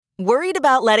Worried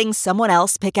about letting someone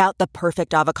else pick out the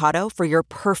perfect avocado for your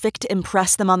perfect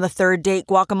impress them on the third date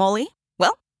guacamole?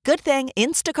 Well, good thing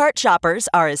Instacart shoppers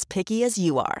are as picky as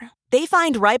you are. They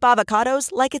find ripe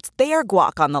avocados like it's their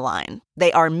guac on the line.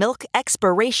 They are milk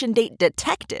expiration date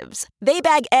detectives. They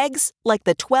bag eggs like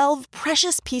the 12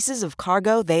 precious pieces of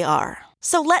cargo they are.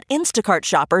 So let Instacart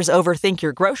shoppers overthink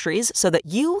your groceries so that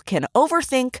you can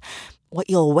overthink what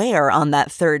you'll wear on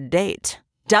that third date.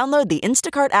 Download the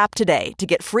Instacart app today to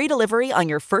get free delivery on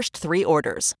your first 3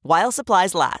 orders, while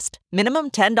supplies last.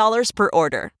 Minimum $10 per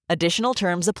order. Additional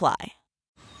terms apply.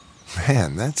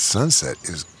 Man, that sunset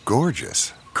is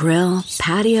gorgeous. Grill,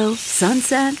 patio,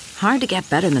 sunset. Hard to get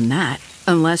better than that.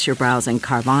 Unless you're browsing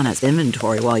Carvana's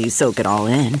inventory while you soak it all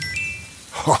in.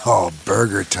 Oh,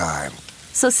 burger time.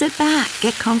 So sit back,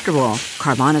 get comfortable.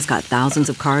 Carvana's got thousands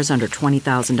of cars under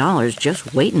 $20,000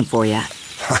 just waiting for you.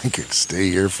 I could stay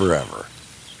here forever.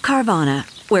 Carvana,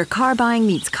 where car buying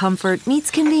meets comfort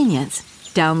meets convenience.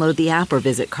 Download the app or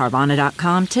visit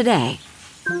Carvana.com today.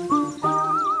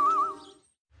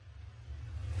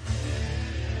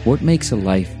 What makes a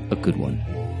life a good one?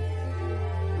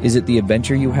 Is it the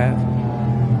adventure you have?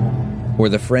 Or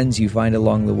the friends you find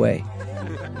along the way?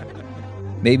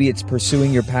 Maybe it's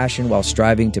pursuing your passion while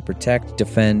striving to protect,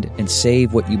 defend, and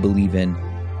save what you believe in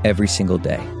every single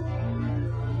day.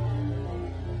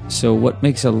 So what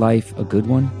makes a life a good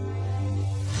one?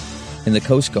 In the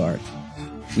Coast Guard,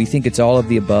 we think it's all of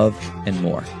the above and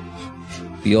more.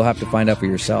 But you'll have to find out for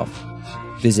yourself.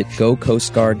 Visit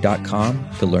gocoastguard.com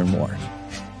to learn more.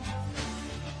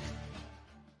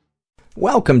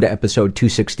 Welcome to episode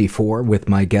 264 with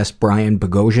my guest Brian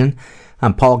Bogosian.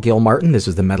 I'm Paul Gilmartin. This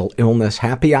is the Mental Illness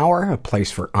Happy Hour, a place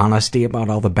for honesty about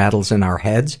all the battles in our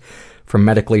heads, from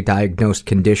medically diagnosed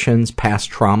conditions,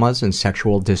 past traumas, and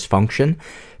sexual dysfunction,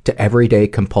 to everyday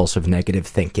compulsive negative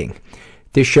thinking.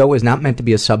 This show is not meant to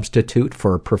be a substitute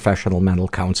for professional mental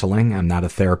counseling. I'm not a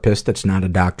therapist. It's not a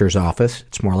doctor's office.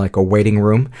 It's more like a waiting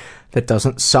room that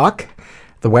doesn't suck.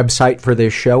 The website for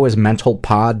this show is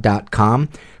mentalpod.com.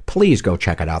 Please go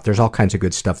check it out. There's all kinds of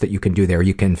good stuff that you can do there.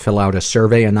 You can fill out a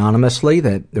survey anonymously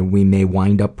that we may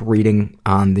wind up reading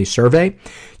on the survey.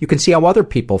 You can see how other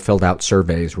people filled out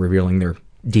surveys, revealing their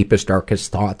deepest,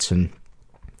 darkest thoughts and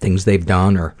things they've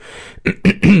done or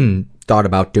thought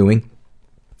about doing.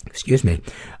 Excuse me.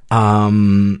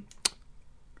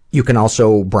 You can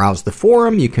also browse the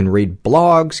forum. You can read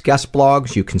blogs, guest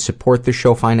blogs. You can support the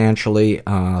show financially.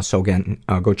 So again,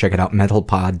 go check it out,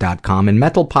 mentalpod.com. And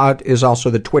mentalpod is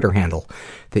also the Twitter handle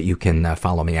that you can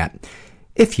follow me at,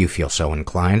 if you feel so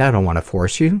inclined. I don't want to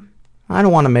force you. I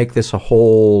don't want to make this a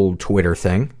whole Twitter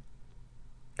thing.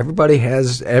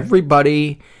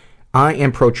 I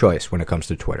am pro-choice when it comes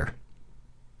to Twitter.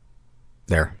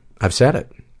 There, I've said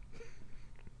it.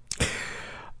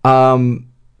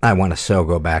 I want to so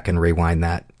go back and rewind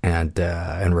that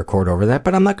and record over that,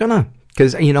 but I'm not gonna,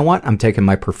 because you know what? I'm taking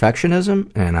my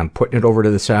perfectionism and I'm putting it over to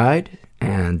the side,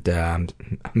 and I'm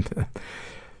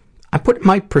putting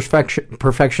my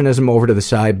perfectionism over to the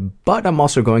side, but I'm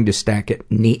also going to stack it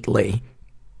neatly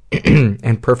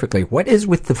and perfectly. What is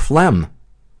with the phlegm,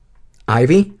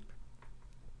 Ivy?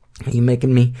 Are you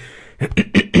making me?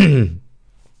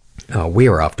 Oh, we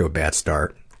are off to a bad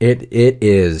start. It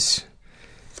is.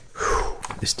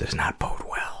 This does not bode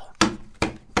well.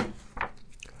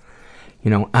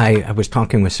 You know, I was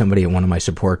talking with somebody in one of my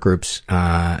support groups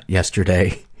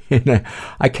yesterday, and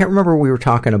I can't remember what we were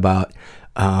talking about,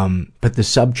 but the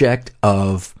subject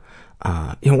of,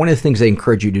 one of the things they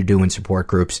encourage you to do in support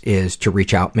groups is to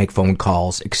reach out, make phone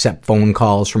calls, accept phone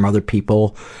calls from other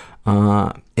people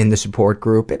in the support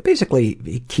group, and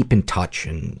basically keep in touch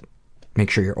and make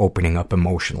sure you're opening up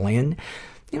emotionally. And,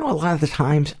 a lot of the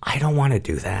times I don't want to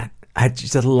do that.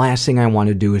 The last thing I want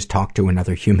to do is talk to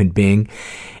another human being.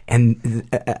 And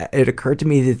it occurred to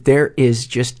me that there is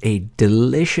just a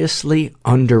deliciously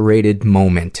underrated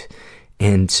moment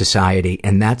in society,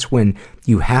 and that's when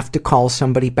you have to call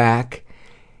somebody back,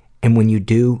 and when you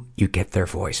do, you get their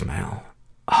voicemail.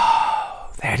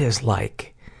 Oh, that is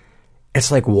like,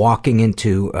 it's like walking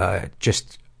into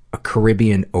just a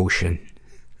Caribbean ocean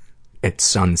at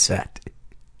sunset.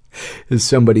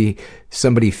 Somebody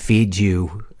feeds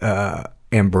you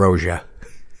ambrosia.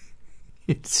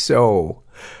 It's so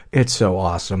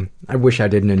awesome. I wish I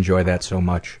didn't enjoy that so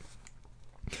much.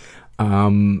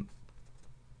 I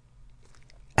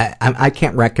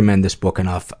can't recommend this book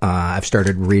enough. I've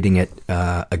started reading it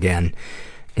again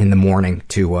in the morning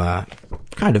to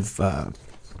kind of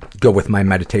go with my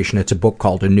meditation. It's a book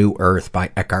called A New Earth by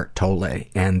Eckhart Tolle.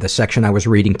 And the section I was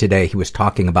reading today, he was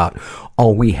talking about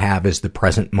all we have is the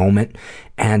present moment.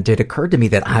 And it occurred to me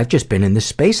that I've just been in this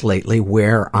space lately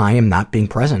where I am not being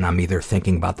present. I'm either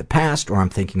thinking about the past or I'm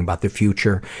thinking about the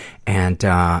future, and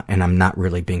I'm not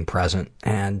really being present.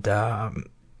 And I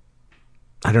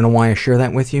don't know why I share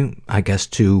that with you. I guess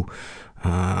to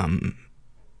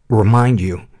remind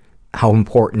you how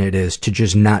important it is to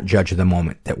just not judge the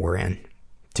moment that we're in.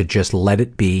 To just let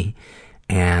it be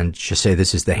and just say,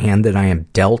 this is the hand that I am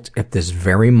dealt at this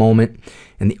very moment,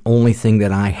 and the only thing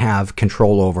that I have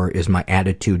control over is my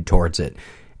attitude towards it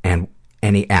and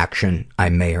any action I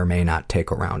may or may not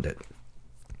take around it.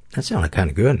 That sounded kind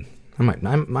of good. I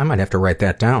might have to write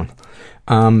that down.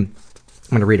 I'm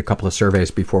going to read a couple of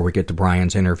surveys before we get to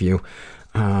Brian's interview.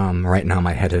 Right now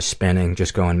my head is spinning,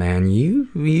 just going, man,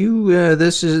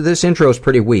 this intro is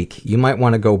pretty weak. You might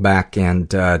want to go back and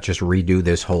just redo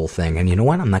this whole thing. And you know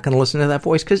what? I'm not going to listen to that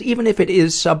voice, because even if it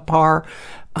is subpar,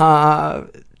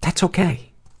 that's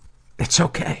okay. It's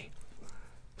okay.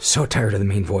 So tired of the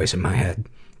mean voice in my head.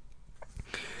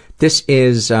 This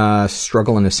is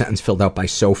Struggle in a Sentence filled out by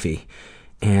Sophie.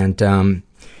 And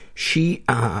she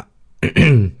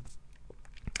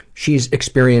she's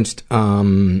experienced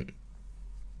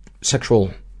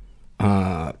sexual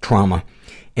trauma,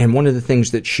 and one of the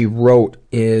things that she wrote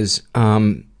is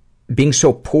being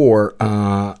so poor,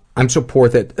 I'm so poor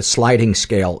that a sliding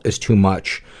scale is too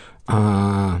much.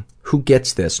 Who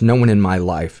gets this? No one in my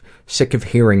life. Sick of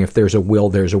hearing if there's a will,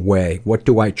 there's a way. What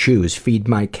do I choose? Feed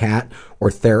my cat or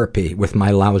therapy with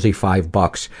my lousy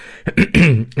 $5?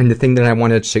 And the thing that I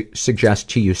wanted to suggest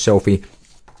to you, Sophie,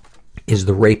 is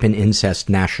the Rape and Incest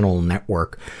National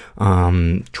Network.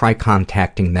 Try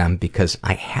contacting them, because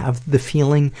I have the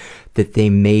feeling that they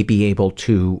may be able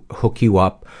to hook you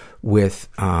up with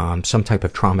some type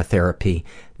of trauma therapy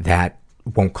that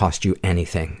won't cost you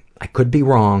anything. I could be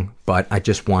wrong, but I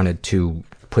just wanted to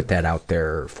put that out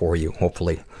there for you.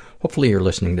 Hopefully you're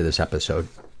listening to this episode.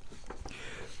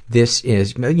 This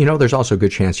is, there's also a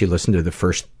good chance you listen to the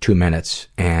first 2 minutes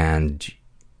and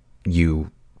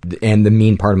the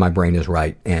mean part of my brain is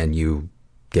right, and you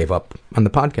gave up on the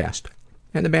podcast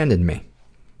and abandoned me.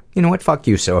 You know what? Fuck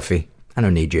you, Sophie. I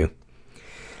don't need you.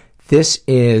 This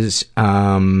is,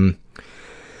 my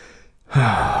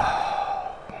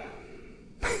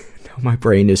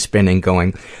brain is spinning,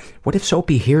 going, what if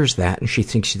Sophie hears that and she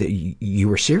thinks that you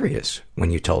were serious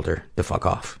when you told her to fuck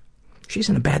off? She's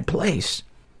in a bad place.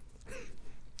 Oh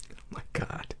my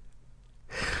God.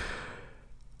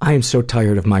 I am so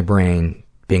tired of my brain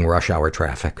being rush hour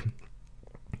traffic.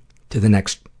 To the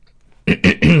next...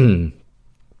 You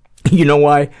know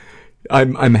why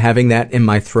I'm having that in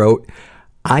my throat?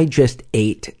 I just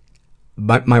ate...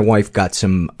 My wife got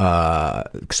some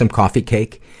coffee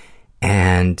cake,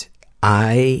 and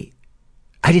I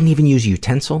didn't even use a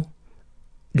utensil,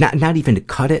 not even to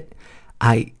cut it.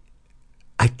 I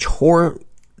tore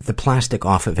the plastic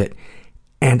off of it,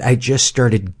 and I just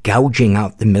started gouging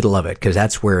out the middle of it, because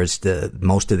that's where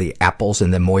most of the apples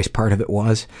and the moist part of it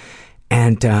was.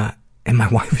 And my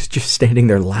wife was just standing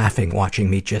there laughing, watching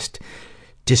me just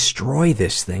destroy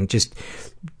this thing, just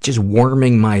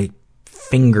worming my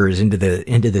fingers into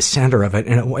the center of it.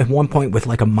 And at one point, with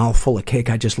like a mouthful of cake,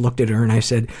 I just looked at her and I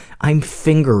said, I'm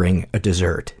fingering a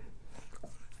dessert.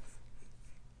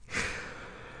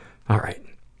 All right.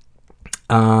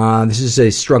 This is a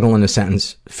struggle in a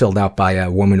sentence filled out by a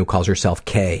woman who calls herself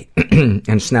Kay. And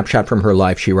a snapshot from her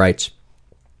life, she writes,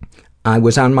 I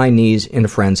was on my knees in a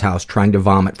friend's house trying to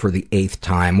vomit for the 8th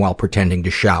time while pretending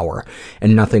to shower,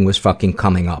 and nothing was fucking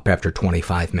coming up after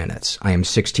 25 minutes. I am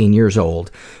 16 years old.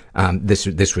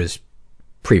 This was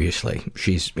previously.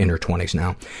 She's in her 20s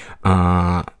now.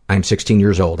 I'm 16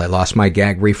 years old. I lost my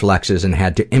gag reflexes and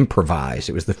had to improvise.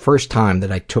 It was the first time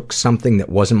that I took something that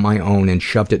wasn't my own and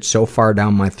shoved it so far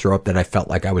down my throat that I felt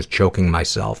like I was choking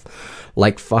myself.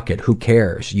 Like, fuck it, who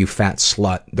cares, you fat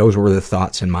slut. Those were the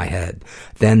thoughts in my head.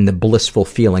 Then the blissful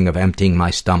feeling of emptying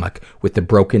my stomach with the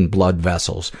broken blood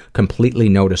vessels completely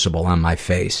noticeable on my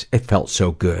face. It felt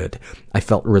so good. I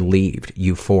felt relieved,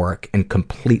 euphoric, and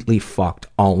completely fucked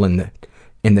all in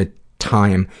the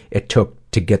time it took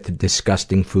to get the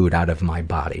disgusting food out of my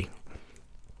body.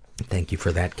 Thank you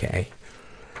for that, Kay.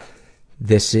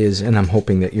 This is, and I'm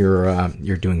hoping that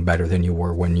you're doing better than you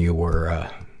were when you were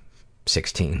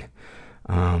 16.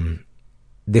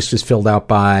 This was filled out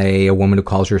by a woman who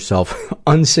calls herself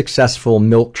Unsuccessful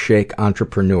Milkshake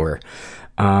Entrepreneur,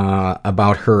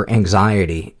 about her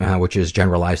anxiety, which is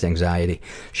generalized anxiety.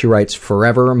 She writes,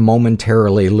 forever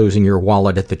momentarily losing your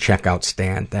wallet at the checkout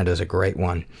stand. That is a great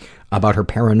one. About her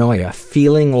paranoia,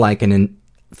 feeling like an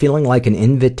feeling like an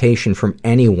invitation from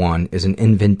anyone is an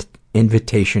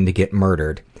invitation to get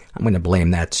murdered. I'm going to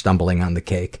blame that stumbling on the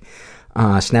cake.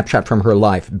 Snapshot from her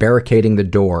life: barricading the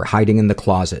door, hiding in the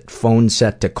closet, phone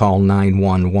set to call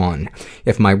 911.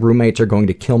 If my roommates are going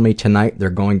to kill me tonight, they're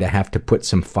going to have to put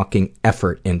some fucking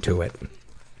effort into it.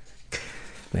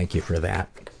 Thank you for that.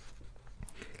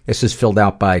 This is filled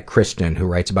out by Kristen, who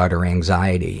writes about her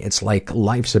anxiety. It's like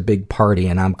life's a big party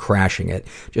and I'm crashing it,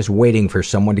 just waiting for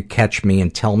someone to catch me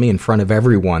and tell me in front of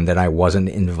everyone that I wasn't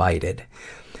invited.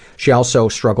 She also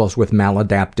struggles with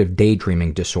maladaptive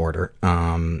daydreaming disorder.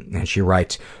 And she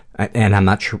writes, and I'm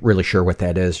not really sure what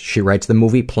that is. She writes, the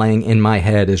movie playing in my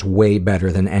head is way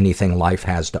better than anything life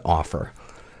has to offer.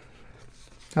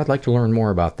 I'd like to learn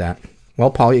more about that. Well,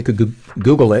 Paul, you could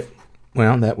Google it.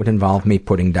 Well, that would involve me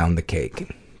putting down the cake.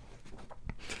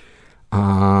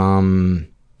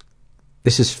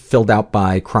 This is filled out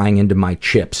by Crying Into My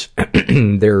Chips.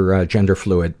 They're gender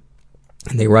fluid.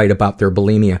 And they write about their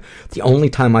bulimia. The only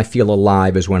time I feel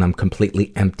alive is when I'm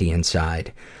completely empty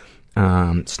inside.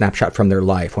 Snapshot from their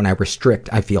life. When I restrict,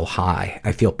 I feel high.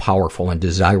 I feel powerful and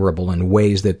desirable in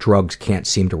ways that drugs can't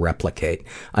seem to replicate.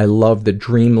 I love the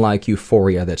dreamlike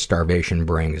euphoria that starvation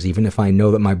brings, even if I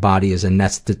know that my body is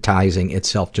anesthetizing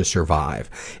itself to survive.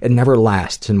 It never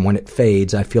lasts, and when it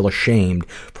fades, I feel ashamed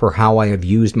for how I have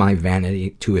used my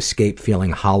vanity to escape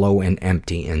feeling hollow and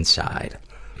empty inside.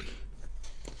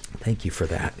 Thank you for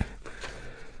that.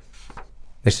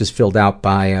 This is filled out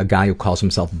by a guy who calls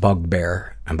himself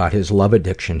Bugbear. About his love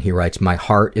addiction, he writes, my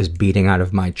heart is beating out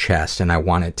of my chest and I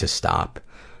want it to stop.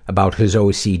 About his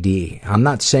OCD, I'm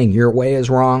not saying your way is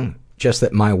wrong, just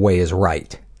that my way is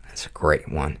right. That's a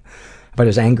great one. About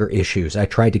his anger issues, I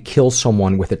tried to kill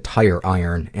someone with a tire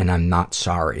iron and I'm not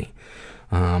sorry.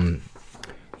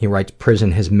 He writes,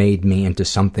 prison has made me into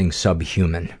something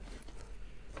subhuman.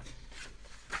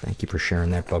 Thank you for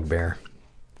sharing that, Bugbear.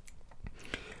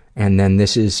 And then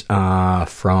this is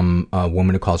from a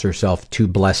woman who calls herself Too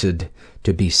Blessed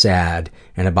to Be Sad.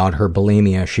 And about her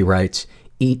bulimia, she writes,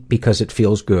 eat because it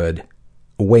feels good,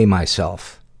 weigh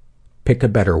myself, pick a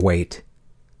better weight,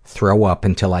 throw up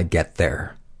until I get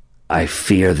there. I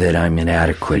fear that I'm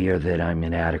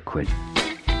inadequate.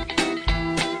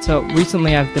 So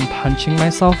recently I've been punching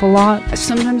myself a lot.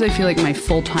 Sometimes I feel like my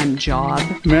full-time job,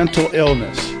 mental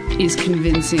illness, is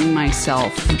convincing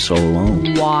myself I'm so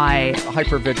alone. Why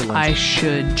Hypervigilance. I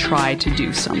should try to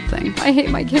do something. I hate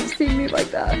my kids seeing me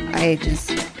like that. I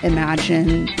just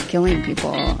imagine killing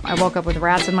people. I woke up with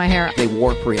rats in my hair. They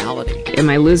warp reality. Am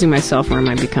I losing myself or am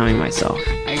I becoming myself?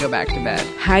 I go back to bed.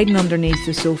 Hiding underneath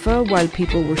the sofa while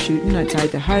people were shooting outside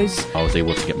the house. I was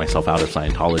able to get myself out of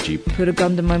Scientology. Put a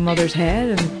gun to my mother's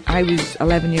head and I was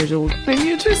 11 years old. And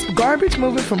you just garbage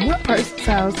moving from one person's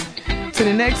house to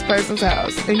the next person's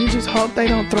house, and you just hope they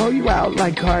don't throw you out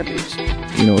like garbage.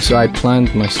 So I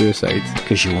planned my suicide.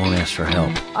 Because you won't ask for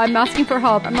help. I'm asking for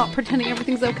help. I'm not pretending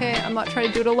everything's okay. I'm not trying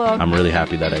to do it alone. I'm really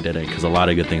happy that I did it, because a lot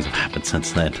of good things have happened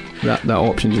since then. That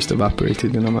option just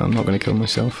evaporated, and I'm not going to kill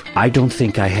myself. I don't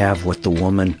think I have what the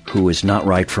woman who is not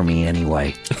right for me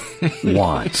anyway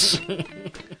wants.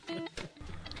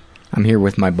 I'm here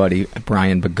with my buddy,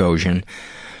 Brian Bogosian,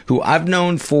 who I've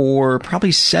known for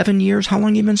probably 7 years. How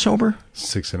long you been sober?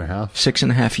 6.5.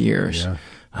 6.5 years. Yeah.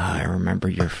 I remember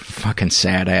your fucking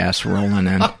sad ass rolling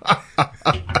in.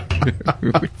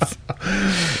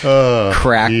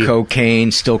 Crack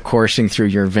cocaine still coursing through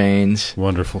your veins.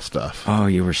 Wonderful stuff. Oh,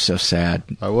 you were so sad.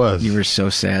 I was. You were so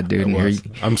sad, dude.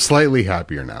 I'm slightly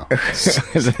happier now.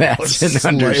 That's an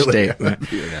understatement.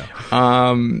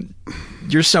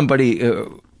 You're somebody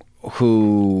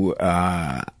who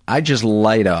I just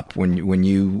light up when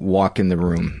you walk in the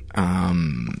room.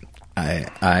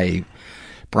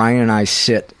 Brian and I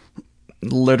sit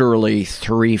literally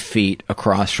 3 feet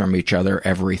across from each other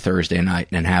every Thursday night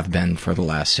and have been for the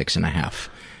last 6.5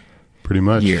 pretty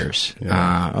much years.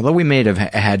 Yeah. Although we may have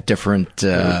had different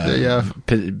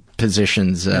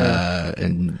positions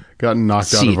and gotten knocked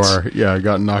seats.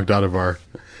 out of our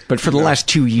But for the last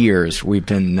 2 years, we've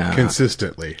been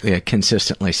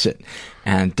consistently sitting,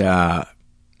 and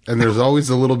there's always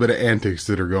a little bit of antics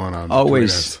that are going on.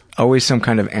 Always some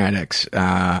kind of antics.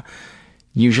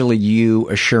 Usually you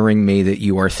assuring me that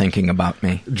you are thinking about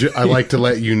me. I like to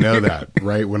let you know that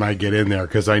right when I get in there,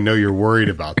 because I know you're worried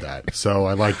about that. So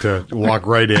I like to walk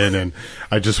right in, and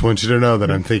I just want you to know that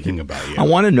I'm thinking about you. I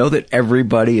want to know that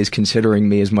everybody is considering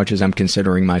me as much as I'm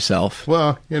considering myself.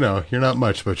 Well, you're not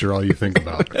much, but you're all you think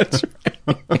about. That's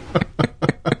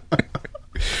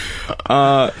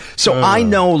right. So I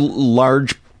know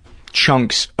large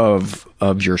chunks of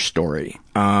your story,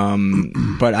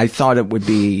 but I thought it would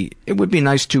be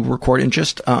nice to record and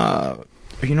just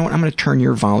you know what? I'm going to turn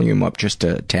your volume up just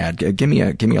a tad. Give me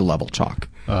a level talk.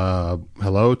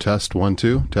 Hello, test 1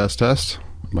 2, test.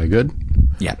 Am I good?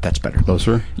 Yeah, that's better.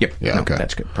 Closer? Yep. Yeah, no, okay.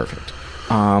 That's good. Perfect.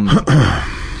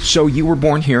 So you were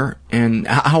born here, and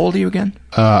how old are you again?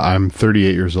 I'm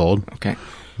 38 years old. Okay.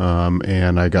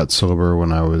 And I got sober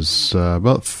when I was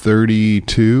about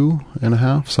 32 and a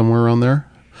half, somewhere around there.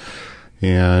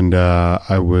 And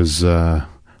I was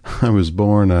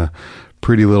born a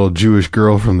pretty little Jewish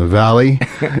girl from the Valley.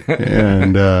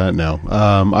 And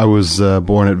I was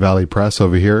born at Valley Press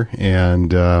over here.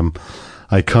 And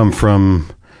I come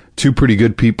from two pretty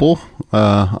good people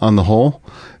on the whole.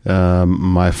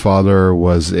 My father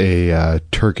was a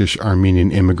Turkish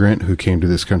Armenian immigrant who came to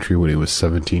this country when he was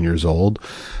 17 years old,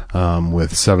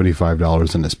 with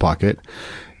 $75 in his pocket.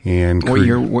 And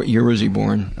what year was he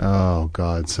born? Oh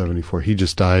God, 74. He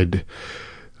just died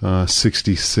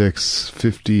 66,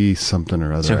 50 something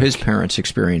or other. So his parents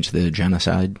experienced the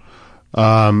genocide.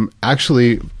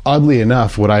 Actually, oddly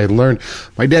enough, what I learned,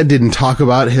 my dad didn't talk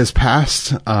about his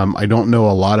past. I don't know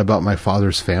a lot about my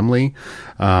father's family.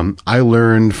 I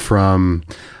learned from,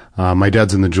 my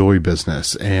dad's in the jewelry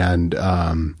business, and,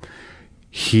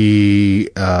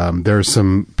 there's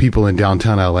some people in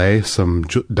downtown LA, some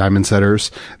diamond setters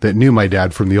that knew my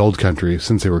dad from the old country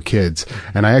since they were kids.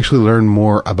 And I actually learned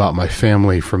more about my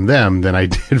family from them than I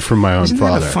did from my own Isn't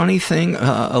father. That a funny thing?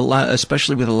 A lot,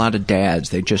 especially with a lot of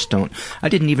dads, they just don't. I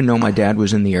didn't even know my dad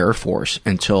was in the Air Force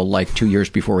until like 2 years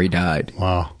before he died.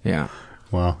 Wow. Yeah.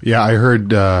 Wow. Yeah. I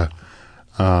heard,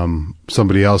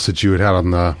 somebody else that you had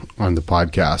on the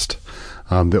podcast,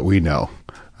 that we know.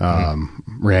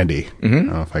 Randy. I don't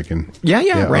know if I can.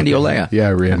 Yeah, Randy Olea. Yeah,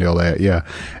 Randy Olea. Yeah.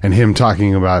 And him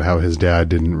talking about how his dad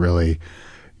didn't really,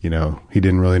 he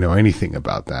didn't really know anything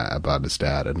about that, about his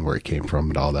dad and where he came from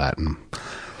and all that. And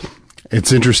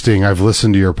it's interesting. I've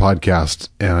listened to your podcast,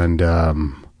 and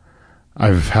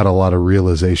I've had a lot of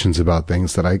realizations about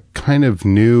things that I kind of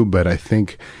knew, but I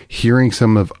think hearing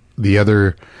some of the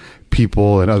other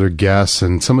people and other guests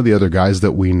and some of the other guys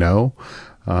that we know,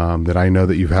 that I know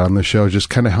that you've had on the show, just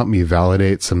kind of helped me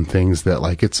validate some things that,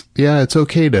 like, it's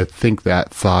okay to think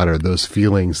that thought or those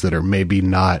feelings that are maybe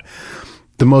not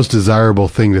the most desirable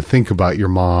thing to think about your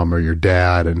mom or your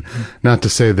dad. And not to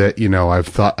say that,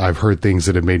 I've heard things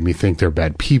that have made me think they're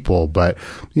bad people, but,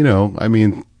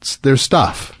 there's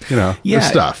stuff, there's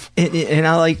stuff. And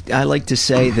I like to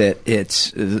say that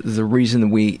it's the reason that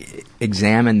we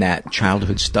examine that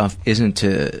childhood stuff isn't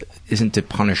to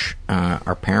punish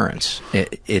our parents.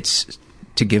 It's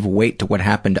to give weight to what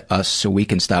happened to us, so we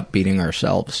can stop beating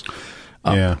ourselves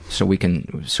up. Yeah. So we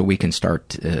can start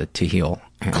to heal.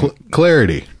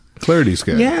 Clarity's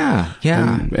good. Yeah.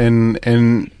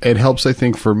 And it helps, I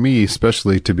think, for me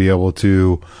especially, to be able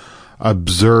to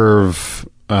observe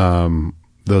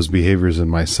those behaviors in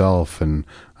myself and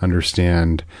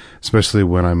understand, especially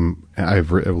when I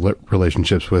have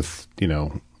relationships with,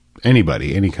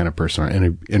 anybody, any kind of person, or any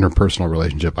interpersonal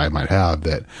relationship I might have,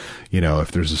 that,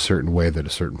 if there's a certain way that a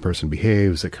certain person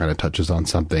behaves, it kind of touches on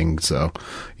something. So,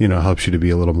 helps you to be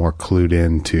a little more clued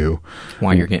into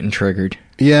why you're getting triggered.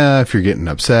 Yeah, if you're getting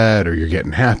upset, or you're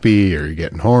getting happy, or you're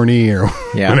getting horny, or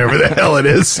whatever the hell it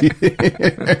is.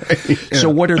 So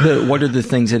what are the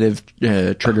things that have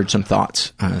triggered some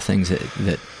thoughts, things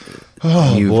that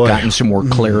you've gotten some more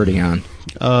clarity on?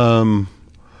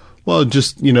 Well,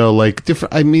 just, like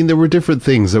different, there were different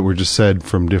things that were just said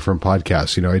from different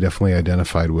podcasts. I definitely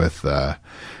identified with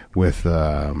what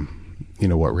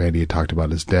Randy had talked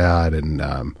about his dad,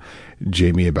 and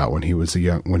Jamie about when he was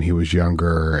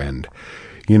younger, and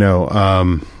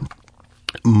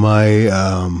my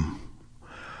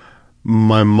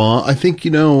mom, I think,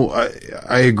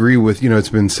 I agree with, it's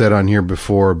been said on here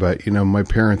before, but, my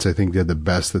parents, I think, did the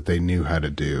best that they knew how to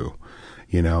do.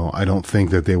 I don't think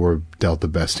that they were dealt the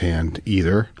best hand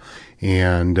either.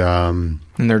 And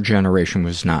their generation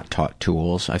was not taught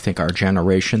tools. I think our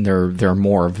generation, they're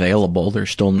more available. They're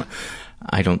still,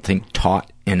 I don't think,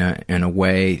 taught in a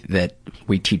way that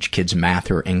we teach kids math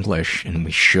or English, and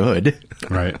we should.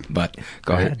 Right. But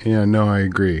go ahead. Yeah, no, I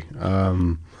agree.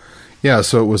 So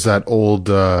it was that old,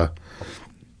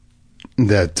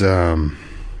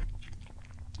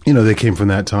 they came from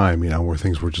that time, where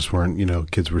things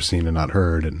weren't, kids were seen and not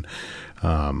heard. And,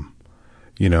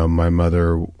 my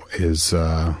mother is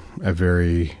a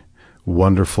very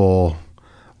wonderful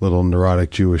little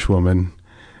neurotic Jewish woman.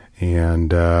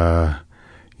 And, my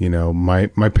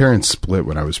parents split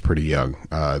when I was pretty young.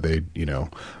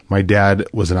 My dad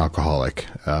was an alcoholic.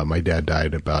 My dad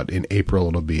died in April,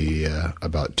 it'll be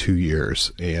about 2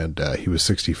 years. And he was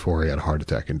 64. He had a heart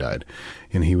attack and died.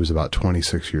 And he was about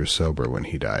 26 years sober when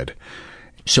he died.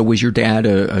 So was your dad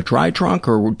a dry drunk,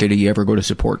 or did he ever go to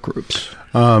support groups?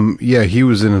 Yeah, he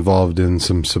was involved in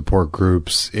some support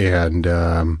groups, and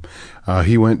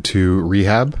he went to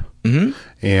rehab. Mm-hmm.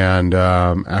 And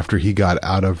after he got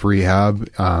out of rehab,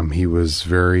 he was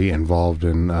very involved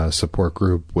in a support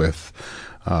group with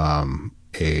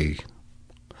a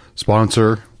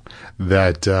sponsor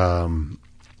that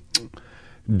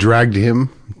dragged him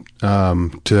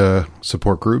to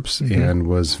support groups and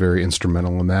was very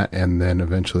instrumental in that. And then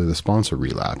eventually the sponsor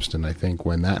relapsed. And I think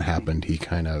when that happened, he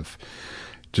kind of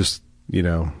just, you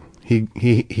know, he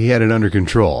had it under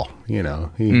control, you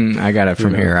know. I got it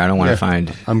from here. I don't want to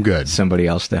find I'm good. somebody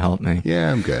else to help me.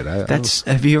 Yeah, I'm good.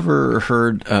 Have you ever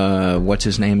heard what's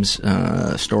his name's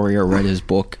story or read his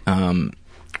book, Warren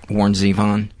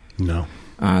Zevon? No.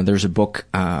 There's a book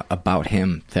about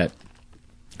him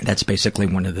that's basically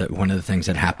one of the things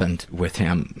that happened with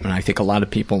him. And I think a lot of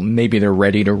people, maybe they're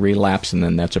ready to relapse, and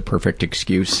then that's a perfect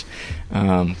excuse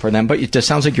for them. But it just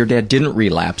sounds like your dad didn't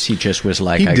relapse. He just was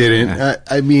like... He didn't.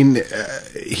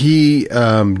 He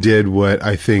did what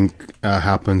I think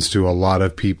happens to a lot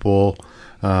of people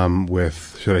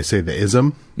with, should I say, the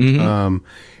ism. Mm-hmm.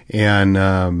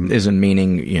 Ism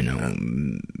meaning, you know,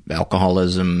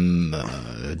 alcoholism,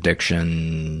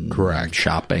 addiction... Correct.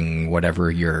 Shopping,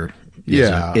 whatever your...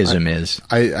 Yeah, ism is.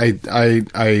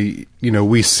 I, you know,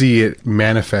 we see it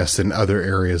manifest in other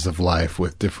areas of life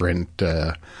with different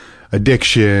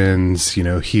addictions. You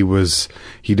know, he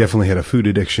definitely had a food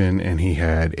addiction and he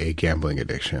had a gambling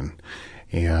addiction.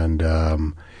 And,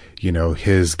 you know,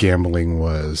 his gambling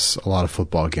was a lot of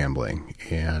football gambling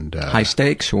and, high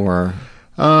stakes or?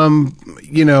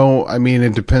 You know, I mean,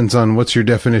 it depends on what's your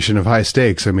definition of high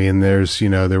stakes. I mean, there was,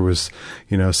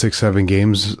 6-7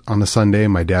 games on a Sunday.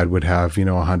 My dad would have,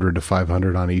 100 to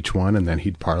 500 on each one, and then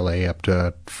he'd parlay up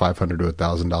to $500 to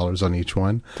 $1,000 on each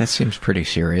one. That seems pretty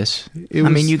serious. I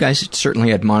mean, you guys certainly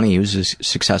had money. He was a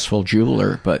successful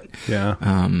jeweler, but, yeah,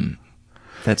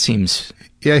 that seems.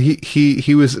 Yeah,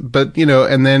 he was, but,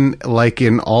 and then like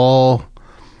in all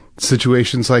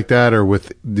situations like that, or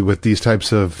with these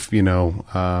types of,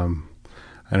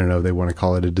 I don't know, they want to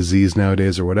call it a disease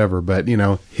nowadays or whatever, but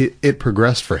it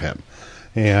progressed for him,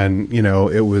 and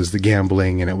it was the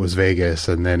gambling and it was Vegas,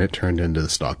 and then it turned into the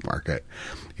stock market,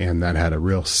 and that had a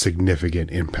real significant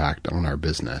impact on our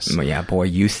business. Well, yeah, boy,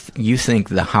 you think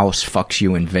the house fucks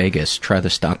you in Vegas? Try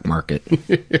the stock market.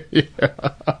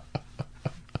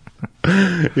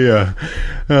 Yeah,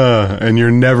 and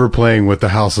you're never playing with the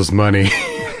house's money.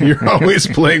 You're always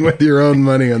playing with your own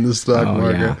money on the stock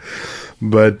market. Yeah.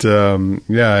 But,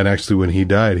 yeah, and actually when he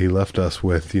died, he left us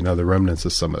with, the remnants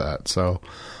of some of that. So,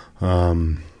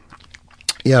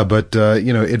 yeah, but, I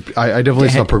definitely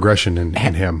saw progression in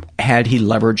him. Had he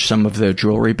leveraged some of the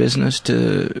jewelry business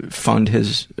to fund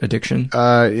his addiction?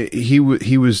 He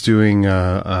was doing,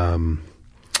 oh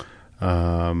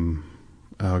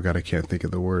God, I can't think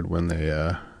of the word when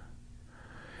they,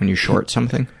 when you short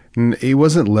something? He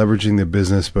wasn't leveraging the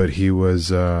business, but he was,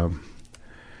 I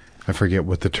forget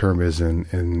what the term is,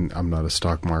 and I'm not a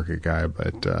stock market guy,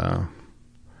 but,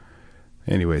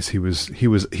 anyways, he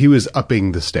was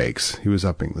upping the stakes. He was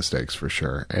upping the stakes for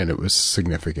sure. And it was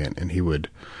significant. And we would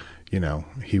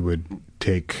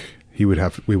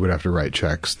have to write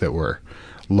checks that were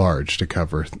large to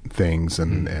cover things.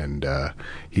 And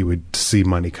he would see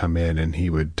money come in, and he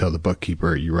would tell the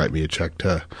bookkeeper, you write me a check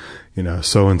to,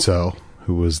 so-and-so,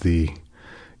 who was the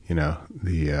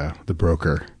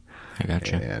broker. I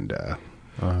gotcha. And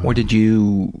what did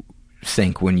you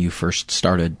think when you first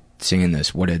started seeing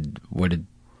this?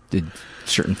 Did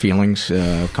certain feelings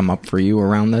come up for you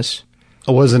around this?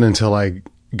 It wasn't until I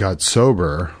got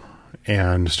sober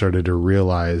and started to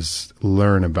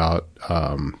learn about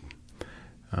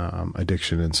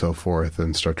addiction and so forth,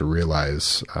 and start to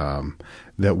realize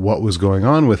that what was going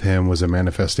on with him was a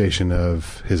manifestation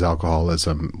of his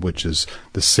alcoholism, which is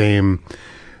the same.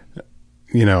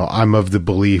 I'm of the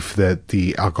belief that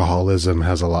the alcoholism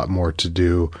has a lot more to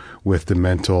do with the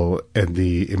mental and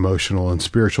the emotional and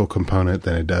spiritual component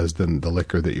than the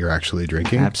liquor that you're actually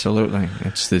drinking. Absolutely.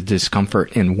 It's the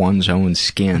discomfort in one's own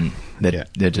skin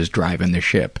that is driving the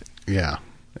ship. Yeah.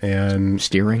 And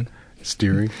steering,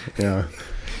 yeah.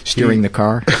 Steering the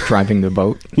car, driving the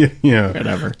boat. Yeah.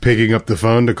 Whatever. Picking up the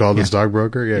phone to call the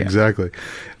stockbroker. Yeah, exactly.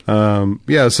 So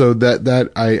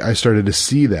that I started to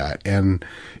see that, and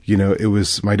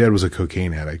my dad was a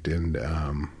cocaine addict, and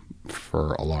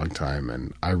for a long time,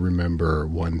 and I remember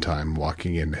one time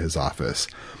walking into his office,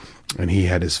 And he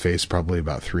had his face probably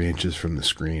about 3 inches from the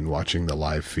screen watching the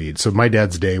live feed. So my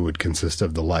dad's day would consist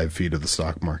of the live feed of the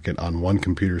stock market on one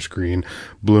computer screen,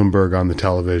 Bloomberg on the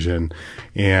television,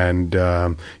 and,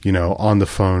 on the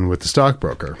phone with the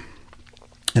stockbroker.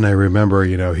 And I remember,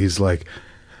 he's like,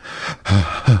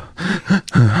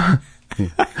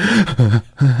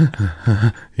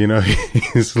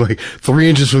 he's like 3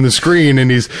 inches from the screen,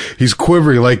 and he's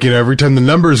quivering, like, every time the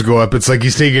numbers go up, it's like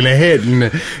he's taking a hit, and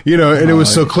and it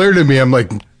was so clear to me. I'm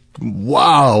like,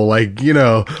 wow, like,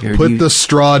 put the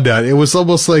straw down. It was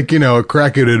almost like, a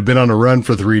crackhead who had been on a run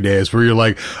for 3 days, where you're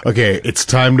like, okay, it's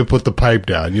time to put the pipe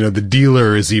down. The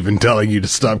dealer is even telling you to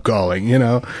stop calling,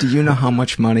 Do you know how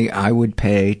much money I would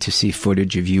pay to see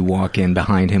footage of you walk in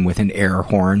behind him with an air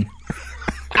horn?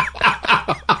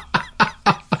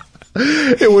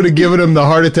 It would have given him the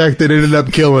heart attack that ended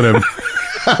up killing him.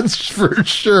 That's for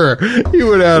sure. You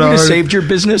would have saved your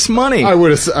business money. I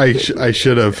would have. I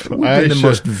should have. The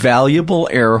most valuable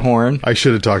air horn. I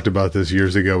should have talked about this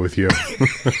years ago with you.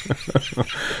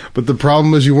 But the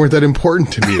problem was you weren't that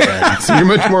important to me then. So you're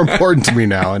much more important to me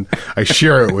now, and I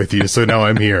share it with you. So now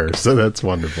I'm here. So that's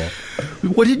wonderful.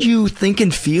 What did you think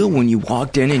and feel when you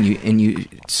walked in and you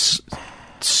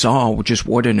saw just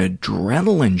what an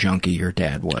adrenaline junkie your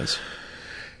dad was?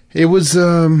 It was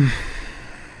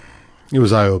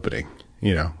eye-opening.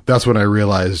 That's when I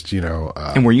realized,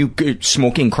 and were you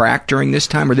smoking crack during this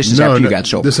time, or this is after you got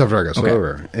sober? This after I got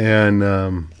sober.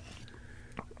 And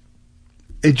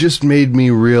it just made me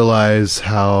realize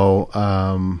how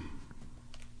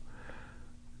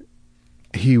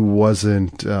he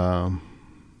wasn't,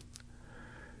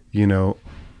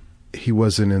 he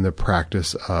wasn't in the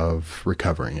practice of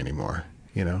recovering anymore,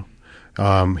 he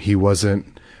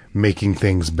wasn't making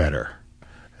things better.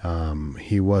 There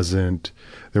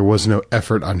was no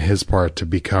effort on his part to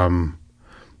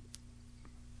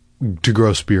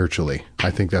grow spiritually.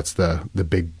 I think that's the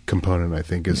big component, I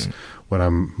think, is what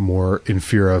I'm more in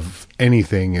fear of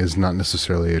anything is not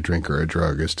necessarily a drink or a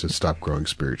drug, is to stop growing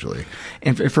spiritually.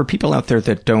 And for people out there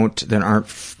that aren't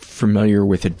familiar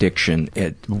with addiction,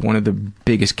 one of the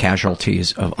biggest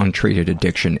casualties of untreated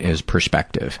addiction is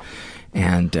perspective.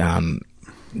 And,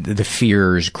 the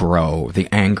fears grow, the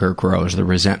anger grows, the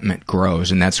resentment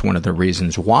grows, and that's one of the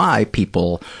reasons why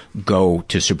people go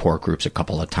to support groups a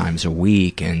couple of times a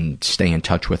week and stay in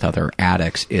touch with other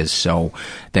addicts, is so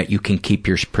that you can keep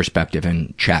your perspective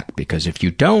in check. Because if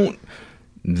you don't,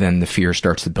 then the fear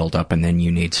starts to build up, and then you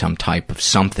need some type of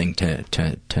something to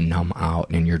numb out.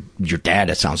 And your dad,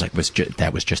 it sounds like,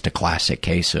 that was just a classic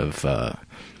case of.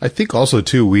 I think also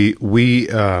too we.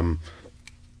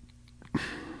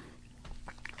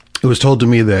 It was told to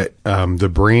me that the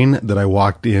brain that I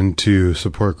walked into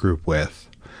support group with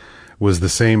was the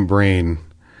same brain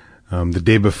the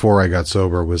day before I got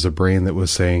sober, was a brain that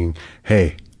was saying,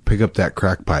 hey, pick up that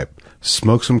crack pipe,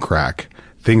 smoke some crack,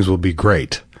 things will be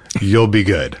great. You'll be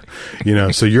good.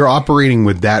 So you're operating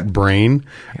with that brain,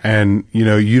 and,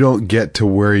 you don't get to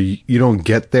where you don't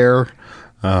get there,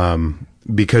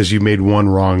 because you made one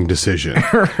wrong decision.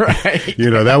 Right.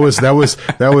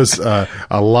 That was a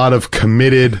lot of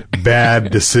committed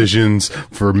bad decisions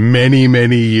for many,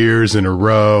 many years in a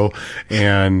row.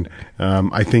 And,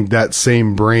 I think that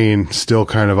same brain still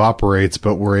kind of operates,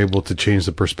 but we're able to change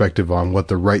the perspective on what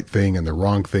the right thing and the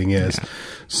wrong thing is. Yeah.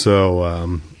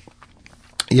 So,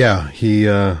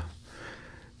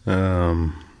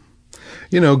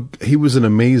 he was an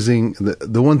amazing,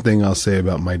 the one thing I'll say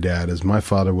about my dad is my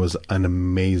father was an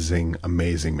amazing,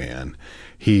 amazing man.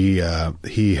 He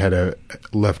had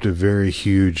left a very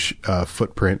huge,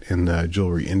 footprint in the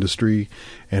jewelry industry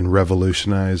and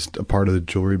revolutionized a part of the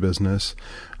jewelry business.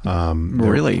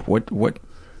 Really? What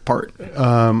part?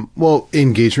 Well,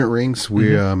 engagement rings.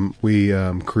 We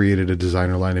created a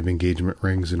designer line of engagement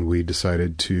rings, and we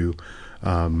decided to,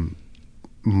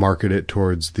 market it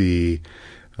towards the,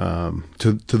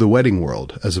 to the wedding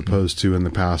world, as opposed to in the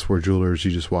past where jewelers,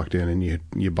 you just walked in and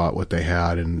you bought what they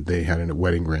had, and they had a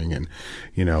wedding ring, and,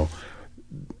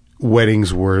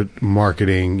 weddings were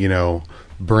marketing,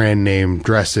 brand name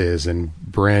dresses and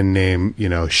brand name,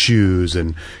 shoes,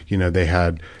 and, they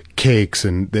had cakes,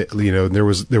 and there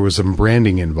was some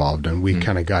branding involved, and we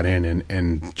kind of got in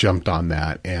and jumped on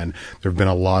that. And there've been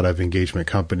a lot of engagement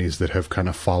companies that have kind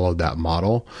of followed that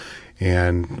model,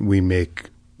 and we make,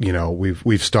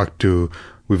 we've stuck to,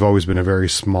 we've always been a very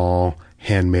small,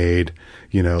 handmade,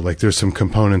 there's some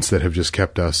components that have just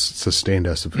sustained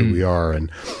us of who we are.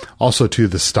 And also to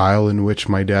the style in which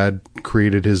my dad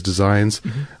created his designs.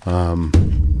 All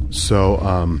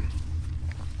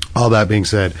that being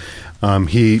said,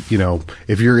 He, you know,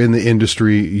 if you're in the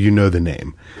industry, you know the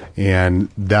name. And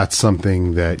that's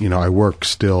something that, you know, I work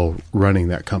still running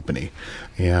that company.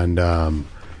 And,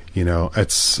 you know,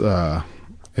 it's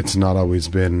not always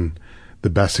been the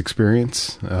best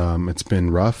experience. It's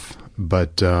been rough,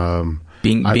 but,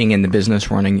 being in the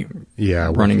business, running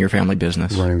your family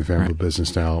business, running the family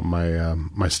business now.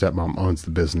 My stepmom owns the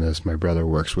business. My brother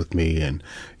works with me, and,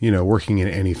 you know, working in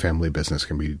any family business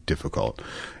can be difficult.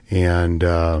 And,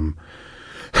 do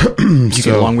you get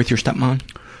along with your stepmom?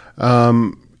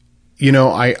 You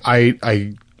know,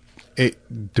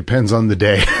 it depends on the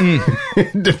day.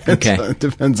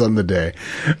 Depends on the day.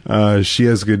 She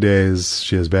has good days.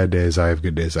 She has bad days. I have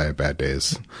good days. I have bad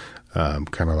days. Kind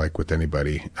of like with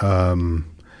anybody. I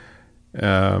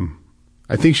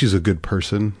think she's a good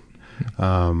person.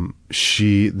 The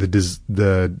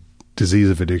disease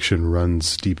of addiction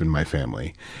runs deep in my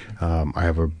family. I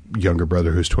have a younger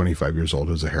brother who's 25 years old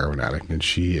who's a heroin addict, and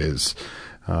she is,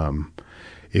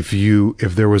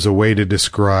 if there was a way to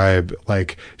describe,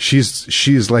 like,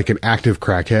 she's like an active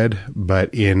crackhead,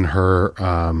 but in her,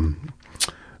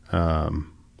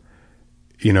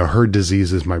 you know, her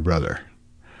disease is my brother.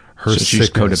 Her so she's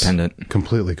sickness, codependent.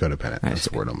 Completely codependent. That's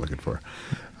the word I'm looking for.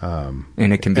 And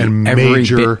it can be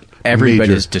every bit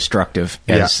as destructive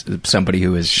as somebody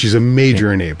who is. She's a major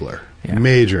enabler. Yeah.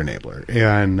 Major enabler.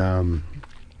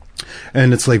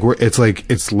 And it's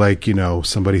like, you know,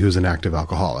 somebody who's an active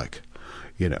alcoholic.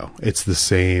 You know, it's the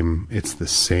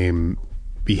same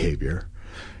behavior.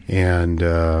 And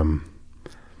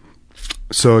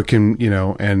so it can, you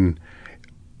know, and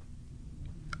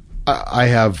I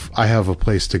have a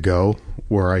place to go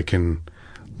where I can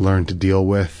learn to deal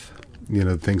with, you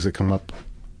know, things that come up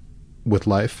with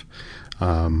life.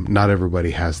 Not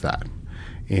everybody has that.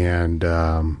 And,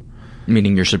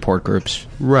 meaning your support groups.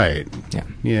 Right. Yeah.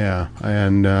 Yeah.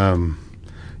 And,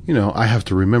 you know, I have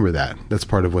to remember that. That's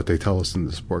part of what they tell us in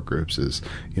the support groups is,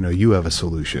 you know, you have a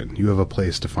solution. You have a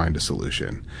place to find a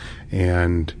solution.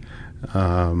 And,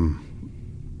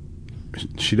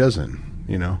 she doesn't,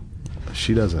 you know.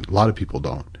 She doesn't. A lot of people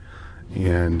don't.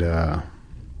 And,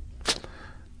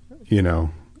 you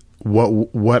know,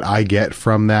 what I get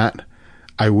from that,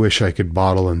 I wish I could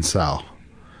bottle and sell.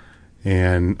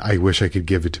 And I wish I could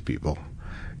give it to people,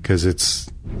 because it's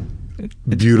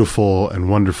beautiful and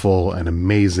wonderful and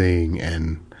amazing.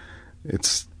 And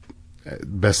it's the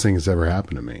best thing that's ever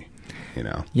happened to me, you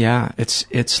know? Yeah.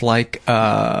 It's like,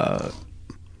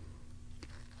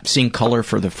 seeing color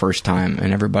for the first time,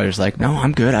 and everybody's like, no,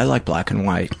 I'm good. I like black and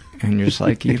white. And you're just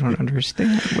like, you don't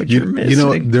understand what you're missing. You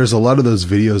know, there's a lot of those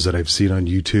videos that I've seen on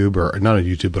YouTube, or not on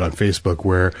YouTube, but on Facebook,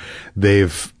 where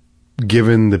they've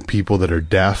given the people that are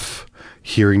deaf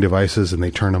hearing devices and they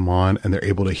turn them on and they're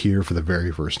able to hear for the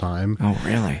very first time. Oh,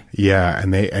 really? Yeah.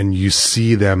 And you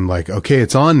see them like, okay,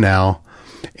 it's on now.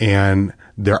 And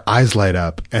their eyes light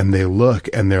up and they look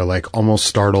and they're like almost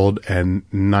startled, and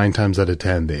 9 times out of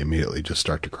 10 they immediately just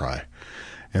start to cry,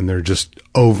 and they're just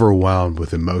overwhelmed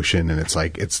with emotion. And it's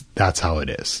like, that's how it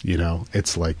is, you know.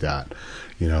 It's like that,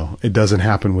 you know. It doesn't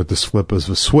happen with this flip of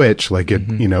a switch like it,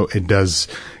 you know, it does,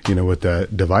 you know, with the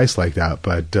device like that.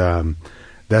 But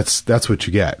that's what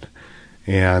you get.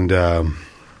 And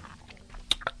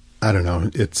I don't know.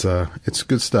 It's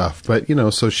good stuff, but you know,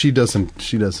 so she doesn't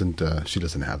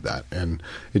have that, and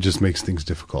it just makes things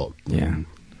difficult. Yeah.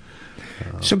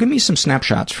 So give me some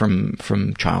snapshots from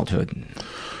childhood.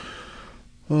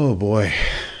 Oh boy.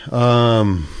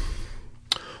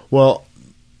 Well,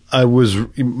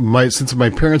 since my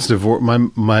parents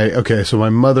divorced, so my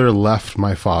mother left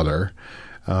my father,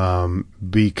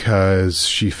 because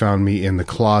she found me in the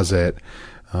closet,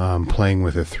 playing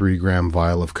with a 3-gram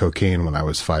vial of cocaine when I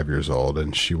was 5 years old.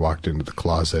 And she walked into the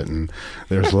closet and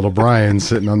there's little Brian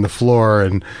sitting on the floor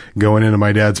and going into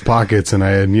my dad's pockets. And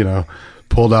I had, you know,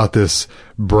 pulled out this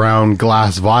brown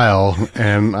glass vial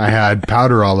and I had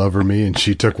powder all over me. And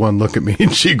she took one look at me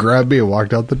and she grabbed me and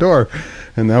walked out the door.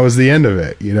 And that was the end of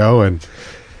it, you know. And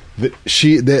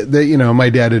you know, my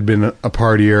dad had been a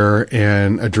partier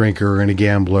and a drinker and a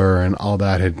gambler and all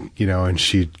that had, you know, and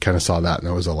she kind of saw that, and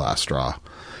that was the last straw.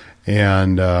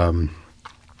 And,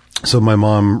 so my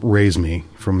mom raised me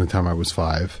from the time I was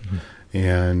 5.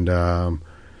 And,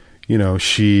 you know,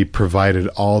 she provided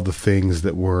all the things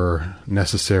that were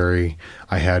necessary.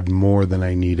 I had more than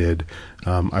I needed.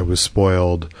 I was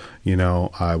spoiled, you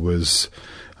know, I was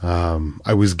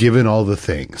given all the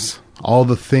things. All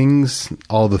the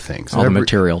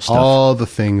material stuff. All the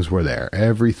things were there.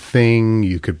 Everything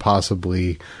you could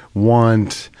possibly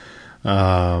want.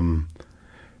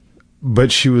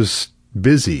 But she was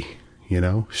busy, you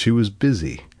know. She was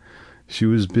busy.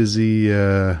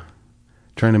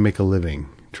 trying to make a living,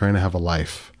 trying to have a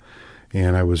life.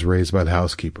 And I was raised by the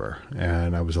housekeeper,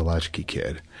 and I was a latchkey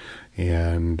kid.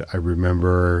 And I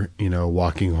remember,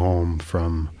 walking home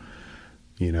from,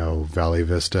 Valley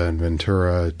Vista and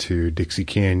Ventura to Dixie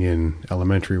Canyon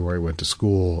Elementary, where I went to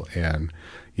school. And,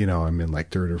 I'm in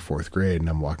like 3rd or 4th grade, and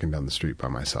I'm walking down the street by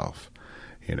myself,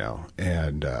 and,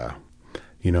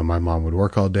 my mom would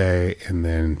work all day, and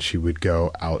then she would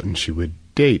go out and she would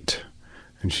date,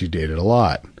 and she dated a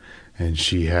lot, and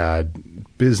she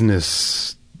had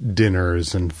business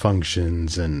dinners and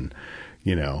functions, and,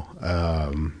 and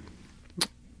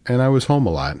I was home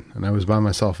a lot, and I was by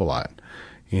myself a lot,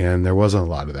 and there wasn't a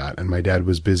lot of that. And my dad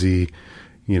was busy,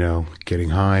 getting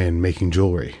high and making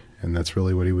jewelry. And that's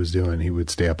really what he was doing. He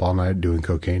would stay up all night doing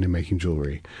cocaine and making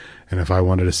jewelry. And if I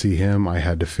wanted to see him, I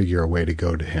had to figure a way to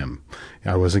go to him.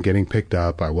 I wasn't getting picked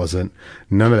up. None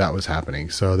of that was happening.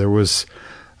 So there was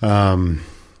a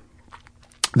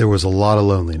lot of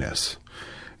loneliness,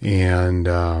 and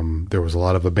there was a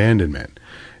lot of abandonment.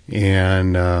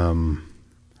 And,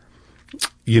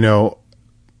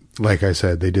 like I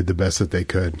said, they did the best that they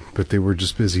could, but they were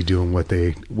just busy doing what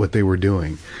they were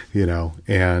doing,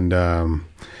 and,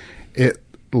 it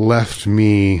left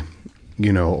me,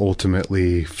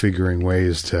 ultimately figuring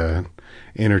ways to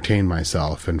entertain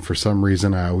myself. And for some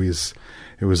reason, it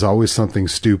was always something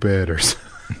stupid or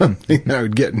something that I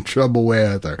would get in trouble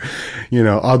with, or,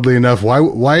 oddly enough,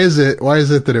 why is it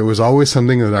that it was always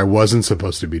something that I wasn't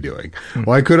supposed to be doing?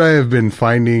 Why could I have been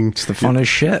finding it's the funnest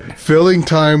shit, filling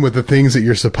time with the things that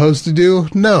you're supposed to do?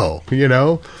 No,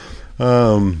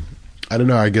 I don't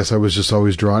know. I guess I was just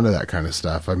always drawn to that kind of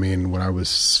stuff. I mean, when I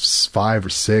was 5 or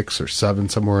 6 or 7,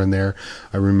 somewhere in there,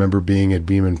 I remember being at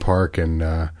Beeman Park, and,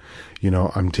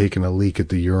 I'm taking a leak at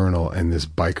the urinal, and this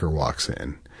biker walks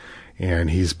in,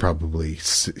 and he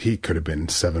could have been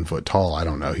 7 foot tall. I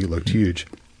don't know. He looked huge,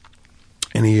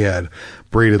 and he had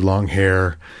braided long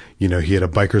hair. He had a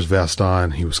biker's vest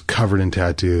on. He was covered in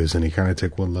tattoos, and he kind of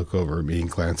took one look over at me and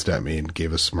glanced at me and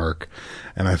gave a smirk.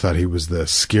 And I thought he was the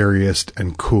scariest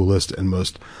and coolest and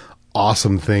most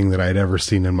awesome thing that I'd ever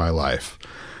seen in my life.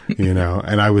 And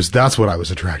that's what I was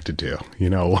attracted to,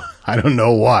 I don't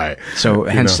know why. So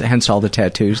hence all the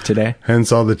tattoos today?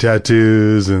 Hence all the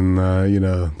tattoos and,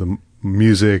 the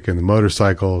music and the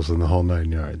motorcycles and the whole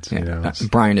 9 yards. Yeah.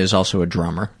 Brian is also a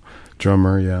drummer.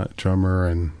 Drummer,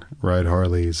 and ride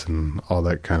Harleys and all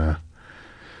that kind of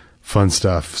fun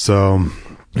stuff. So,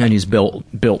 and he's built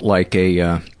like a,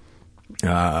 I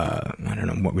don't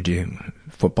know, what would you,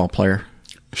 football player?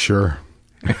 Sure.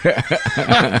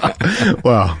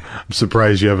 Well, I'm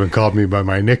surprised you haven't called me by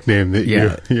my nickname.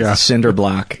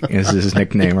 Cinderblock is his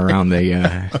nickname around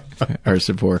our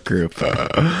support group,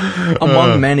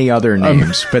 among many other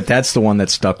names. But that's the one that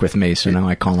stuck with me. So now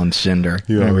I call him Cinder.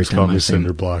 You always call me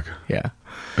Cinderblock. Yeah.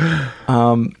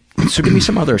 So give me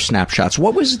some other snapshots.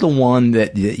 What was the one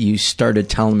that you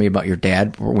started telling me about your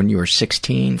dad when you were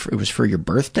 16? It was for your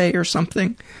birthday or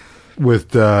something? With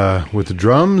the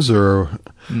drums, or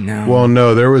no? Well,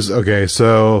 no, there was, okay.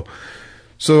 So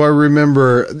I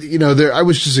remember, I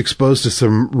was just exposed to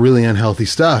some really unhealthy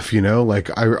stuff, like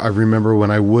I remember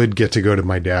when I would get to go to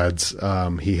my dad's,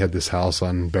 he had this house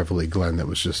on Beverly Glen that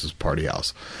was just his party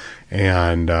house.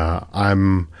 And,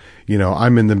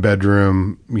 I'm in the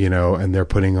bedroom, and they're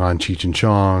putting on Cheech and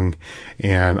Chong,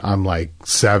 and I'm like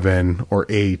 7 or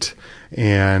 8.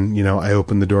 And, I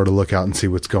open the door to look out and see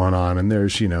what's going on. And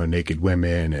there's, naked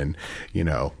women and,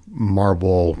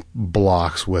 marble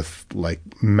blocks with like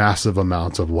massive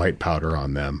amounts of white powder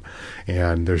on them.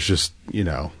 And there's just,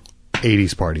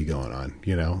 80s party going on,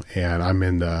 and I'm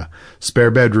in the spare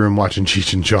bedroom watching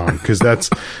Cheech and Chong, because that's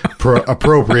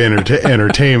appropriate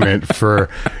entertainment for,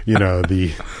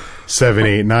 the 7,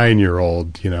 8,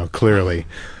 9-year-old, clearly.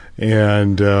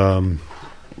 And,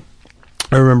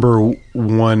 I remember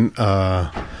one,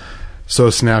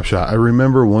 snapshot. I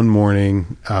remember one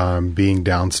morning, being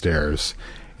downstairs,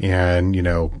 and,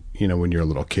 when you're a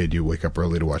little kid, you wake up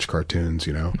early to watch cartoons,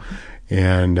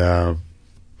 and,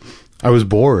 I was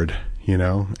bored,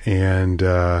 and,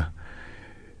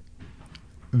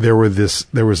 there was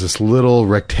this little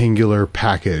rectangular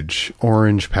package,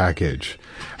 orange package,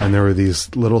 and there were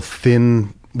these little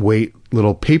thin weight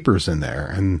little papers in there,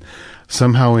 and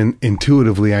somehow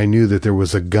intuitively I knew that there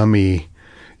was a gummy,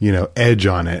 edge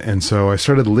on it. And so I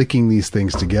started licking these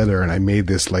things together, and I made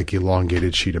this like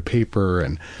elongated sheet of paper,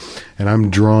 and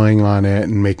I'm drawing on it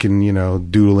and making,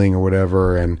 doodling or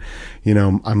whatever. And,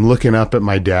 I'm looking up at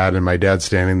my dad, and my dad's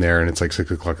standing there, and it's like 6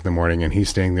 o'clock in the morning, and he's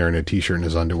standing there in a t-shirt and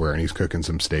his underwear, and he's cooking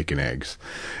some steak and eggs,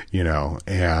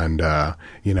 and,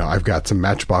 I've got some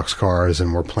Matchbox cars,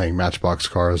 and we're playing Matchbox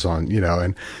cars on,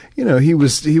 and, he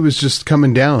was just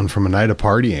coming down from a night of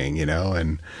partying,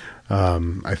 and,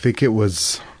 I think it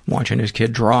was watching his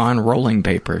kid draw on rolling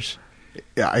papers.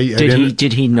 Yeah,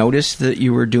 did he notice that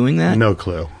you were doing that? No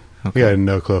clue. Okay. He had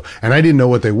no clue. And I didn't know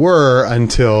what they were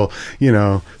until,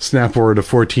 snap forward to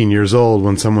 14 years old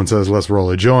when someone says, let's roll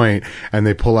a joint, and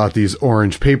they pull out these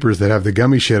orange papers that have the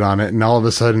gummy shit on it, and all of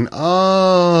a sudden,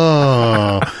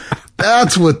 oh,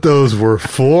 that's what those were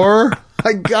for?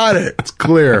 I got it. It's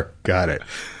clear. Got it.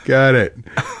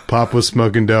 Pop was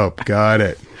smoking dope. Got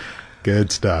it.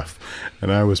 Good stuff.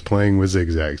 And I was playing with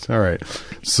zigzags. All right.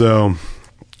 So,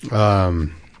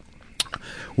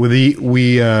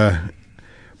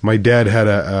 my dad had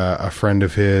a friend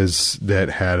of his that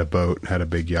had a boat, had a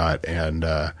big yacht, and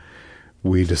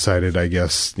we decided, I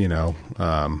guess,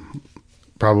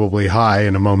 probably high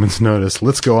in a moment's notice,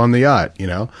 let's go on the yacht,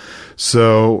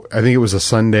 So I think it was a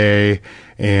Sunday,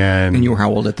 and you were how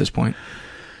old at this point?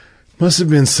 Must have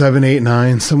been 7, 8,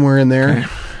 9, somewhere in there.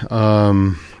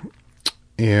 Okay.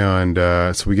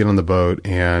 So we get on the boat,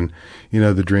 and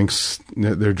the drinks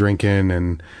they're drinking,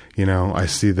 and I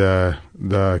see the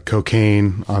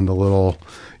cocaine on the little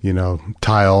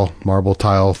marble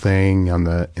tile thing in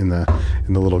the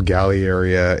little galley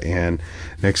area, and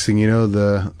next thing you know,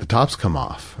 the tops come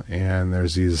off, and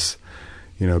there's these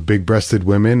big-breasted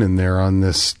women, and they're on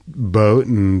this boat,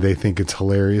 and they think it's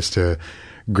hilarious to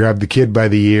grab the kid by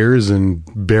the ears and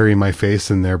bury my face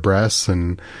in their breasts,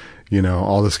 and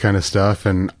all this kind of stuff.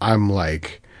 And I'm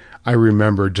like, I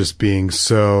remember just being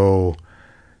so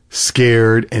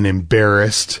scared and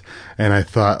embarrassed, and I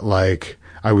thought like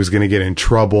I was going to get in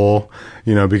trouble,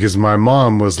 because my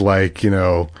mom was like,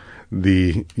 was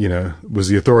the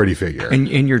authority figure.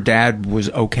 And your dad was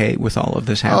okay with all of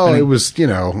this happening? Oh, it was,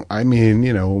 when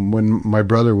my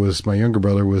younger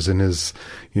brother was in his,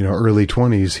 early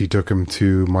 20s, he took him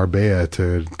to Marbella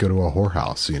to go to a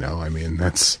whorehouse,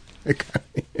 that's,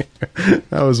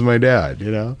 that was my dad,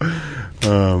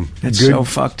 It's so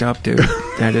fucked up, dude.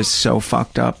 That is so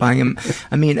fucked up.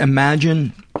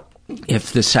 Imagine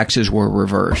if the sexes were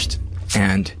reversed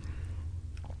and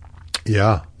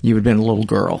you had been a little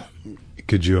girl.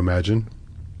 Could you imagine?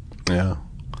 Yeah.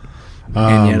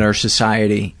 And yet our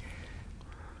society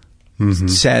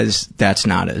says that's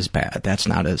not as bad. That's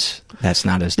not as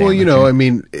damaging.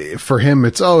 Well, for him,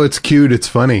 it's cute, it's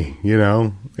funny,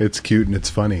 it's cute and it's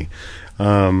funny.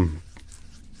 I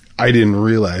didn't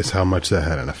realize how much that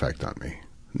had an effect on me.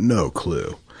 No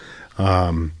clue.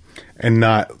 And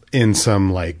not in some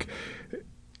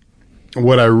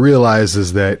what I realize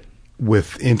is that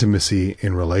with intimacy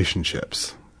in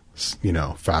relationships,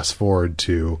 fast forward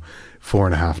to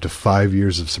 4.5 to 5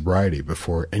 years of sobriety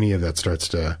before any of that starts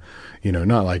to,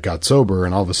 not like got sober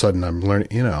and all of a sudden I'm learning,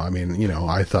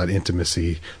 I thought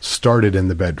intimacy started in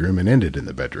the bedroom and ended in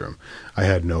the bedroom. I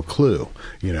had no clue,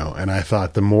 and I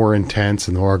thought the more intense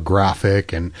and the more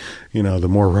graphic and, the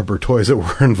more rubber toys that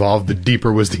were involved, the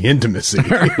deeper was the intimacy.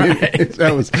 Right.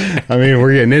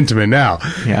 We're getting intimate now,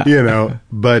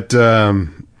 but,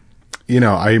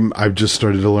 I've just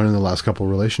started to learn in the last couple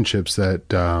of relationships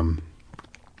that,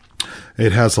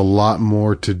 it has a lot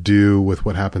more to do with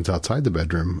what happens outside the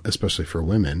bedroom, especially for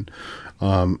women,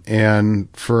 and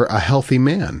for a healthy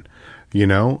man.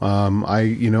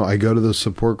 I go to those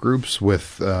support groups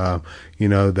with, that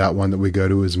one that we go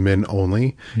to is men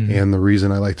only. Mm-hmm. And the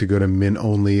reason I like to go to men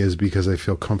only is because I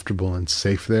feel comfortable and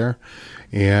safe there.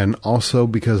 And also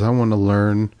because I want to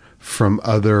learn from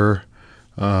other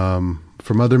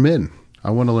men. I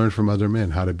want to learn from other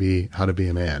men how to be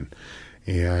a man.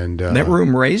 And that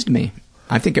room raised me.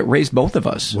 I think it raised both of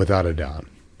us. Without a doubt.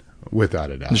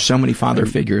 There's so many father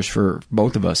figures for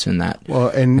both of us in that. Well,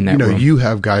 and room. You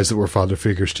have guys that were father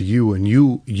figures to you, and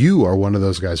you are one of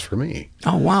those guys for me.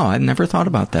 Oh wow, I never thought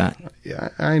about that. Yeah,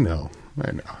 I know.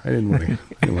 I didn't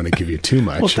want to give you too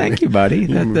much. Well, thank you, buddy.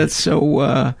 That's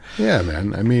so. Yeah,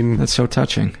 man. That's so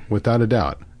touching. Without a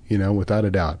doubt. Without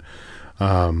a doubt.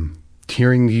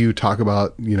 Hearing you talk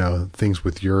about things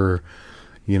with your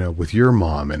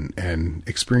mom and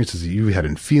experiences that you had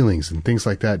and feelings and things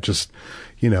like that, just,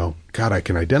 God, I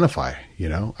can identify,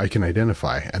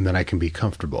 and then I can be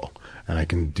comfortable. and I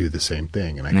can do the same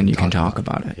thing. And then you can talk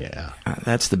about it. Yeah.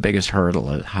 That's the biggest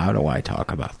hurdle. How do I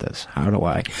talk about this? How do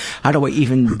I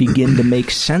even begin to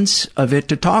make sense of it,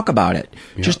 to talk about it?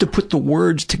 Yeah. Just to put the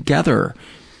words together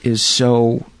is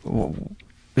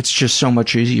it's just so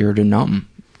much easier to numb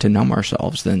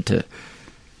ourselves than to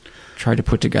try to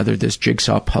put together this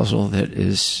jigsaw puzzle that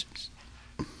is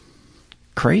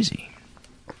crazy.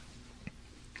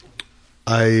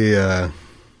 Do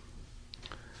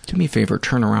me a favor,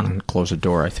 turn around and close the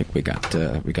door. I think we got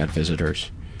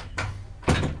visitors.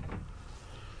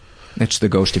 It's the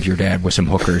ghost of your dad with some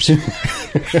hookers.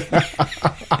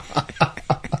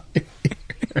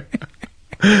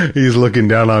 He's looking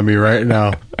down on me right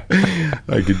now.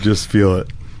 I could just feel it.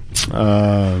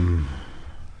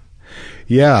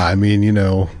 Yeah, I mean,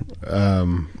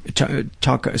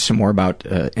 talk some more about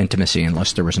intimacy,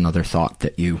 unless there was another thought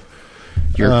that your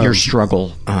struggle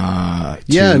to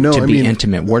be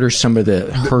intimate. What are some of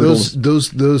the hurdles?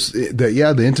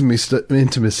 The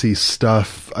intimacy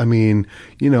stuff. I mean,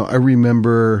 I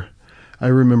remember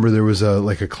there was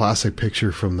a classic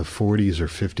picture from the 40s or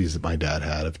 50s that my dad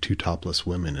had of two topless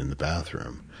women in the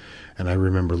bathroom. And I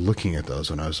remember looking at those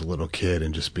when I was a little kid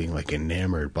and just being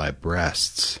enamored by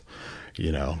breasts.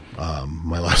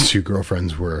 My last two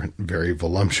girlfriends were very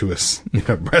voluptuous,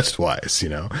 breast-wise,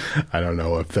 I don't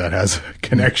know if that has a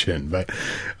connection, but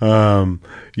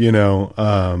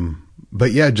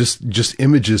yeah, just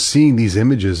images, seeing these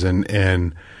images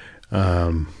and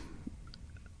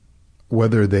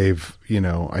whether they've,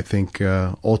 I think,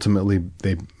 ultimately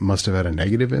they must have had a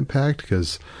negative impact,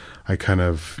 because I kind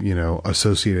of,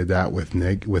 associated that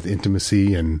with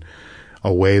intimacy, and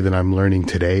a way that I'm learning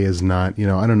today is not,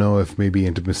 I don't know if maybe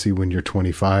intimacy when you're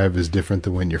 25 is different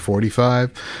than when you're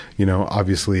 45.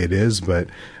 Obviously it is, but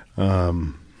I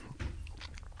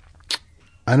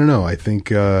don't know. I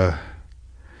think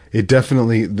it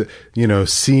definitely,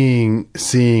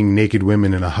 seeing naked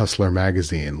women in a Hustler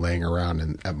magazine laying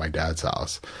around at my dad's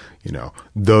house,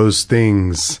 those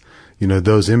things,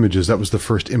 those images, that was the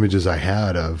first images I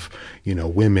had of,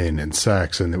 women and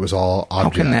sex, and it was all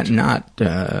object. How can that not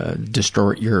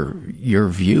distort your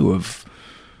view of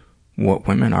what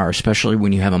women are, especially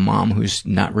when you have a mom who's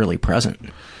not really present?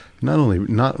 Not only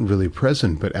not really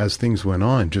present, but as things went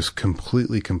on, just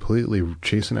completely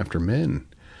chasing after men.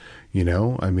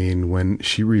 I mean, when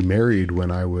she remarried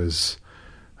when I was,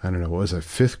 I don't know, what was it,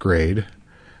 5th grade,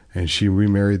 and she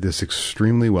remarried this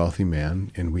extremely wealthy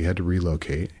man, and we had to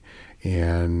relocate.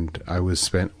 And I was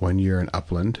spent 1 year in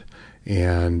Upland,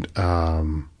 and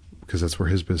because that's where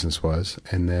his business was.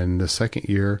 And then the second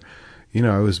year,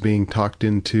 I was being talked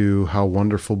into how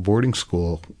wonderful boarding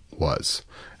school was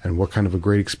and what kind of a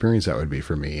great experience that would be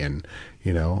for me. And,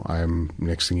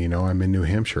 next thing you know, I'm in New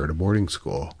Hampshire at a boarding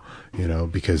school,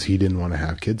 because he didn't want to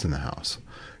have kids in the house,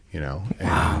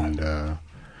 Wow.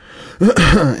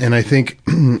 And I think,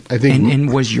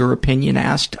 and was your opinion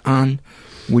asked on,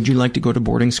 would you like to go to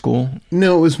boarding school?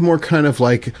 No, it was more kind of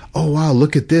like, oh, wow,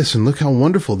 look at this and look how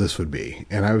wonderful this would be.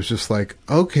 And I was just like,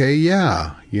 okay,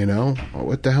 yeah,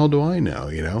 what the hell do I know?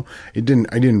 I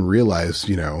didn't realize,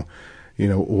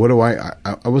 what do I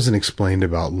wasn't explained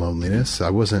about loneliness.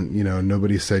 I wasn't,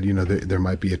 nobody said, there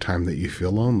might be a time that you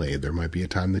feel lonely. There might be a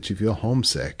time that you feel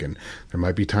homesick, and there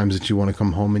might be times that you want to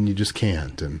come home and you just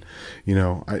can't. And,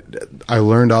 I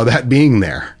learned all that being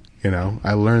there.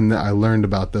 I learned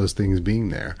about those things being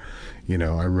there. I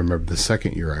remember the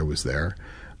second year I was there,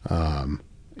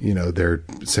 they're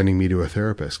sending me to a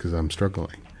therapist because I'm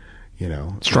struggling,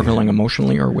 Struggling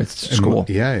emotionally or with school?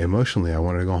 Yeah, emotionally. I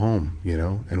wanted to go home,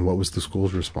 and what was the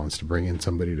school's response? To bring in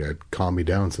somebody to calm me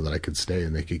down so that I could stay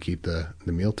and they could keep the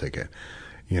meal ticket,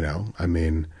 I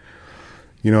mean,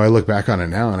 I look back on it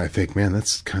now and I think, man,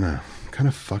 that's kind of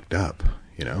fucked up,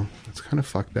 it's kind of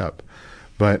fucked up.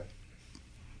 But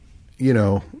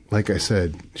like I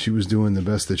said, she was doing the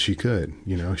best that she could.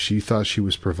 She thought she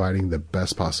was providing the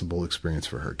best possible experience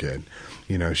for her kid.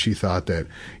 She thought that,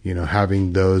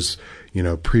 having those,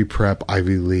 pre-prep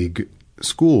Ivy League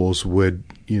schools would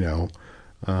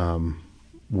have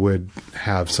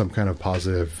some kind of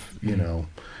positive,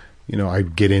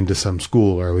 I'd get into some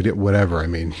school or whatever. I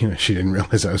mean, she didn't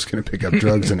realize I was going to pick up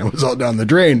drugs and it was all down the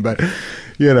drain, but,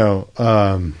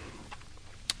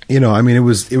 I mean, it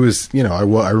was,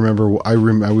 I remember, I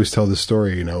always tell this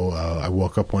story, I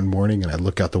woke up one morning and I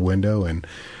look out the window and,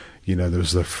 there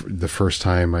was the first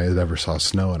time I ever saw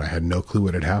snow and I had no clue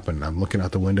what had happened. I'm looking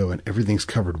out the window and everything's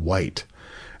covered white.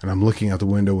 And I'm looking out the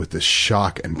window with this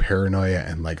shock and paranoia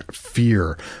and like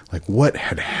fear. Like what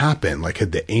had happened? Like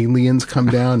had the aliens come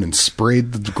down and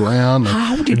sprayed the ground? Like,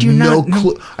 how did you not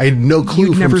know? I had no clue.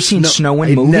 You'd never seen snow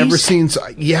in movies? I'd never seen,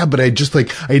 yeah, but I just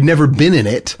like, I'd never been in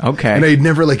it. Okay. And I'd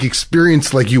never like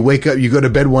experienced like you wake up, you go to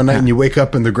bed one night and you wake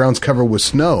up and the ground's covered with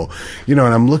snow, you know,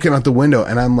 and I'm looking out the window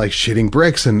and I'm like shitting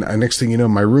bricks. And next thing you know,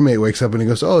 my roommate wakes up and he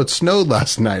goes, "Oh, it snowed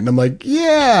last night." And I'm like,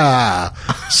 "Yeah,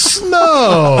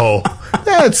 snow.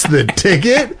 That's the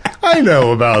ticket. I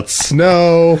know about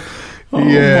snow." Oh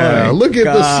yeah, look at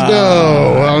God. the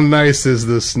snow. How nice is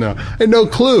the snow? I had no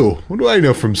clue. What do I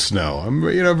know from snow? I'm,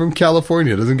 you know, from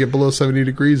California. It doesn't get below 70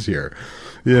 degrees here,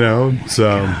 you know?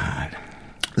 So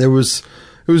it was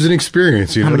an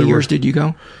experience. You How know, many years did you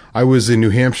go? I was in New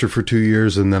Hampshire for 2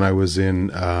 years, and then I was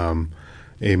in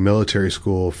a military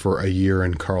school for a year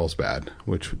in Carlsbad,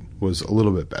 which was a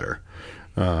little bit better.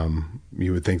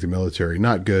 You would think the military,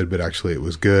 not good, but actually it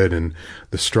was good, and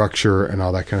the structure and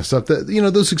all that kind of stuff. That, you know,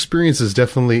 those experiences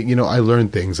definitely, you know, I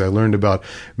learned things. I learned about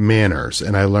manners,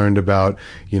 and I learned about,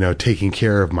 you know, taking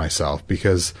care of myself,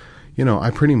 because, you know,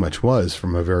 I pretty much was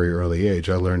from a very early age.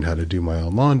 I learned how to do my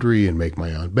own laundry and make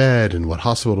my own bed and what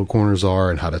hospital corners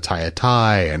are and how to tie a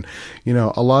tie and, you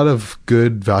know, a lot of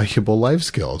good, valuable life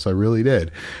skills. I really did.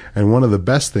 And one of the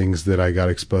best things that I got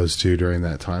exposed to during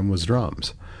that time was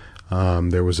drums.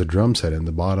 There was a drum set in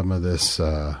the bottom of this,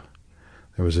 there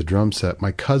was a drum set.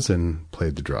 My cousin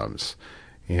played the drums,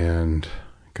 and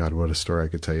God, what a story I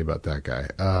could tell you about that guy.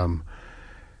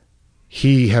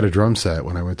 He had a drum set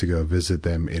when I went to go visit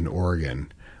them in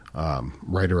Oregon,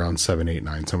 right around 7, 8,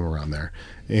 9, somewhere around there.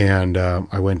 And,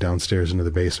 I went downstairs into the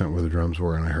basement where the drums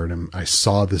were, and I heard him. I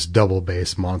saw this double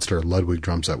bass monster Ludwig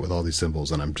drum set with all these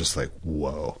cymbals, and I'm just like,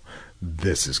 whoa,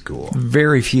 this is cool.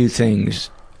 Very few things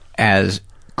as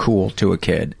cool to a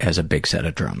kid as a big set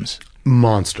of drums.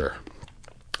 Monster.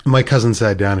 My cousin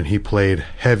sat down and he played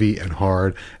heavy and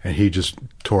hard, and he just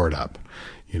tore it up,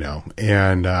 you know,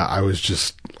 and I was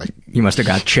just like... You must have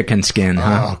got chicken skin,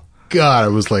 huh? Oh, God, I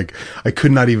was like, I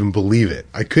could not even believe it.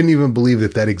 I couldn't even believe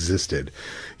that existed,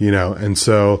 you know, and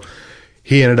so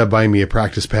he ended up buying me a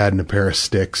practice pad and a pair of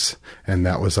sticks, and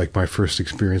that was like my first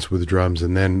experience with drums.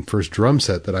 And then first drum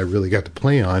set that I really got to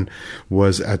play on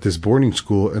was at this boarding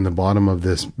school in the bottom of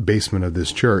this basement of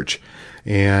this church.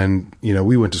 And, you know,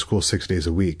 we went to school 6 days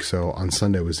a week. So on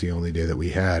Sunday was the only day that we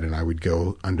had, and I would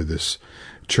go under this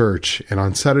church. And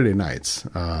on Saturday nights,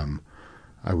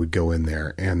 I would go in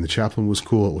there, and the chaplain was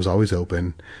cool. It was always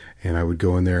open. And I would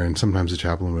go in there, and sometimes the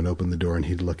chaplain would open the door, and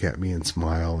he'd look at me and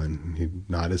smile, and he'd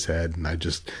nod his head, and I'd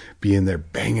just be in there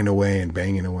banging away and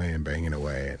banging away and banging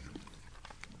away. And,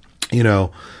 you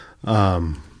know,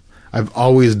 I've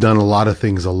always done a lot of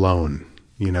things alone,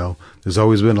 you know. There's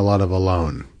always been a lot of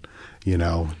alone, you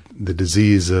know. The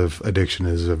disease of addiction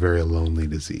is a very lonely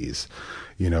disease,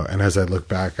 you know. And as I look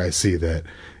back, I see that,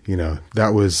 you know,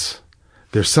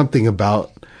 there's something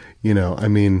about, you know, I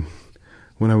mean...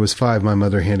 When I was 5, my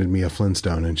mother handed me a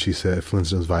Flintstone, and she said,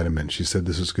 Flintstone's vitamin. She said,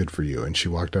 "This is good for you." And she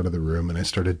walked out of the room, and I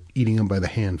started eating them by the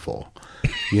handful.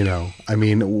 You know, I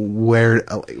mean, where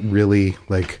really,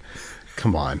 like,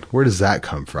 come on, where does that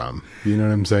come from? You know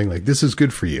what I'm saying? Like, this is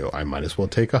good for you. I might as well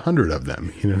take 100 of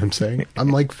them. You know what I'm saying? I'm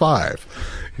like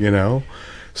 5, you know?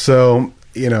 So,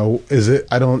 you know,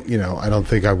 I don't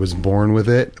think I was born with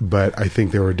it, but I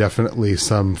think there were definitely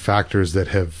some factors that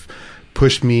have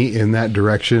pushed me in that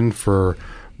direction for,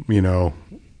 you know,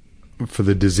 for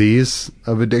the disease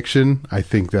of addiction. I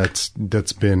think that's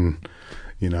been,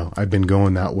 you know, I've been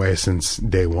going that way since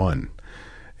day one.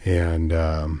 And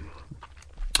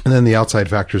then the outside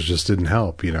factors just didn't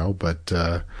help, you know, but,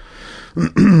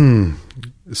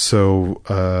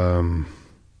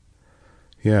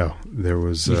 yeah, there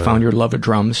was... You found your love of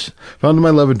drums. Found my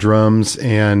love of drums.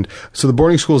 And so the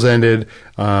boarding schools ended.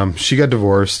 She got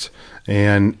divorced.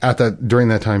 And during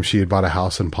that time, she had bought a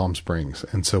house in Palm Springs.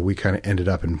 And so we kind of ended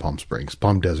up in Palm Springs,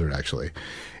 Palm Desert, actually.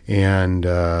 And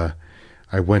I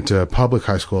went to public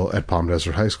high school at Palm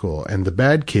Desert High School. And the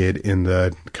bad kid in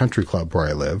the country club where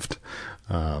I lived,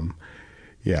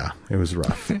 yeah, it was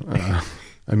rough.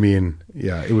 I mean,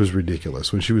 yeah, it was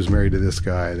ridiculous. When she was married to this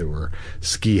guy, there were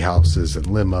ski houses and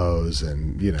limos,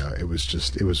 and, you know, it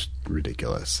was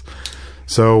ridiculous.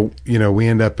 So, you know, I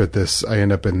end up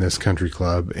in this country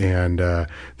club, and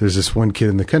there's this one kid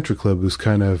in the country club who's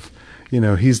kind of, you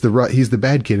know, he's the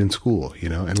bad kid in school, you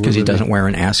know, and because he doesn't wear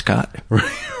an ascot.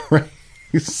 Right.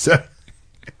 So,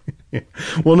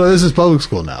 well, no, this is public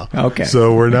school now. Okay.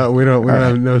 So we don't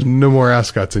have no more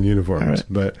ascots and uniforms, right.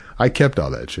 But I kept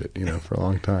all that shit, you know, for a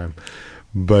long time.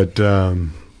 But,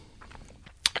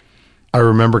 I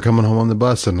remember coming home on the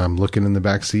bus, and I'm looking in the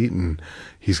back seat, and,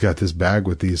 he's got this bag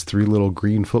with these 3 little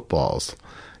green footballs,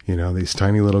 these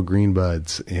tiny little green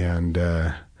buds. And,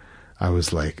 I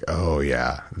was like, oh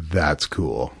yeah, that's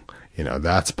cool.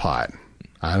 That's pot.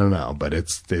 I don't know, but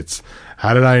it's,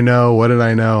 how did I know? What did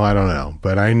I know? I don't know,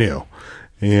 but I knew.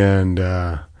 And,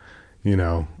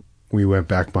 we went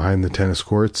back behind the tennis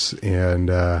courts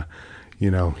and,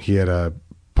 he had a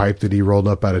pipe that he rolled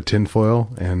up out of tinfoil,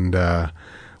 and,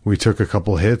 we took a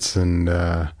couple hits, and,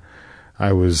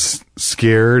 I was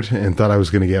scared and thought I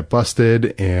was going to get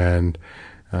busted, and,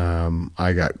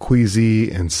 I got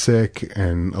queasy and sick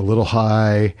and a little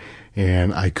high,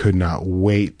 and I could not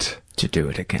wait to do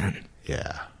it again.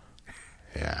 Yeah.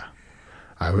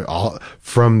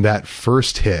 From that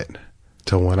first hit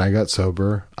till when I got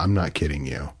sober, I'm not kidding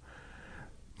you,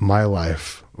 my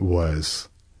life was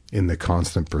in the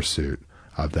constant pursuit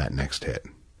of that next hit.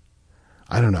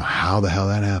 I don't know how the hell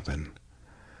that happened.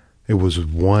 It was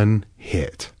one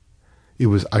hit. It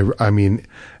was, I mean,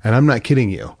 and I'm not kidding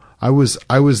you. I was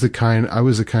the kind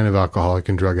of alcoholic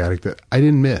and drug addict that I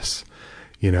didn't miss,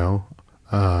 I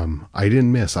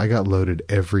didn't miss. I got loaded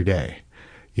every day,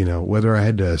 whether I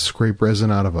had to scrape resin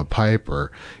out of a pipe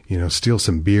or, steal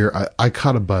some beer. I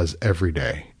caught a buzz every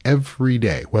day,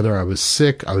 whether I was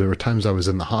sick. There were times I was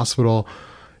in the hospital.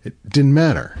 It didn't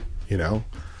matter,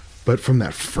 but from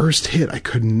that first hit, I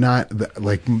could not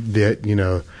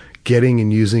getting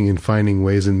and using and finding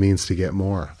ways and means to get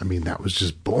more. I mean, that was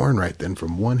just born right then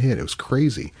from one hit. It was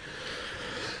crazy.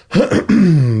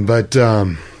 But,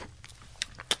 I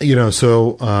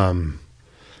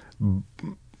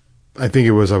think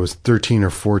I was 13 or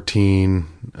 14,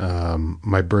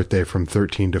 my birthday from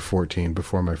 13 to 14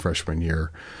 before my freshman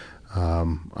year.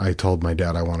 I told my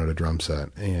dad I wanted a drum set,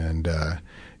 and,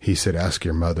 he said, ask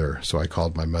your mother. So I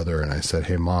called my mother and I said,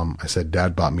 hey Mom, I said,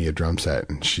 Dad bought me a drum set.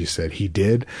 And she said, he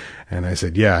did? And I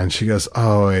said, yeah. And she goes,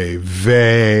 oy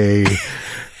vey.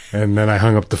 And then I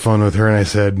hung up the phone with her and I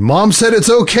said, Mom said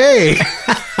it's okay.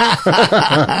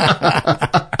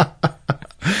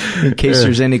 In case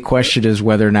there's any question as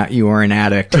whether or not you are an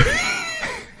addict.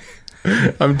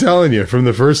 I'm telling you, from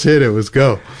the first hit, it was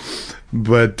go.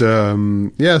 But,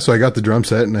 so I got the drum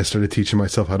set and I started teaching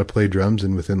myself how to play drums.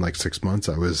 And within 6 months,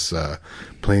 I was,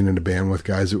 playing in a band with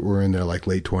guys that were in their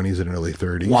late 20s and early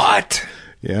 30s. What?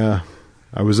 Yeah.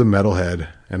 I was a metalhead,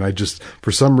 and I just,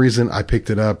 for some reason, I picked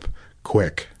it up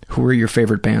quick. Who were your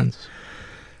favorite bands?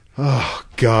 Oh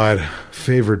God.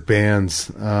 Favorite bands.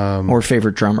 Or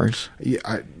favorite drummers?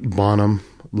 Yeah. Bonham.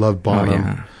 Love Bonham. Oh,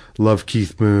 yeah. Love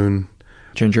Keith Moon.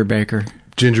 Ginger Baker,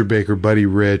 Buddy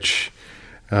Rich.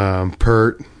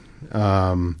 Pert,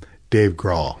 Dave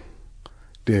Grohl.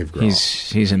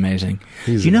 He's amazing.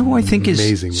 You know who I think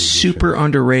is super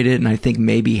underrated and I think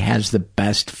maybe has the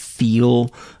best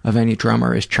feel of any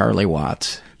drummer is Charlie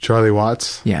Watts. Charlie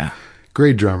Watts? Yeah.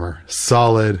 Great drummer.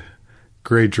 Solid.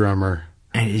 Great drummer.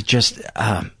 And he just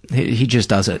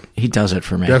does it. He does it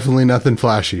for me. Definitely nothing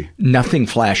flashy. Nothing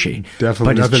flashy. Definitely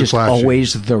but nothing it's just flashy.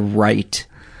 Always the right.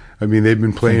 I mean, they've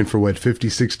been playing for 50,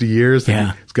 60 years.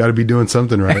 Yeah. It's got to be doing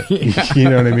something right. Yeah. You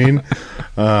know what I mean?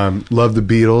 Love the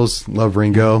Beatles, love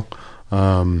Ringo.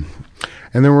 And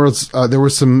there was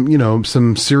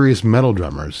some serious metal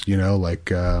drummers, like,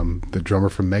 the drummer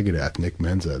from Megadeth, Nick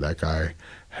Menza. That guy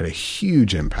had a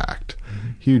huge impact.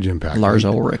 Lars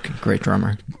Ulrich, great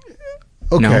drummer.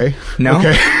 Okay. No?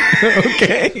 Okay.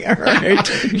 Okay. All right.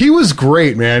 He was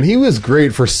great, man. He was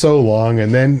great for so long.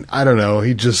 And then, I don't know,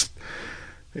 it just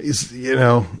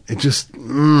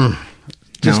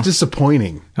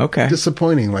disappointing. Okay.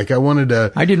 Disappointing. Like, I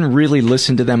didn't really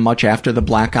listen to them much after the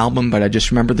Black Album, but I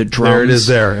just remember the drums. There it is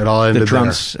there. It all ended the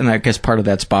drums, there. And I guess part of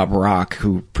that's Bob Rock,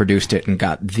 who produced it and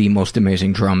got the most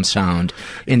amazing drum sound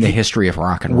in the history of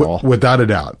rock and roll. Without a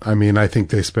doubt. I mean, I think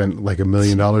they spent $1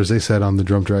 million, they said, on the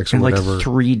drum tracks or and whatever.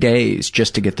 3 days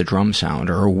just to get the drum sound,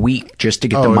 or a week just to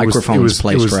get the microphones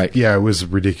placed right. Yeah, it was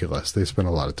ridiculous. They spent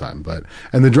a lot of time.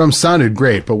 And the drums sounded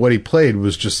great, but what he played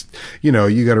was just, you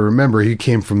got to remember, he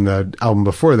came from the album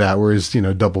before that, where he's,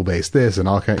 double bass this and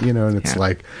all kind, and it's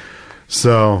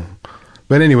so.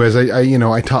 But anyways,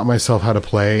 I taught myself how to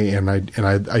play, and I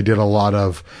did a lot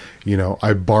of,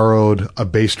 I borrowed a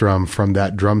bass drum from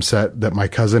that drum set that my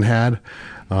cousin had,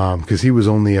 because he was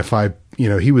only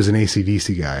he was an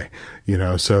AC/DC guy,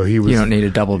 so he was. You don't need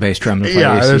a double bass drum to play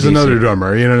Yeah, AC/DC. there's another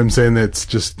drummer. You know what I'm saying? That's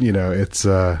just, it's.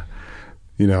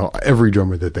 Every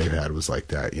drummer that they've had was like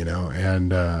that,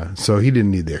 and so he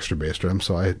didn't need the extra bass drum.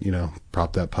 So I,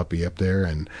 propped that puppy up there,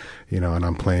 and, and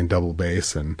I'm playing double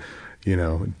bass, and,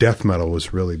 death metal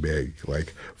was really big,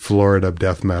 like Florida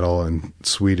death metal and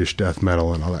Swedish death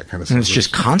metal and all that kind of stuff. And it's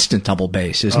just constant double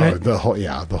bass, isn't it? The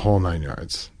whole 9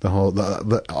 yards.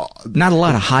 Not a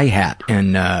lot of hi-hat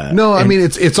and no, I mean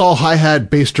it's all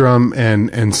hi-hat, bass drum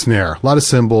and snare. A lot of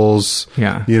cymbals.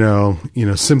 Yeah.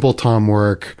 Simple tom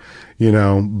work,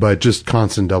 but just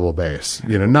constant double bass.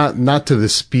 Not to the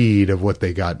speed of what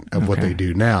they got what they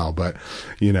do now, but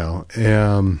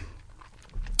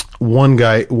one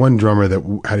drummer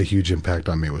that had a huge impact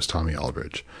on me was Tommy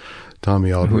Aldridge.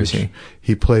 Tommy Aldridge. Who is he?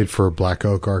 He played for Black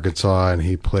Oak, Arkansas, and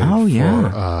he played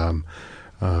I'm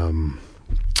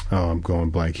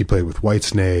going blank. He played with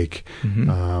Whitesnake.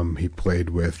 Mm-hmm. He played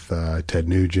with Ted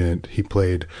Nugent. He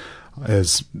played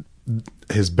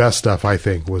his best stuff, I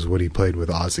think, was what he played with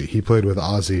Ozzy. He played with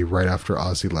Ozzy right after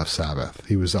Ozzy left Sabbath.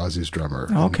 He was Ozzy's drummer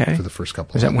for the first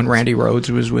couple of albums. Is that when Randy Rhoads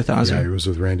was with Ozzy? Yeah, he was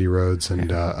with Randy Rhoads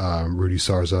and Rudy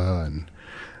Sarza and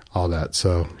all that.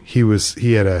 So he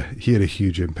had a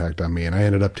huge impact on me, and I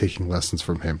ended up taking lessons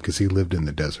from him because he lived in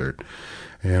the desert.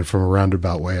 And from a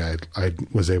roundabout way, I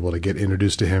was able to get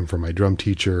introduced to him from my drum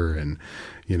teacher, and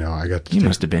I got to. You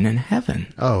must have been in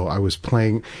heaven. Oh, I was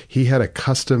playing. He had a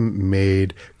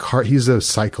custom-made car. He's a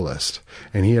cyclist,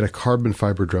 and he had a carbon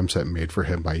fiber drum set made for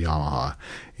him by Yamaha.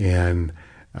 And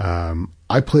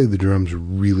I played the drums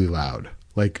really loud.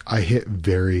 Like, I hit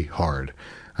very hard.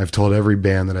 I've told every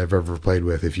band that I've ever played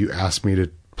with, if you ask me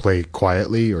to play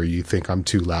quietly or you think I'm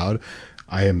too loud,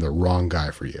 I am the wrong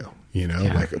guy for you.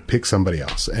 Like, pick somebody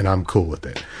else, and I'm cool with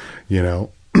it.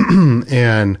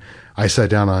 And I sat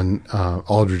down on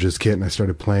Aldridge's kit and I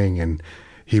started playing, and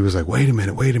he was like, wait a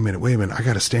minute. I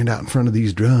got to stand out in front of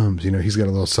these drums. He's got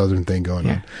a little Southern thing going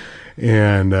on.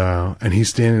 And he's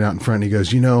standing out in front and he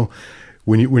goes,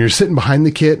 when you're sitting behind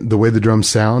the kit, the way the drums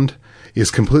sound is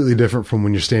completely different from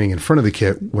when you're standing in front of the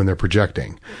kit when they're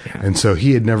projecting. Yeah. And so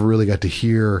he had never really got to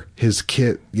hear his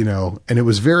kit, and it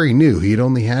was very new. He'd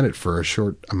only had it for a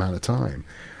short amount of time.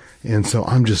 And so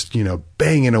I'm just,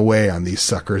 banging away on these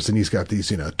suckers, and he's got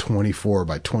these, 24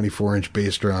 by 24 inch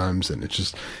bass drums, and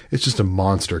it's just a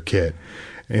monster kit.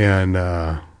 And,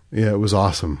 it was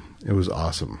awesome. It was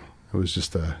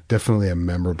just definitely a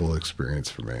memorable experience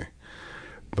for me.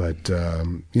 But,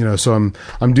 so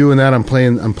I'm doing that. I'm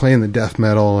playing the death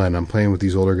metal, and I'm playing with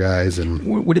these older guys.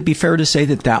 And would it be fair to say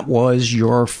that was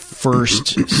your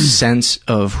first sense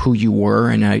of who you were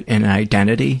and an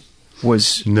identity?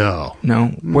 No.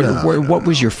 What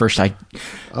was your first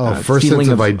first sense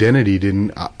of identity?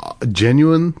 Didn't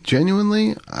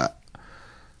genuinely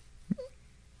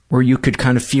where you could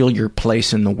kind of feel your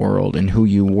place in the world and who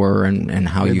you were and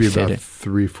how you fit about it?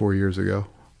 3-4 years ago.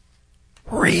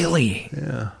 Really?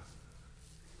 Yeah.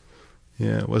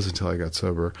 It wasn't until I got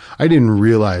sober. I didn't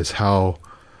realize how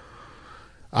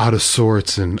out of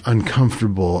sorts and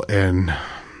uncomfortable and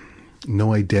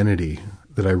no identity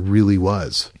that I really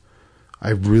was.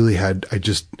 I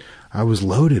was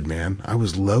loaded, man. I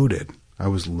was loaded. I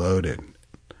was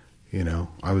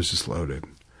just loaded.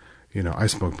 I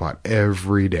smoked pot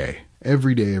every day.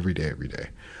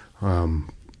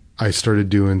 I started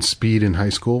doing speed in high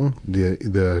school.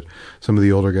 Some of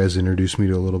the older guys introduced me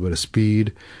to a little bit of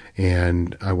speed,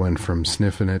 and I went from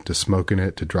sniffing it to smoking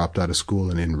it to dropped out of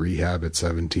school and in rehab at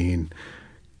 17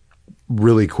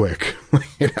 really quick.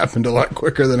 It happened a lot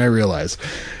quicker than I realized.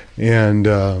 And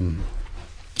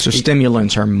so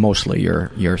stimulants are mostly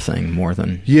your thing more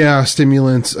than... Yeah,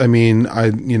 stimulants. I mean, I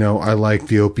like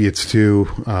the opiates too.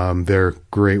 They're a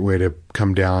great way to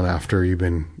come down after you've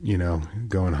been,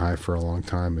 going high for a long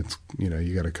time. It's,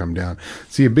 you got to come down.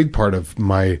 See, a big part of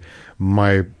my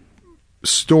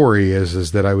story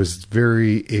is that I was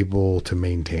very able to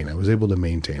maintain. I was able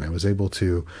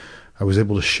to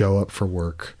show up for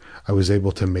work. I was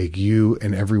able to make you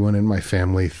and everyone in my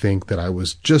family think that I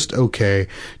was just okay,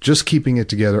 just keeping it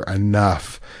together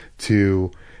enough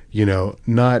to,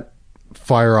 not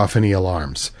fire off any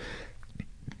alarms.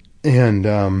 And,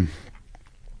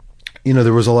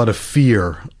 there was a lot of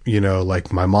fear,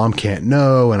 like my mom can't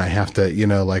know and I have to,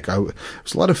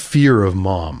 there's a lot of fear of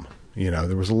mom.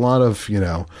 There was a lot of,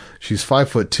 she's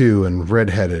 5'2" and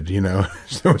redheaded,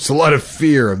 there was a lot of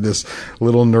fear of this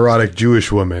little neurotic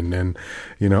Jewish woman. And,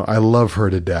 I love her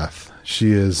to death.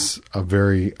 She is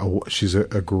she's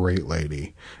a great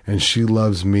lady, and she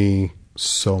loves me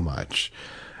so much.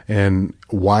 And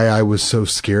why I was so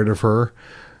scared of her,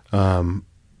 I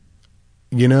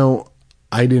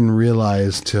didn't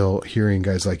realize till hearing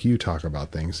guys like you talk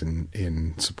about things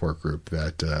in support group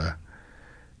that,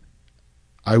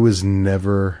 I was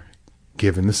never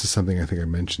given, this is something I think I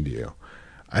mentioned to you.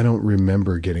 I don't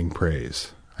remember getting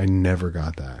praise. I never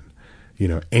got that. You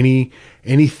know,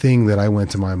 anything that I went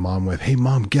to my mom with, hey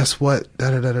mom, guess what? Da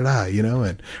da da da da, you know,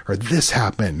 or this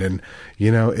happened. And,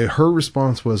 you know, her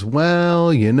response was,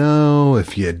 well, you know,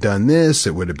 if you had done this,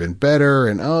 it would have been better.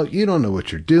 And, oh, you don't know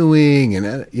what you're doing.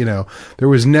 And, you know, there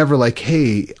was never like,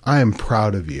 hey, I am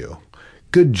proud of you.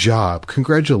 Good job.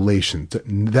 Congratulations.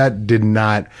 That did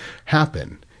not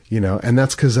happen, you know, and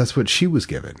that's because that's what she was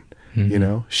given. You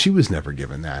know, she was never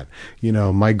given that. You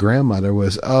know, my grandmother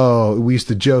was, we used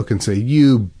to joke and say,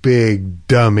 you big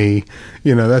dummy.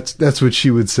 You know, that's what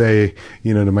she would say,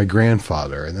 you know, to my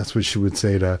grandfather. And that's what she would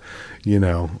say to, you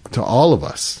know, to all of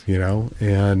us, you know.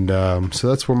 And so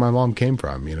that's where my mom came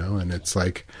from, you know. And it's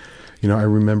like, you know, I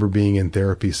remember being in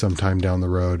therapy sometime down the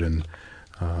road, and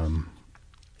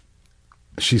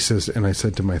she says, and I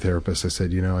said to my therapist, I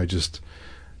said, you know,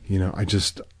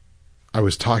 I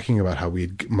was talking about how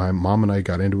my mom and I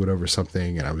got into it over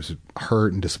something, and I was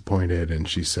hurt and disappointed. And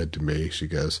she said to me, she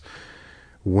goes,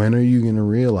 when are you going to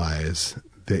realize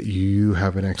that you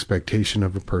have an expectation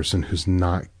of a person who's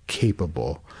not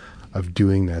capable of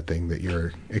doing that thing that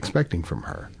you're expecting from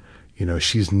her? You know,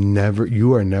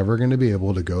 you are never going to be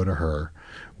able to go to her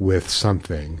with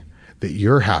something that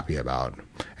you're happy about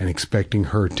and expecting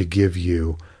her to give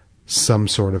you some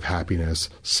sort of happiness,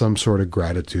 some sort of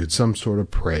gratitude, some sort of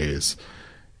praise,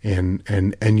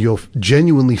 and you'll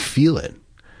genuinely feel it,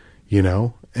 you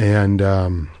know?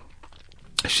 And,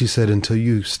 she said, until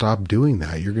you stop doing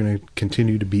that, you're going to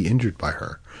continue to be injured by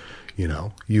her. You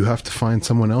know, you have to find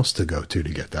someone else to go to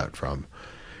get that from,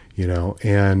 you know?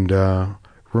 And,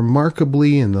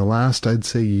 remarkably, in the last, I'd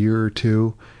say year or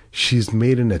two, she's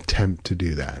made an attempt to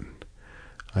do that.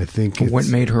 I think what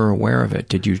made her aware of it?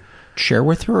 Did you share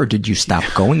with her, or did you stop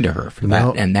going to her for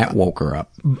that, and that woke her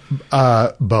up?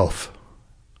 Both.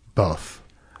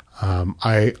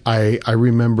 I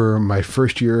remember my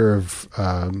first year of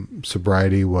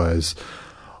sobriety was,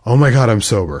 oh my God, I'm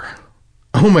sober.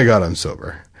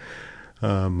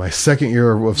 My second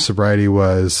year of sobriety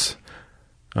was,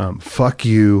 fuck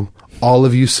you. All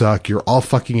of you suck. You're all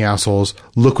fucking assholes.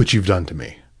 Look what you've done to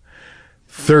me.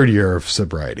 Third year of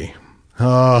sobriety.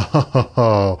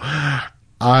 Oh,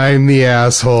 I'm the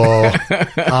asshole.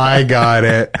 I got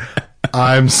it.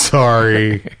 I'm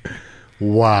sorry.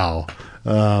 Wow.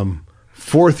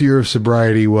 Fourth year of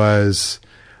sobriety was,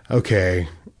 okay,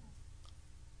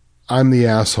 I'm the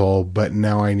asshole, but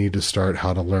now I need to start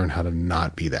how to learn how to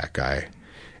not be that guy.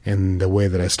 And the way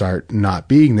that I start not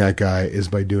being that guy is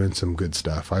by doing some good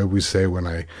stuff. I always say when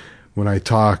I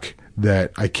talk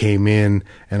that I came in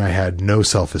and I had no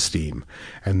self-esteem.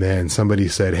 And then somebody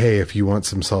said, hey, if you want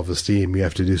some self-esteem, you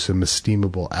have to do some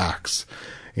esteemable acts.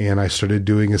 And I started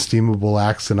doing esteemable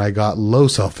acts, and I got low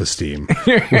self-esteem.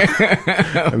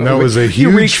 And that was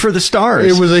you reached for the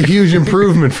stars. It was a huge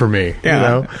improvement for me, yeah. You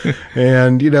know?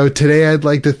 And, you know, today I'd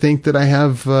like to think that I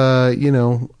have, you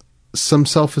know, some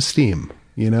self-esteem,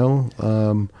 you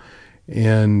know?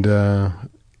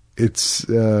 It's,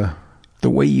 the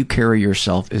way you carry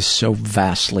yourself is so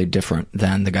vastly different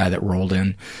than the guy that rolled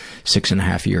in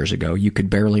 6.5 years ago. You could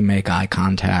barely make eye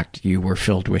contact. You were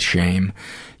filled with shame.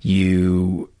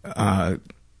 You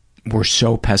were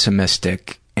so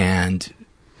pessimistic and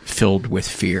filled with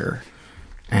fear.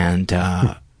 And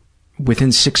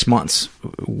within 6 months,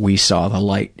 we saw the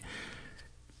light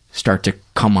start to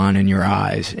come on in your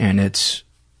eyes. And it's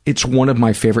one of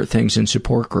my favorite things in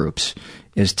support groups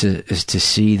is to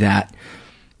see that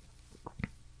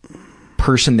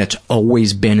person that's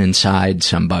always been inside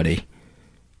somebody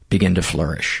begin to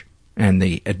flourish, and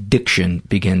the addiction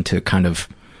begin to kind of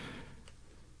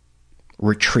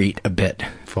retreat a bit,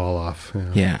 fall off.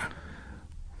 Yeah.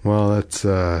 Well, that's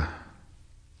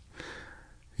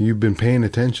you've been paying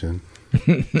attention.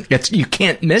 You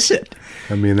can't miss it.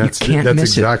 I mean, that's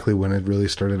exactly when it really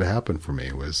started to happen for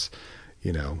me. Was,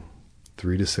 you know,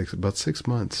 about 6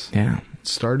 months. Yeah. It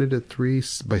started at 3.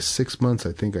 By 6 months,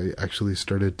 I think I actually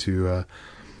started to, I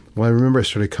remember I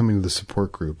started coming to the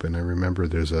support group, and I remember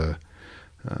there's a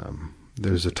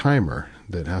timer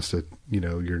that has to, you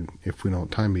know, if we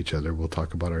don't time each other, we'll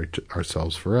talk about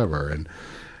ourselves forever. And,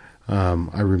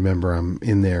 I remember I'm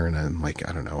in there and I'm like,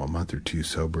 I don't know, a month or two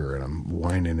sober, and I'm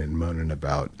whining and moaning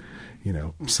about, you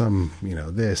know, some, you know,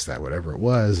 this, that, whatever it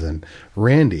was. And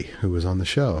Randy, who was on the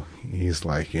show, he's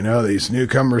like, you know, these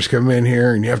newcomers come in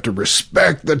here and you have to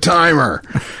respect the timer,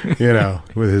 you know,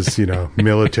 with his, you know,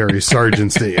 military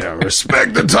sergeants, you know,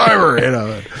 respect the timer, you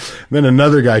know. And then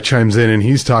another guy chimes in and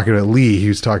he's talking about Lee. He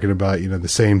was talking about, you know, the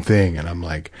same thing. And I'm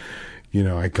like, you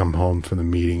know, I come home from the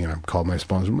meeting and I call my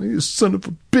sponsor. I'm like, you son of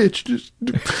a bitch, just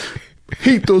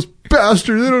hate those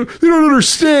bastards. They don't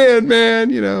understand, man,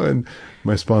 you know. And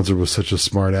My sponsor was such a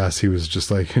smart ass. He was just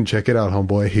like, check it out,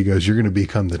 homeboy. He goes, you're going to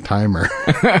become the timer.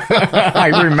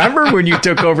 I remember when you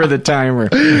took over the timer.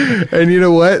 And you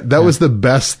know what? That was the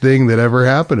best thing that ever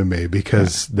happened to me,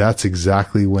 because that's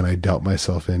exactly when I dealt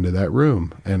myself into that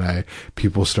room, and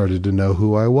people started to know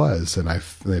who I was. And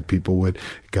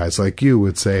guys like you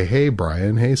would say, hey,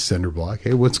 Brian, hey, Cinderblock,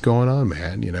 hey, what's going on,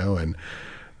 man? And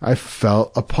I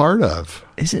felt a part of.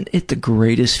 Isn't it the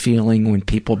greatest feeling when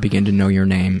people begin to know your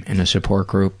name in a support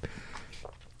group?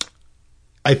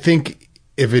 I think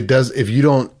if you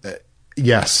don't,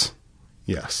 yes,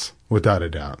 without a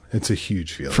doubt, it's a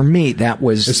huge feeling. For me, that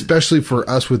was, especially for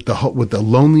us with the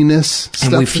loneliness and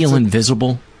stuff, we feel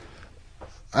invisible.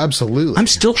 Absolutely. I'm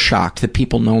still shocked that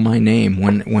people know my name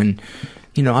when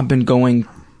I've been going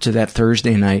to that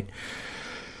Thursday night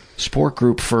sport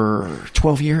group for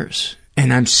 12 years.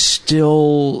 And I'm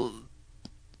still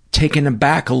taken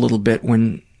aback a little bit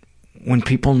when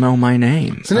people know my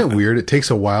name. Isn't it weird? It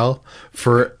takes a while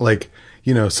for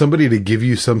somebody to give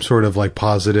you some sort of like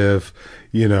positive,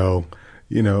 and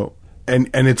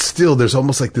it's still, there's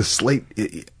almost like this slight,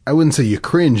 I wouldn't say you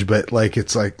cringe, but like,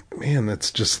 it's like, man,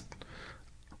 that's just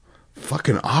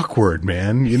fucking awkward,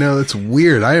 man. It's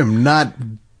weird. I'm not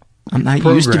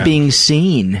used to being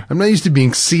seen. I'm not used to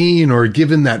being seen or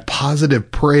given that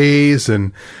positive praise.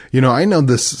 And, I know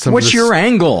this. What's your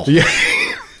angle? Yeah.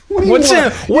 What's in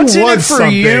it for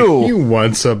you? You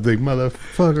want something,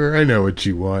 motherfucker. I know what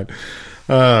you want.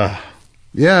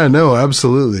 Yeah, no,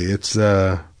 absolutely. It's,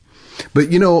 but the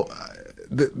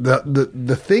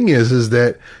thing is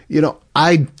that,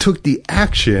 I took the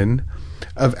action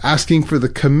of asking for the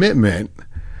commitment.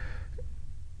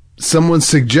 Someone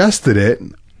suggested it.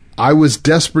 I was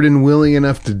desperate and willing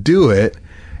enough to do it.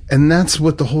 And that's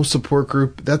what the whole support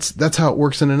group, that's how it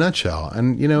works in a nutshell.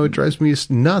 And, it drives me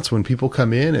nuts when people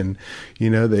come in and,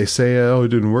 they say, oh, it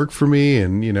didn't work for me.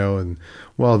 And,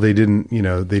 they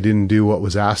didn't do what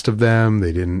was asked of them.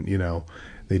 They didn't,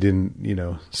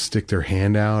 stick their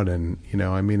hand out. And,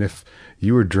 if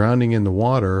you were drowning in the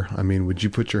water, would you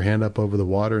put your hand up over the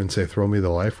water and say, throw me the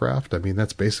life raft?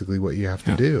 That's basically what you have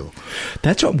to do.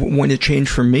 That's when it changed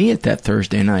for me at that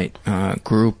Thursday night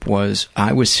group was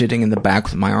I was sitting in the back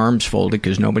with my arms folded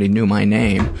because nobody knew my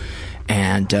name,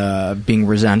 and being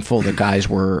resentful that guys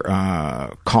were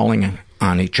calling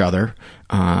on each other.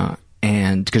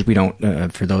 And because we don't,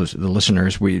 for the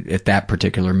listeners, at that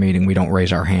particular meeting, we don't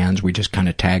raise our hands. We just kind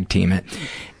of tag team it.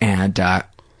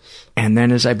 And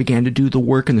then as I began to do the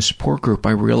work in the support group,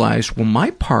 I realized, well,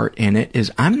 my part in it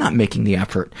is I'm not making the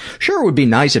effort. Sure, it would be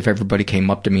nice if everybody came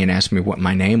up to me and asked me what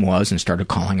my name was and started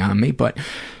calling on me. But,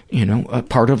 a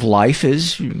part of life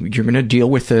is you're going to deal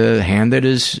with the hand that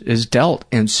is dealt.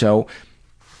 And so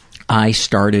I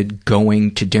started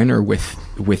going to dinner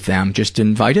with them, just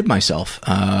invited myself,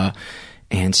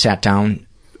 and sat down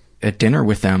at dinner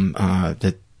with them at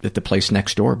the place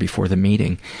next door before the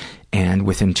meeting. And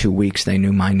within 2 weeks, they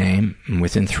knew my name. And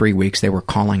within 3 weeks, they were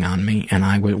calling on me. And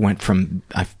I went from,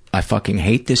 I fucking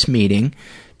hate this meeting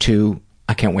to,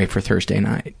 I can't wait for Thursday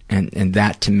night. And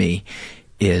that to me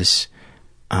is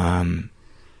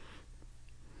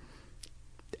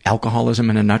alcoholism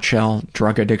in a nutshell,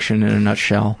 drug addiction in a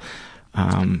nutshell.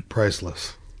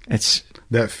 Priceless.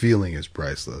 That feeling is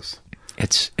priceless.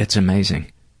 It's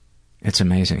amazing. It's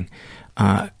amazing.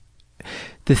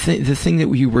 The thing that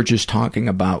you were just talking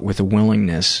about with the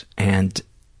willingness, and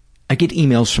I get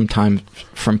emails sometimes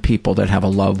from people that have a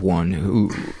loved one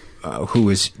who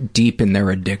is deep in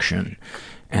their addiction,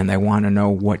 and they want to know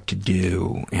what to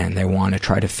do, and they want to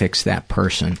try to fix that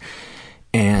person.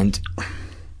 And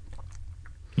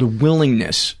the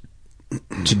willingness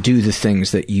to do the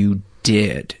things that you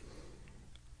did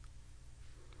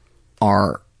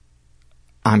are,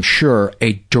 I'm sure,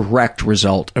 a direct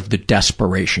result of the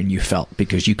desperation you felt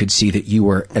because you could see that you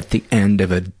were at the end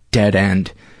of a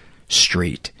dead-end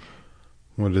street.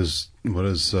 What does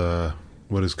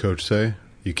Coach say?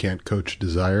 You can't coach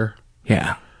desire.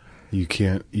 Yeah. You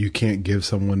can't give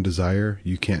someone desire.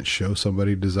 You can't show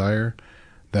somebody desire.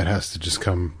 That has to just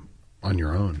come on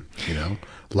your own.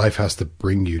 Life has to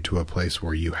bring you to a place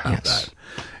where you have that.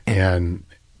 And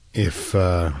if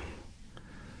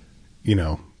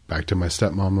back to my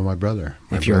stepmom and my brother.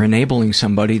 If you're enabling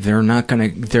somebody, they're not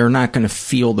gonna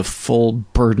feel the full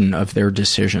burden of their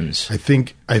decisions. I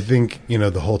think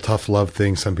the whole tough love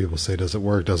thing. Some people say, does it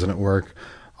work? Doesn't it work?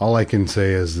 All I can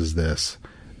say is this: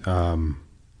 tell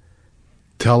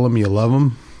them you love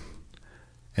them,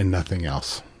 and nothing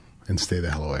else, and stay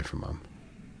the hell away from them.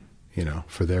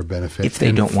 For their benefit. If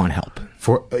they don't want help.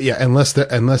 Unless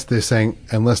they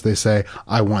say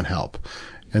I want help.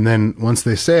 And then once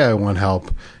they say I want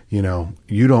help, you know,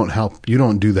 you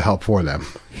don't do the help for them.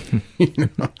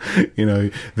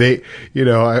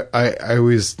 I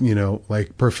always,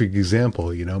 like perfect example,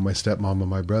 my stepmom and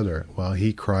my brother. Well,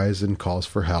 he cries and calls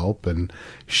for help, and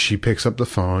she picks up the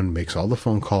phone, makes all the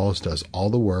phone calls, does all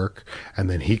the work, and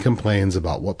then he complains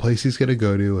about what place he's going to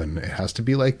go to, and it has to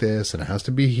be like this, and it has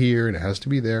to be here, and it has to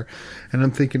be there. And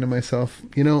I'm thinking to myself,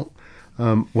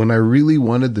 when I really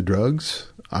wanted the drugs,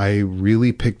 I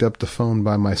really picked up the phone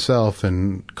by myself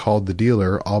and called the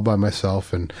dealer all by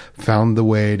myself and found the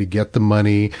way to get the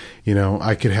money.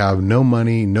 I could have no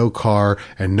money, no car,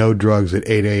 and no drugs at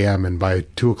 8 a.m. And by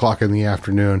 2 o'clock in the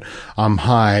afternoon, I'm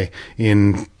high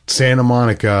in Santa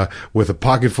Monica with a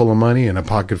pocket full of money and a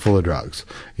pocket full of drugs.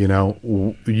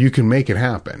 You can make it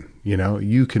happen.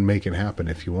 You can make it happen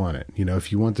if you want it.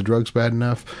 If you want the drugs bad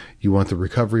enough, you want the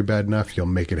recovery bad enough, you'll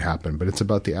make it happen. But it's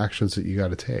about the actions that you got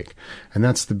to take. And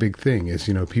that's the big thing is,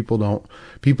 people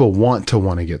want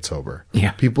to get sober.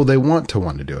 Yeah. They want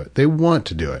to do it. They want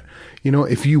to do it.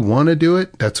 If you want to do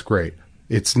it, that's great.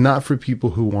 It's not for people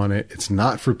who want it. It's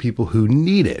not for people who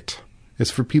need it.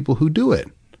 It's for people who do it.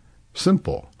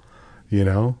 Simple.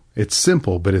 It's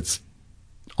simple, but it's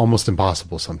almost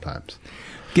impossible sometimes.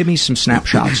 Give me some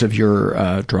snapshots of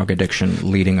your drug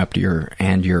addiction leading up to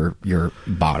your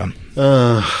bottom.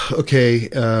 Okay.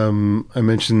 I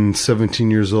mentioned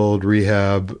 17 years old,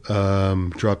 rehab,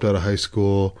 dropped out of high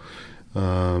school,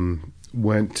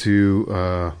 went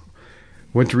to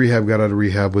rehab, got out of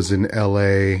rehab, was in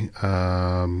LA,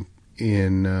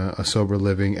 in a sober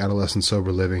living, adolescent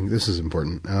sober living. This is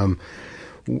important. I'm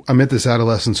at this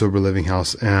adolescent sober living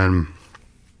house, and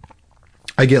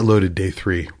I get loaded day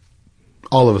 3.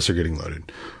 All of us are getting loaded.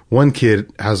 One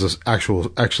kid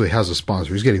actually has a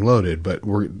sponsor. He's getting loaded, but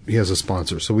he has a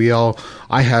sponsor. So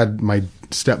I had my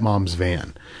stepmom's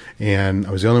van, and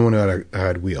I was the only one who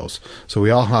had wheels. So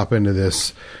we all hop into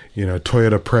this,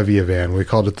 Toyota Previa van. We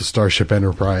called it the Starship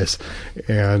Enterprise,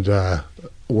 and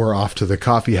we're off to the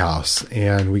coffee house.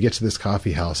 And we get to this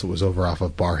coffee house. It was over off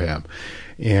of Barham,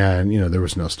 and there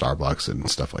was no Starbucks and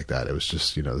stuff like that. It was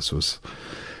just this was.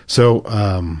 So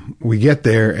we get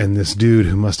there, and this dude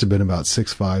who must have been about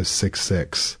 6'5",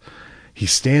 6'6", he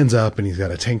stands up, and he's got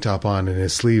a tank top on, and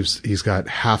his sleeves, he's got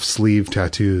half sleeve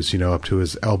tattoos, up to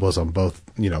his elbows on both,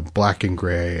 black and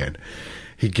gray. And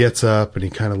he gets up, and he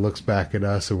kind of looks back at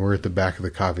us, and we're at the back of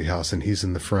the coffee house, and he's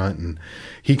in the front, and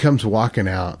he comes walking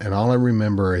out, and all I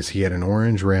remember is he had an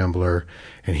orange Rambler,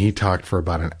 and he talked for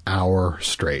about an hour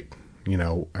straight,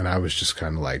 and I was just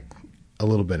kind of like a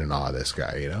little bit in awe of this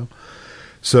guy,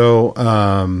 So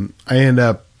I end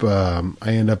up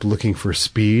looking for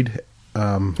speed.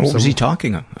 What was he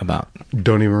talking about?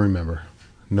 Don't even remember.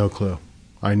 No clue.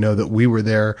 I know that we were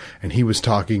there, and he was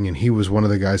talking, and he was one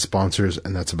of the guy's sponsors,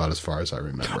 and that's about as far as I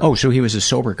remember. Oh, so he was a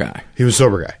sober guy. He was a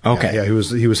sober guy. Okay. Yeah, he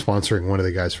was sponsoring one of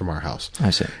the guys from our house. I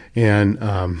see. And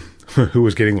who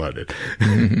was getting loaded.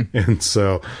 Mm-hmm. And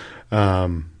so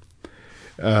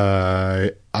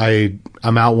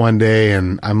I'm out one day,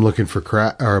 and I'm looking for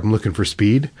crack, or I'm looking for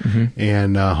speed. Mm-hmm.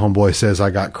 And homeboy says I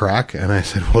got crack, and I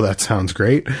said, well, that sounds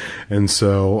great. And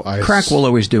so crack will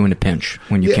always do in a pinch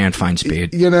when you can't find speed.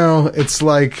 It's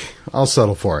like I'll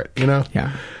settle for it.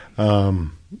 Yeah. I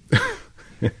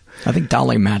think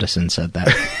Dolly Madison said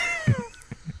that.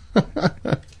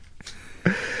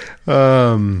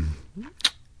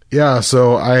 Yeah.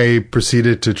 So I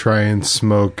proceeded to try and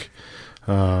smoke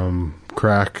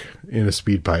crack in a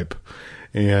speed pipe,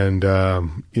 and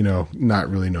not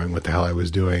really knowing what the hell I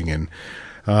was doing, and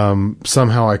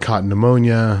somehow I caught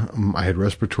pneumonia. I had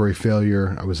respiratory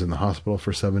failure. I was in the hospital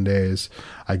for 7 days.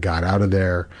 I got out of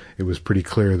there. It was pretty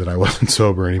clear that I wasn't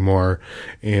sober anymore,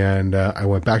 and I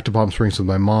went back to Palm Springs with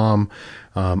my mom.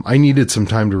 I needed some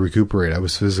time to recuperate. I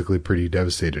was physically pretty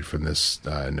devastated from this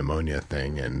pneumonia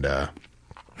thing, and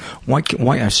Why?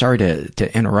 I'm sorry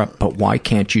to interrupt, but why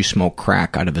can't you smoke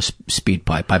crack out of a speed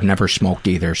pipe? I've never smoked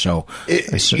either, so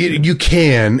you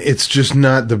can. It's just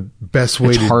not the best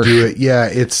way to harsh. do it. Yeah,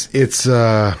 it's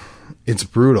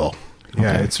brutal. Okay.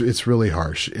 Yeah, it's really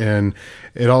harsh, and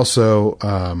it also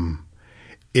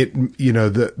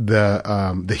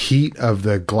the heat of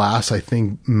the glass, I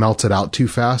think, melts it out too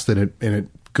fast, and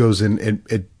it goes in.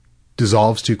 It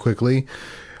dissolves too quickly.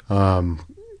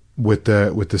 With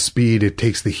the speed, it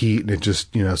takes the heat, and it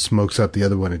just, smokes up the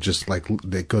other one. It just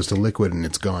it goes to liquid, and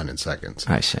it's gone in seconds.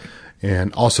 I see.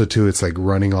 And also too, it's like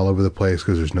running all over the place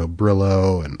because there's no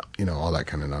Brillo and, all that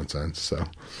kind of nonsense. So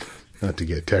not to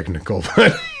get technical,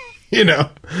 but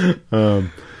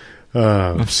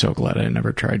I'm so glad I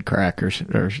never tried crack or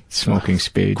smoking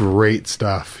speed. Great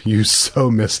stuff. You so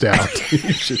missed out.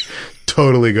 You should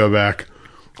totally go back.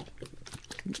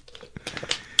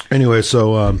 Anyway,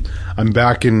 so I'm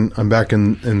back in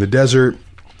the desert.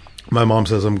 My mom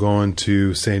says I'm going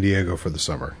to San Diego for the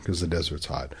summer because the desert's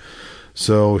hot.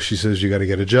 So she says, you got to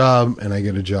get a job. And I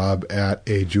get a job at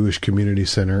a Jewish community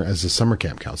center as a summer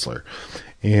camp counselor.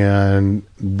 And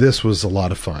this was a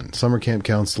lot of fun. Summer camp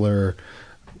counselor,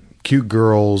 cute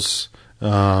girls,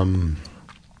 everybody's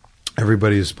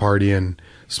partying,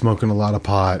 smoking a lot of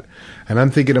pot. And I'm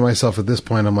thinking to myself at this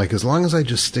point, I'm like, as long as I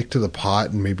just stick to the pot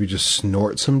and maybe just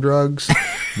snort some drugs,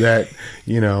 that,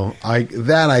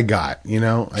 I got,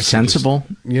 I sensible.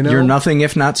 Just, you're nothing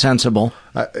if not sensible.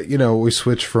 We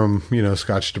switch from,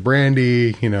 scotch to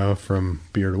brandy, from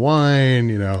beer to wine,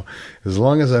 as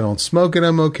long as I don't smoke it,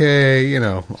 I'm okay,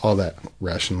 all that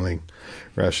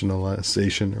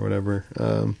rationalization or whatever.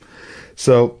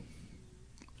 So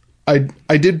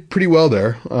I did pretty well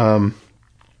there.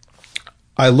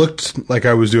 I looked like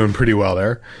I was doing pretty well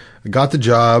there. I got the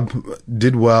job,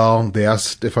 did well. They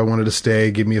asked if I wanted to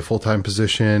stay, give me a full-time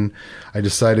position. I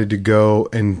decided to go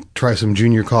and try some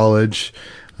junior college.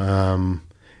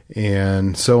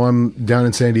 And so I'm down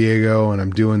in San Diego and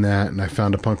I'm doing that. And I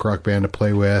found a punk rock band to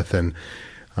play with. And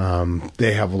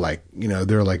they have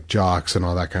they're like jocks and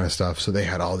all that kind of stuff. So they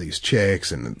had all these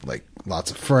chicks and like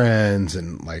lots of friends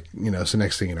and so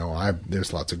next thing you know,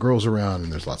 there's lots of girls around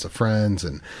and there's lots of friends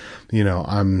and,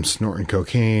 I'm snorting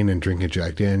cocaine and drinking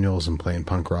Jack Daniels and playing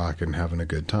punk rock and having a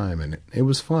good time. And it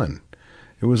was fun.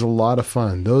 It was a lot of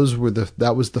fun.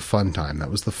 That was the fun time. That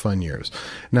was the fun years.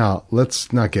 Now,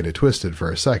 let's not get it twisted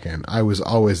for a second. I was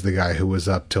always the guy who was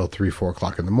up till 3-4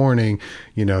 o'clock in the morning,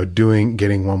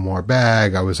 getting one more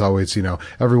bag. I was always,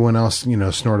 everyone else,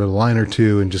 snorted a line or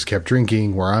two and just kept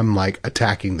drinking where I'm like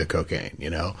attacking the cocaine,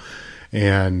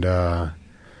 and,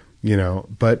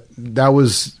 but that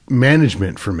was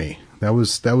management for me. That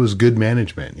was good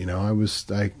management. I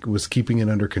was keeping it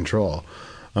under control.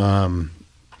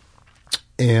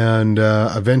 And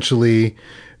eventually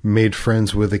made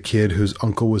friends with a kid whose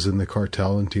uncle was in the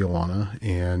cartel in Tijuana,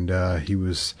 and he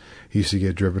used to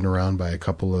get driven around by a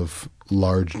couple of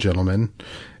large gentlemen,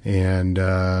 and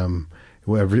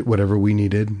whatever we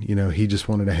needed, he just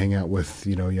wanted to hang out with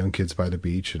young kids by the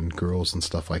beach and girls and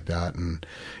stuff like that, and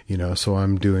so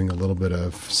I'm doing a little bit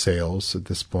of sales at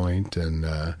this point, and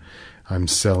I'm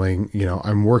selling.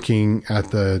 I'm working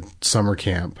at the summer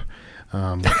camp.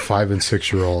 5 and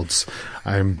 6 year olds.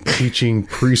 I'm teaching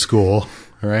preschool,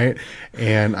 right?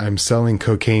 And I'm selling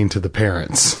cocaine to the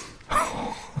parents.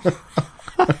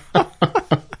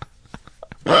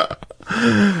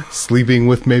 Sleeping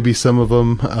with maybe some of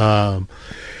them.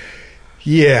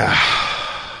 Yeah.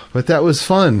 But that was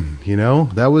fun,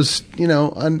 that was,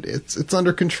 it's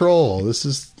under control. This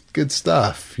is good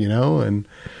stuff, and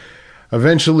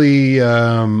eventually,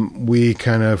 we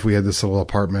had this little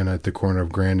apartment at the corner of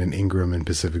Grand and Ingram in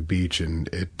Pacific Beach, and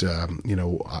it,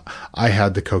 I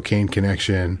had the cocaine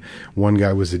connection. One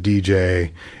guy was a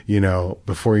DJ,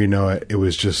 before you know it, it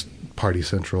was just Party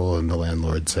Central, and the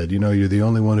landlord said, you're the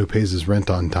only one who pays his rent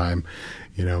on time,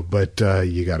 but,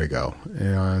 you gotta go.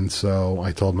 And so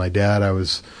I told my dad I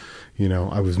was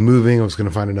moving, I was going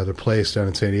to find another place down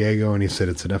in San Diego, and he said,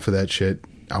 it's enough of that shit.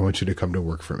 I want you to come to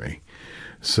work for me.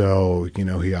 So,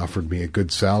 he offered me a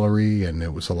good salary, and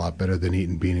it was a lot better than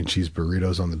eating bean and cheese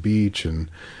burritos on the beach.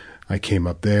 And I came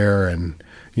up there and,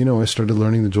 I started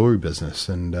learning the jewelry business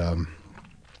and,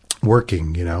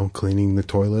 working, cleaning the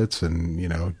toilets and,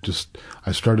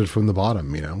 I started from the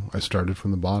bottom,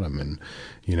 and,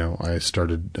 I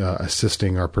started,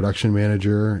 assisting our production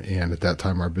manager. And at that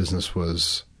time, our business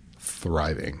was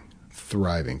thriving.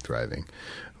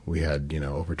 We had,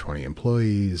 over 20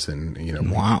 employees and,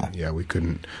 wow. Yeah, we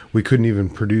couldn't even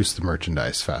produce the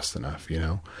merchandise fast enough,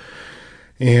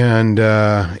 and,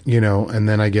 and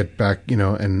then I get back,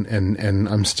 and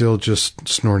I'm still just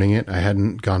snorting it. I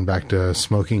hadn't gone back to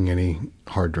smoking any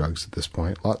hard drugs at this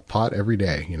point. Pot every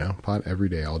day, pot every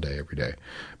day, all day, every day,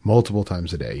 multiple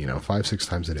times a day, 5-6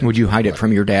 times a day. Would you hide it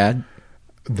from your dad?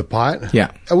 The pot? Yeah.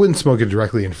 I wouldn't smoke it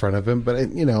directly in front of him, but,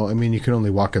 you can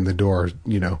only walk in the door,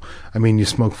 you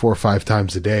smoke 4 or 5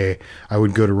 times a day. I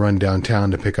would go to run downtown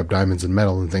to pick up diamonds and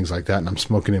metal and things like that, and I'm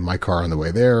smoking in my car on the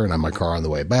way there and on my car on the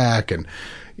way back, and,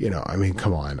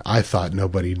 come on. I thought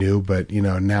nobody knew, but,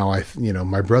 now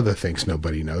my brother thinks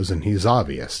nobody knows, and he's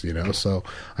obvious, so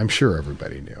I'm sure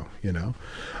everybody knew,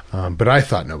 but I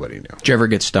thought nobody knew. Did you ever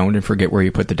get stoned and forget where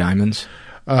you put the diamonds?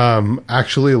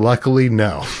 Actually, luckily,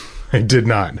 no. I did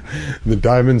not. The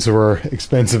diamonds were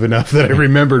expensive enough that I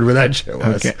remembered where that shit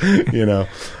was. Okay.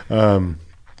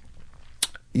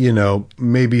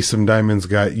 Maybe some diamonds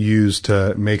got used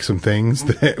to make some things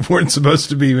that weren't supposed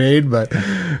to be made, but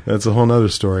that's a whole nother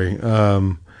story.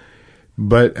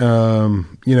 But,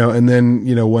 and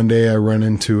then, one day I run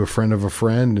into a friend of a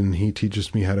friend and he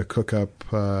teaches me how to cook up,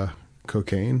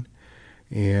 cocaine.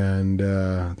 And,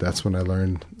 that's when I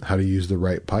learned how to use the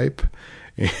right pipe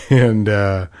and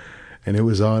it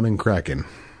was on and cracking,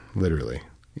 literally.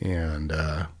 And,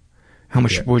 how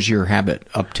much was your habit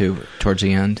up to towards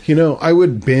the end? I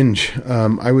would binge.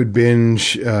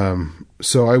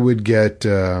 So I would get,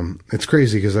 it's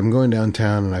crazy because I'm going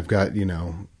downtown and I've got,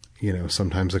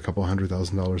 sometimes a couple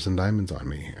 $100,000 in diamonds on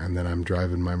me. And then I'm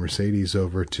driving my Mercedes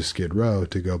over to Skid Row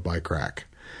to go buy crack.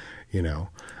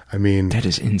 I mean, that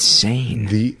is insane.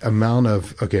 The amount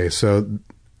of, I've got,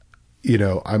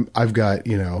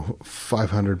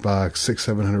 $500,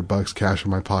 $600-$700 cash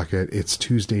in my pocket. It's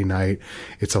Tuesday night.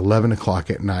 It's 11 o'clock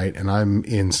at night and I'm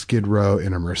in Skid Row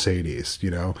in a Mercedes,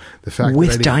 the fact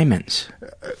with that diamonds.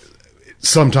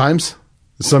 Sometimes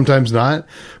not.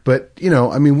 But,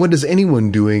 what is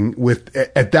anyone doing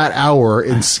at that hour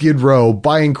in Skid Row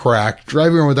buying crack,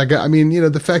 driving around with that guy?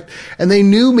 The fact, and they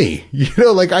knew me,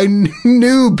 I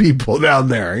knew people down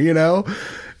there,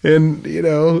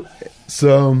 and,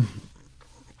 so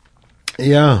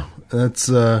yeah,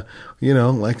 that's, I've,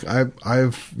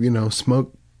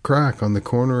 smoked crack on the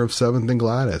corner of 7th and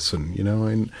Gladys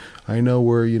and, I know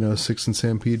where, 6th and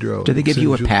San Pedro. Did they give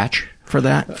you a patch for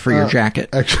that, for your jacket?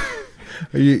 Actually,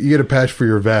 you get a patch for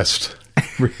your vest,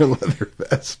 for your leather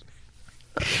vest.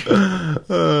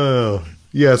 Oh,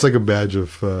 yeah, it's like a badge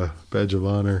of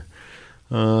honor.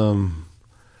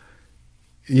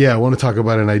 Yeah, I want to talk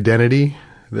about an identity.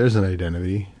 There's an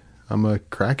identity. I'm a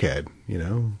crackhead,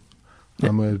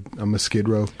 I'm a Skid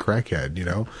Row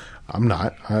crackhead, I'm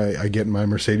not. I get in my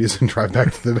Mercedes and drive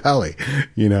back to the valley,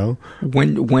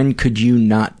 When could you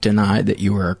not deny that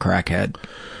you were a crackhead?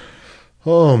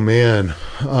 Oh man.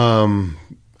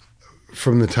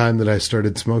 From the time that I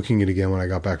started smoking it again when I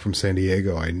got back from San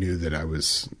Diego, I knew that I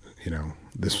was,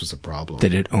 this was a problem.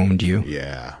 That it owned you?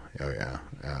 Yeah. Oh yeah.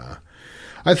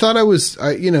 I thought I was,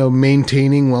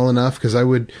 maintaining well enough because I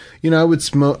would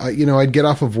smoke, I'd get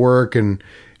off of work and,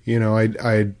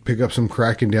 I'd pick up some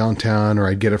crack in downtown or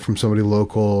I'd get it from somebody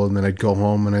local and then I'd go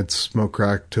home and I'd smoke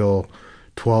crack till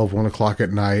 12, 1 o'clock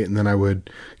at night. And then I would,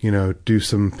 do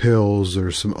some pills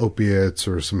or some opiates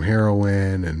or some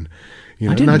heroin and,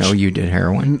 I didn't know you did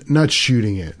heroin. Not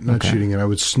shooting it. I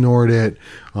would snort it.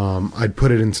 I'd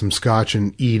put it in some scotch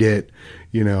and eat it.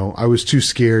 I was too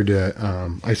scared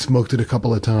to, I smoked it a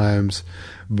couple of times,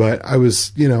 but I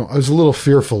was a little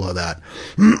fearful of that.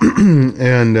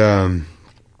 And,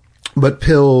 but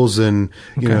pills and,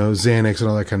 Xanax and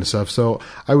all that kind of stuff. So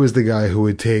I was the guy who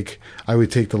would take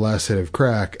the last hit of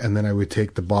crack and then I would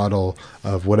take the bottle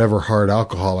of whatever hard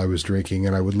alcohol I was drinking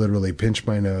and I would literally pinch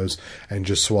my nose and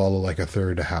just swallow like a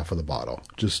third to half of the bottle,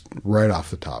 just right off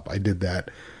the top. I did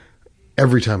that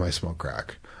every time I smoked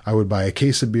crack. I would buy a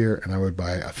case of beer and I would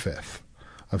buy a fifth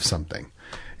of something.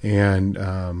 And,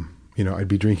 I'd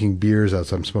be drinking beers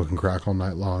as I'm smoking crack all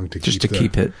night long to keep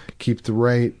the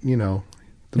right,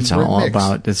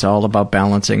 It's all about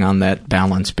balancing on that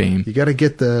balance beam. You got to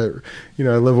get I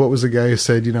love what was the guy who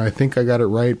said, I think I got it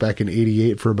right back in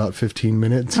 '88 for about 15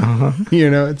 minutes. Uh-huh.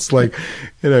 It's like,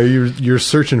 you're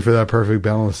searching for that perfect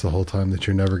balance the whole time that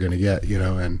you're never going to get,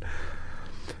 and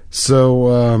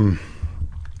so,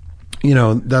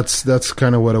 that's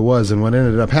kind of what it was. And what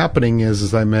ended up happening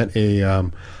is I met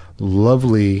a,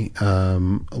 lovely,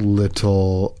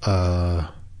 little,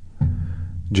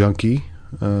 junkie,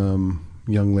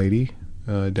 young lady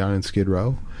down in Skid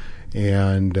Row.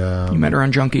 And you met her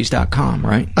on junkies.com,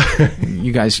 right?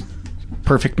 You guys,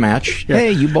 perfect match. Yeah.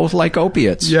 Hey, you both like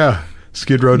opiates. Yeah.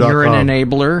 Skidrow.com. You're an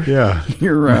enabler. Yeah.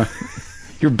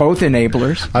 You're both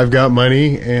enablers. I've got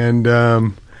money and,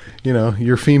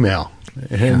 you're female.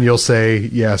 And you'll say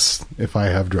yes if I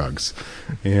have drugs.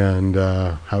 And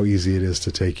how easy it is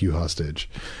to take you hostage.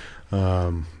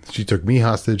 She took me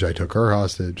hostage. I took her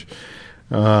hostage.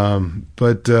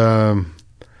 But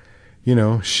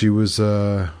she was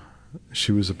a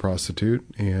prostitute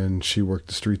and she worked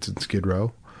the streets in Skid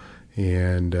Row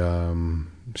and,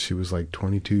 she was like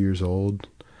 22 years old,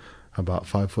 about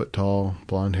 5 foot tall,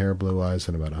 blonde hair, blue eyes,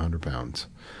 and about 100 pounds.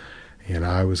 And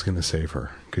I was going to save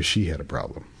her because she had a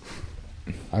problem.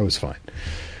 I was fine.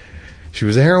 She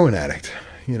was a heroin addict,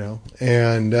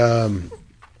 and,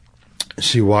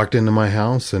 she walked into my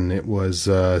house and it was,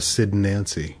 Sid and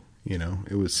Nancy.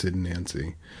 It was Sid and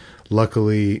Nancy.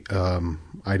 Luckily,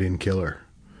 I didn't kill her,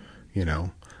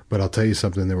 but I'll tell you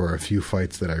something. There were a few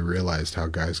fights that I realized how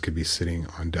guys could be sitting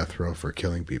on death row for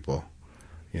killing people,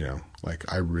 Like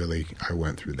I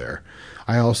went through there.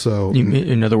 I also,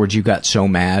 in other words, you got so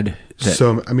mad.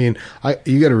 You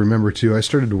got to remember too, I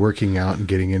started working out and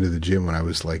getting into the gym when I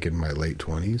was like in my late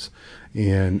 20s,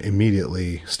 and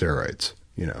immediately steroids,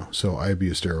 so I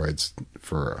abused steroids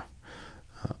for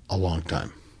a long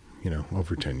time,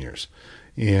 over 10 years.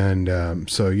 And,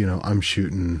 so, I'm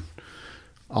shooting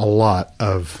a lot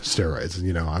of steroids.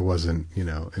 I wasn't,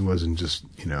 it wasn't just,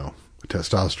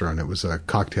 testosterone. It was a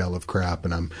cocktail of crap,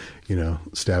 and I'm,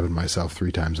 stabbing myself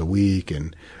 3 times a week,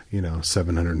 and,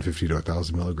 750 to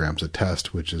 1,000 milligrams a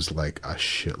test, which is like a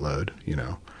shitload,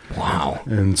 Wow.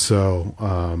 And so,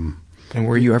 and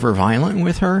were you ever violent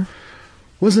with her?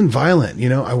 Wasn't violent,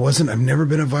 I've never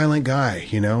been a violent guy,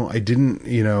 I didn't,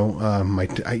 my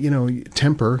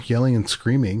temper, yelling and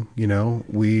screaming,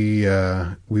 we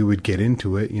would get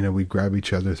into it, we'd grab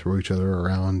each other, throw each other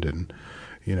around, and,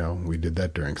 we did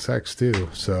that during sex too.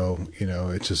 So,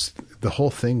 it's just, the whole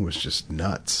thing was just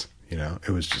nuts. It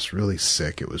was just really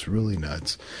sick. It was really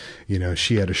nuts.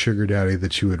 She had a sugar daddy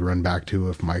that she would run back to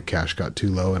if my cash got too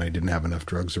low and I didn't have enough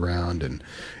drugs around. And,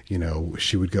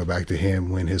 she would go back to him,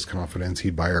 win his confidence.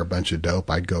 He'd buy her a bunch of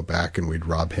dope. I'd go back and we'd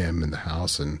rob him in the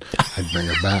house, and I'd bring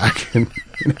her back. And,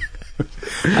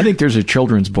 I think there's a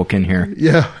children's book in here.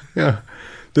 Yeah. Yeah.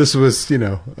 This was,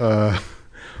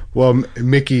 well,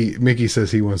 Mickey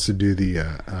says he wants to do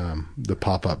the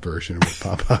pop-up version with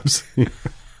pop-ups.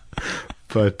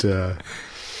 But,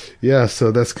 yeah,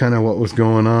 so that's kind of what was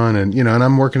going on. And, and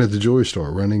I'm working at the jewelry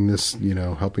store, running this,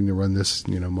 helping to run this,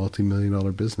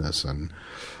 multi-million-dollar business. And,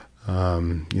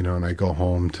 and I go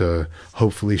home to,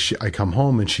 hopefully I come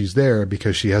home and she's there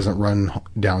because she hasn't run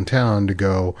downtown to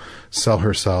go sell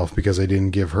herself because I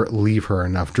didn't leave her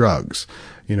enough drugs.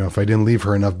 If I didn't leave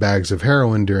her enough bags of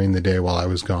heroin during the day while I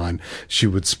was gone, she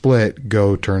would split,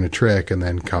 go turn a trick, and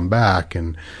then come back.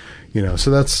 And,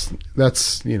 so that's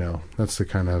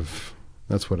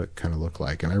what it kind of looked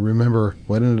like. And I remember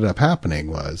what ended up happening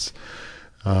was,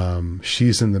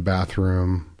 she's in the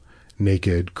bathroom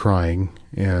naked, crying,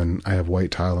 and I have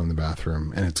white tile in the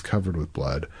bathroom and it's covered with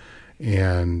blood,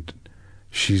 and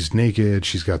she's naked.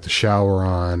 She's got the shower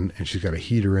on and she's got a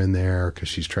heater in there because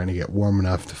she's trying to get warm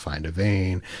enough to find a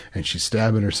vein, and she's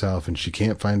stabbing herself and she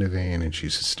can't find a vein, and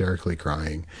she's hysterically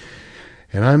crying.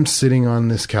 And I'm sitting on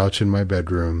this couch in my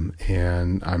bedroom,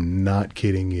 and I'm not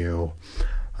kidding you.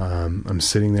 I'm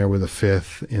sitting there with a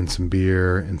fifth and some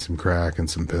beer and some crack and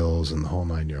some pills and the whole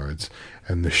 9 yards.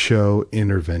 And the show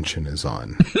Intervention is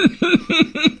on.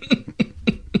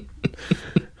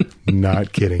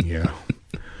 Not kidding you.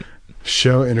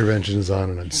 Show Intervention is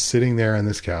on, and I'm sitting there on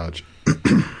this couch.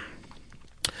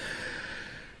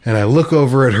 And I look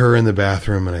over at her in the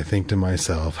bathroom, and I think to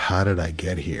myself, how did I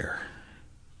get here?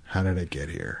 How did I get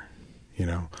here?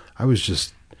 I was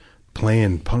just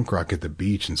playing punk rock at the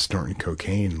beach and snorting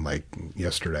cocaine like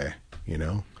yesterday,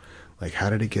 like how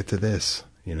did it get to this,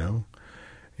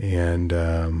 And,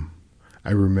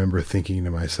 I remember thinking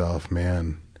to myself,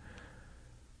 man,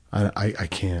 I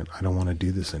can't, I don't want to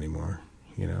do this anymore.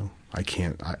 I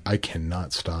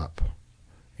cannot stop.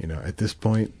 At this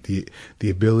point, the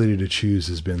ability to choose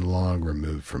has been long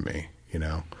removed from me.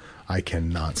 I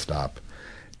cannot stop.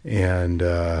 And,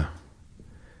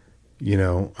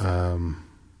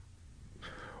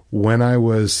 when I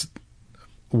was,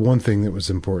 one thing that was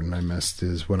important I missed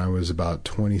is when I was about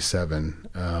 27,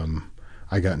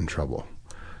 I got in trouble.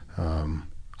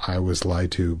 I was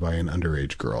lied to by an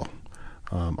underage girl,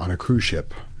 on a cruise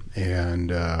ship,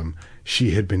 and,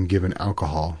 she had been given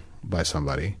alcohol by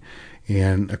somebody.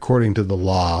 And according to the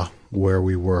law where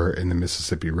we were in the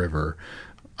Mississippi River,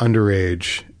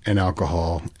 underage and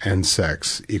alcohol and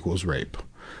sex equals rape.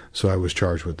 So I was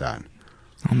charged with that.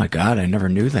 Oh my God, I never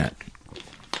knew that.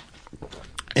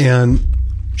 And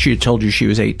she had told you she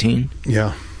was 18?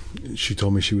 Yeah. She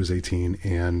told me she was 18,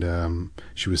 and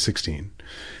she was 16.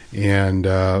 And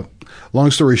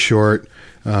long story short,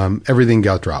 everything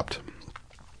got dropped.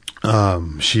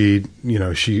 She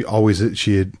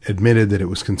had admitted that it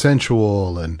was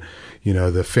consensual, and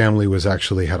the family was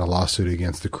actually had a lawsuit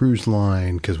against the cruise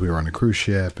line because we were on a cruise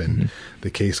ship, and the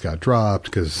case got dropped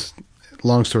because,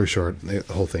 long story short, the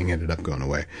whole thing ended up going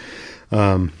away.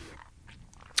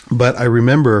 But I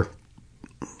remember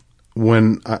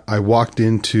when I walked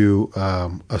into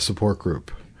a support group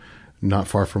not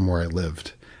far from where I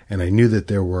lived, and I knew that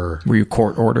there were... Were you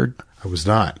court ordered? I was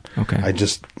not. Okay. I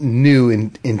just knew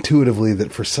intuitively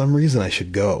that for some reason I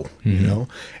should go, and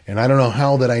I don't know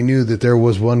how that I knew that there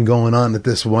was one going on at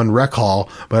this one rec hall,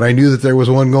 but I knew that there was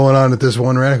one going on at this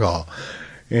one rec hall.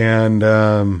 And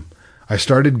I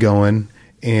started going,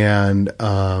 and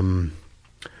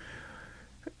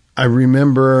I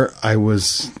remember I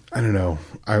was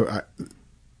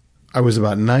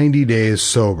about 90 days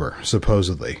sober,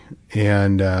 supposedly.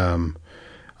 And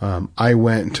I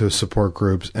went to support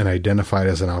groups and identified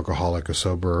as an alcoholic, a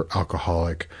sober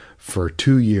alcoholic, for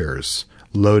 2 years,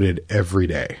 loaded every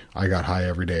day. I got high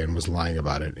every day and was lying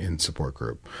about it in support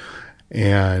group.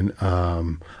 And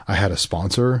I had a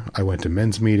sponsor. I went to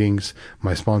men's meetings.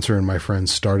 My sponsor and my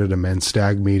friends started a men's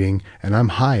stag meeting, and I'm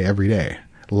high every day,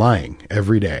 lying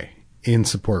every day in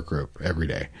support group every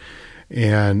day.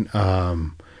 And,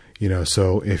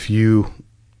 so if you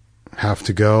have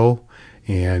to go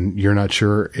and you're not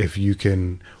sure if you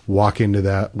can walk into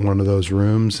that one of those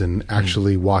rooms and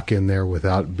actually walk in there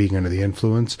without being under the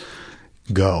influence,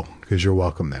 go, because you're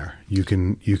welcome there. You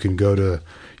can go to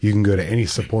any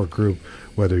support group,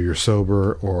 whether you're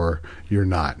sober or you're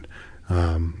not.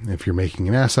 If you're making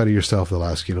an ass out of yourself, they'll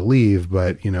ask you to leave.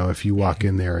 But, if you walk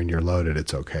in there and you're loaded,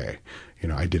 it's okay.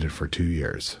 I did it for 2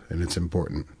 years, and it's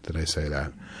important that I say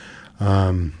that.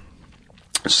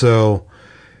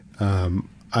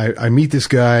 I meet this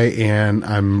guy, and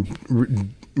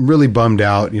I'm really bummed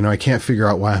out. I can't figure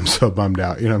out why I'm so bummed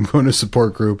out. I'm going to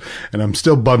support group and I'm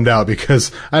still bummed out because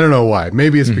I don't know why.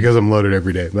 Maybe it's because I'm loaded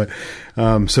every day. But,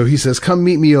 so he says, come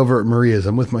meet me over at Maria's.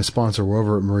 I'm with my sponsor. We're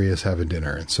over at Maria's having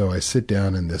dinner. And so I sit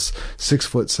down, and this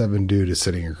 6'7" dude is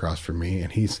sitting across from me,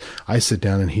 and I sit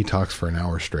down and he talks for an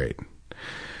hour straight.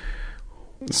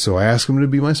 So I asked him to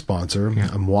be my sponsor. Yeah.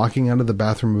 I'm walking out of the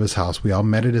bathroom of his house. We all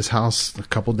met at his house a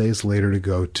couple days later to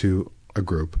go to a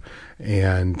group.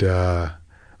 And,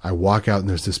 I walk out, and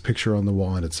there's this picture on the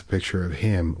wall, and it's a picture of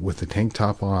him with the tank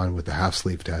top on, with the half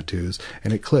sleeve tattoos,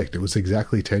 and it clicked. It was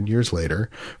exactly 10 years later,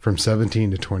 from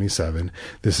 17 to 27.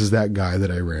 This is that guy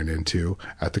that I ran into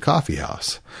at the coffee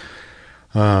house.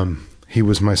 He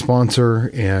was my sponsor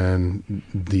and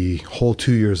the whole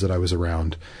 2 years that I was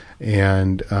around.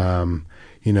 And,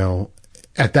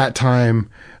 at that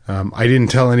time, I didn't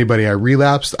tell anybody I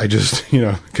relapsed. I just,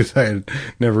 because I had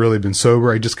never really been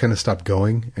sober, I just kind of stopped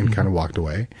going and kind of walked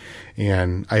away.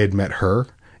 And I had met her,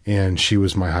 and she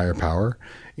was my higher power.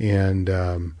 And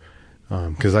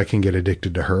because I can get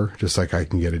addicted to her, just like I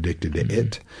can get addicted to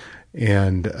it.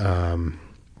 And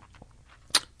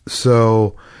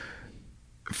so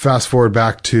fast forward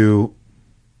back to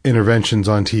interventions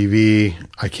on TV.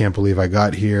 I can't believe I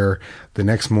got here. The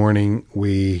next morning,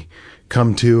 we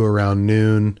come to around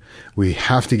noon. We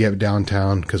have to get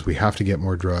downtown because we have to get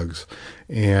more drugs.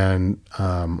 And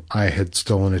I had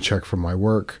stolen a check from my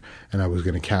work, and I was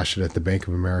going to cash it at the Bank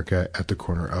of America at the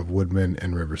corner of Woodman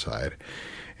and Riverside.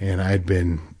 And I had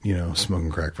been,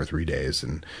 smoking crack for 3 days,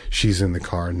 and she's in the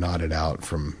car, nodded out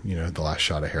from, the last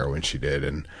shot of heroin she did.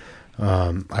 And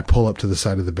I pull up to the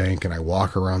side of the bank, and I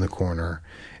walk around the corner,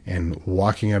 and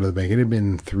walking out of the bank, it had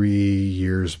been 3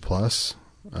 years plus.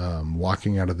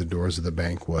 Walking out of the doors of the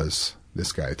bank was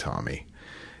this guy, Tommy,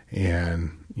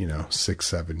 and,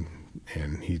 6'7",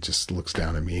 and he just looks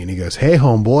down at me and he goes, "Hey,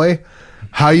 homeboy,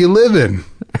 how you living?"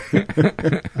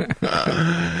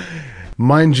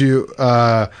 Mind you,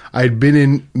 I'd been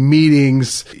in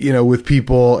meetings, with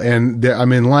people, and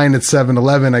I'm in line at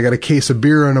 7-Eleven. I got a case of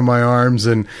beer under my arms,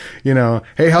 and,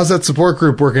 "Hey, how's that support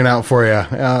group working out for you?"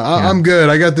 "I'm good.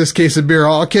 I got this case of beer.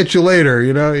 I'll catch you later,"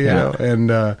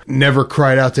 and never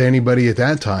cried out to anybody at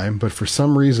that time. But for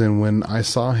some reason, when I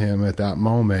saw him at that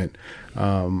moment,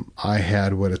 I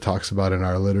had what it talks about in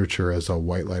our literature as a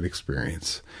white light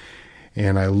experience.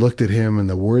 And I looked at him, and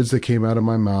the words that came out of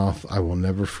my mouth, I will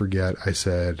never forget. I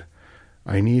said,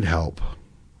 "I need help."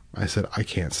 I said, "I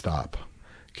can't stop.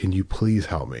 Can you please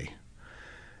help me?"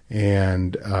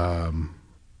 And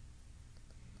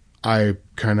I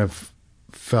kind of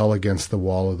fell against the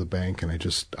wall of the bank, and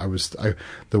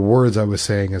the words I was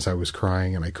saying as I was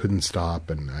crying, and I couldn't stop,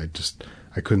 and I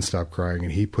couldn't stop crying.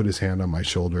 And he put his hand on my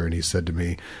shoulder, and he said to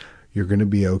me, "You're going to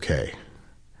be okay."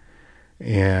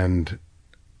 And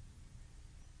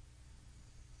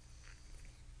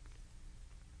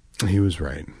he was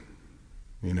right.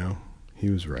 He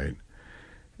was right.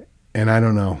 And I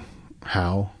don't know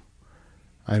how.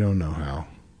 I don't know how.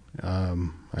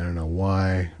 I don't know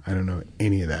why. I don't know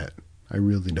any of that. I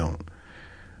really don't.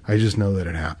 I just know that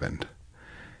it happened.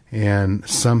 And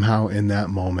somehow in that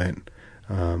moment,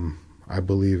 I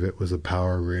believe it was a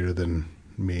power greater than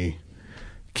me,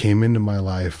 came into my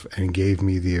life and gave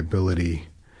me the ability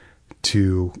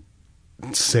to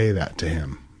say that to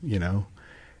him,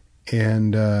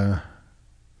 And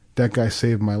that guy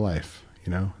saved my life,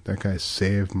 That guy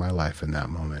saved my life in that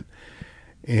moment.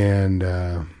 And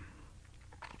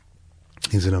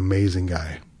he's an amazing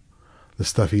guy. The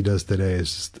stuff he does today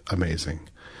is just amazing.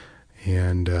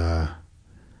 And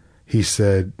he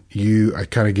said, I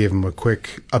kind of gave him a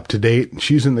quick up to date.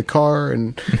 She's in the car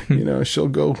and, she'll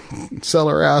go sell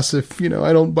her ass if,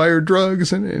 I don't buy her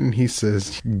drugs. And he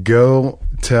says, go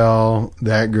tell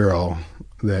that girl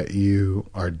that you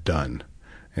are done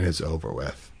and it's over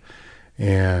with.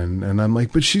 And I'm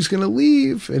like, but she's going to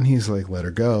leave. And he's like, let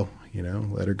her go,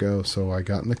 let her go. So I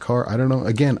got in the car. I don't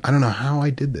know how I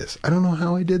did this.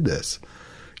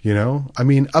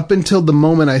 Up until the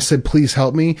moment I said, please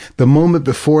help me, the moment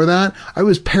before that, I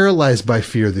was paralyzed by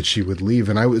fear that she would leave.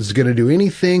 And I was going to do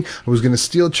anything. I was going to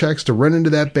steal checks, to run into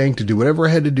that bank, to do whatever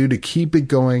I had to do to keep it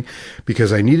going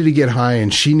because I needed to get high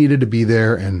and she needed to be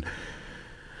there.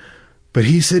 But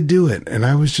he said, do it. And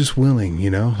I was just willing,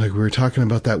 like we were talking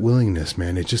about that willingness,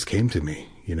 man. It just came to me,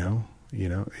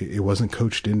 it wasn't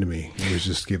coached into me. It was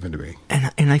just given to me.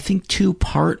 And I think too,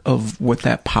 part of what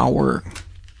that power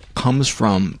comes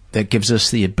from that gives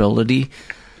us the ability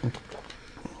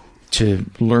to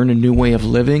learn a new way of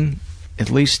living, at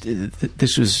least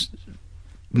this was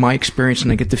my experience,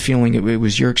 and I get the feeling it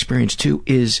was your experience too,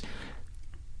 is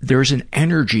there's an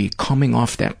energy coming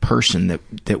off that person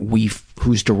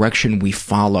whose direction we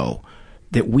follow,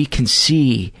 that we can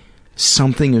see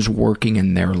something is working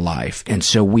in their life, and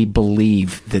so we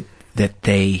believe that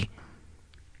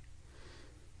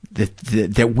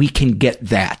we can get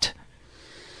that.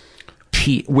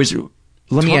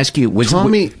 Let me ask you,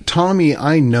 Tommy,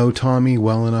 I know Tommy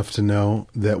well enough to know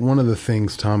that one of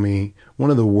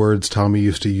the words Tommy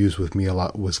used to use with me a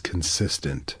lot was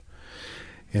consistent.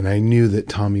 And I knew that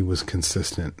Tommy was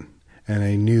consistent, and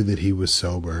I knew that he was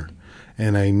sober,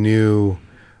 and I knew,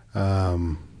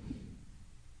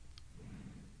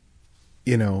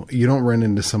 you don't run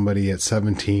into somebody at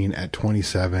 17, at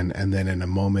 27, and then in a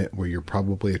moment where you're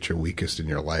probably at your weakest in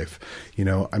your life,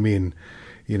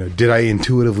 did I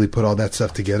intuitively put all that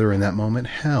stuff together in that moment?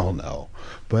 Hell no.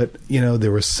 But,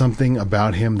 there was something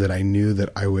about him that I knew that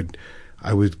I would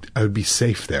be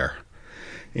safe there.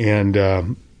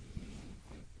 And,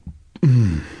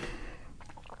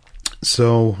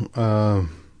 so, I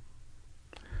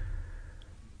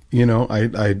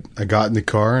got in the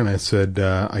car and I said,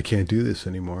 I can't do this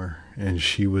anymore. And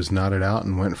she was nodded out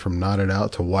and went from nodded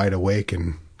out to wide awake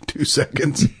in 2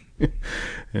 seconds.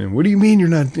 And what do you mean you're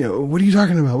not, what are you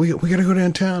talking about? We got to go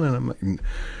downtown. And I'm like,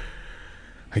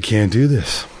 I can't do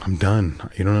this. I'm done.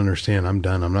 You don't understand. I'm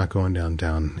done. I'm not going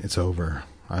downtown. It's over.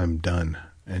 I'm done.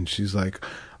 And she's like,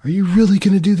 are you really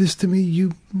going to do this to me,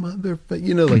 you mother? Like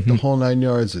the whole 9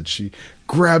 yards. And she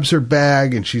grabs her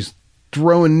bag and she's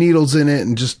throwing needles in it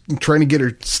and just trying to get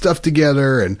her stuff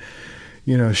together. And,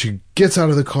 she gets out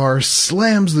of the car,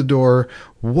 slams the door,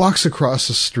 walks across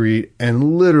the street,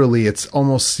 and literally it's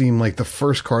almost seemed like the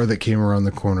first car that came around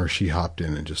the corner, she hopped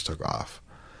in and just took off.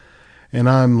 And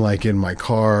I'm like in my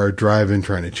car driving,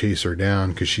 trying to chase her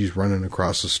down because she's running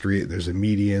across the street. There's a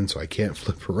median, so I can't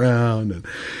flip around. And,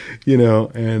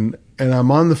 and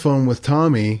I'm on the phone with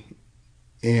Tommy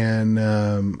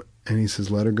and he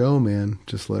says, let her go, man.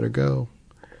 Just let her go.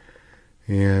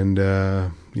 And,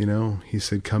 he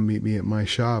said, come meet me at my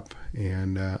shop.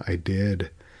 And, I did.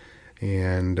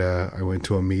 And, I went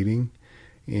to a meeting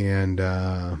and,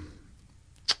 I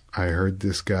heard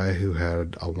this guy who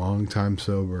had a long time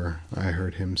sober. I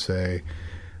heard him say,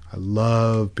 I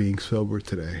love being sober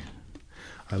today.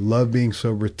 I love being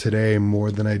sober today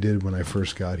more than I did when I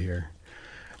first got here.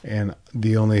 And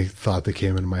the only thought that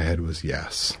came into my head was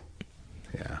yes.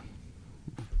 Yeah.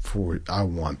 I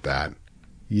want that.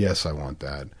 Yes, I want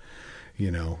that.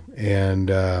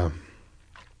 And, I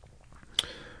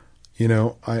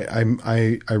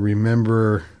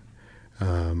remember,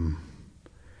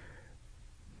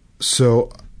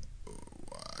 so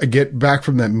I get back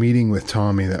from that meeting with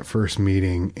Tommy, that first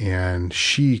meeting, and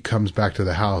she comes back to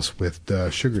the house with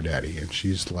Sugar Daddy, and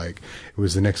she's like, it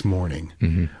was the next morning.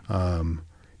 Mm-hmm.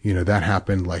 That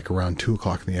happened like around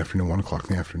 2:00 in the afternoon, 1:00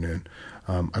 in the afternoon.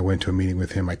 I went to a meeting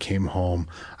with him. I came home.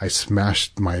 I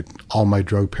smashed all my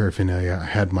drug paraphernalia. I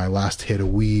had my last hit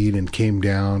of weed and came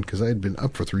down because I had been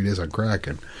up for 3 days on crack.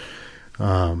 And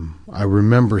I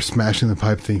remember smashing the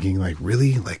pipe thinking, like,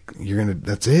 really? Like,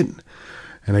 that's it?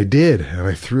 And I did. And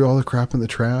I threw all the crap in the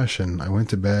trash and I went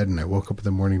to bed and I woke up in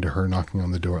the morning to her knocking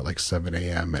on the door at like 7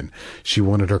 a.m. And she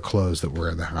wanted her clothes that were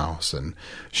in the house. And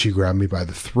she grabbed me by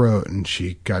the throat and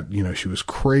she got, she was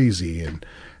crazy. And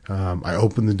I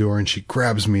opened the door and she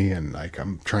grabs me and like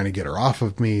I'm trying to get her off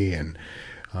of me. And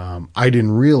I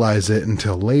didn't realize it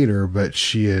until later, but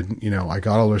she had, I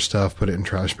got all her stuff, put it in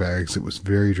trash bags. It was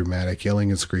very dramatic, yelling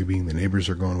and screaming. The neighbors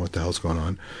are going, what the hell's going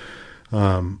on?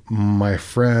 My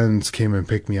friends came and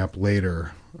picked me up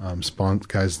later,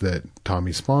 guys that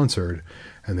Tommy sponsored,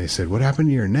 and they said, what happened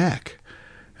to your neck?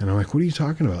 And I'm like, what are you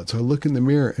talking about? So I look in the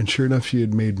mirror, and sure enough, she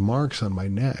had made marks on my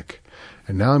neck.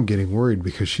 And now I'm getting worried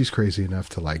because she's crazy enough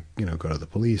to, like, you know, go to the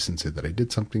police and say that I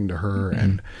did something to her.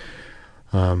 And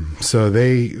so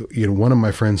they, you know, one of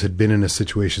my friends had been in a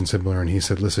situation similar, and he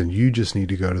said, listen, you just need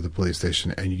to go to the police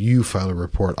station and you file a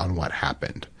report on what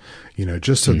happened, you know,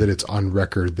 just so that it's on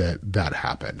record that that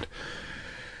happened.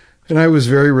 And I was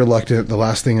very reluctant. The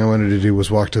last thing I wanted to do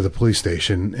was walk to the police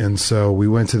station. And so we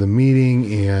went to the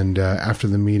meeting, and after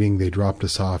the meeting, they dropped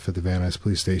us off at the Van Nuys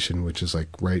police station, which is like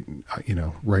right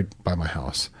by my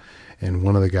house. And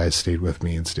one of the guys stayed with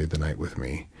me and stayed the night with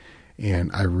me. And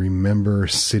I remember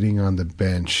sitting on the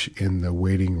bench in the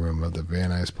waiting room of the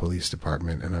Van Nuys Police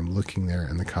Department, and I'm looking there,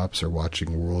 and the cops are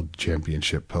watching World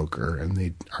Championship Poker, and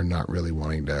they are not really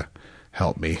wanting to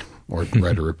help me or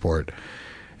write a report.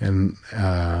 And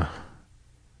I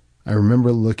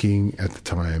remember looking at the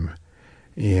time,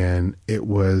 and it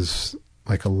was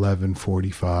like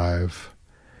 11:45,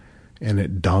 and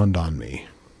it dawned on me.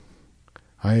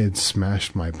 I had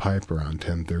smashed my pipe around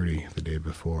 10:30 the day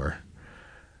before,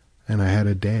 and I had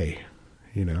a day,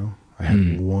 you know. I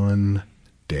had one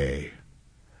day.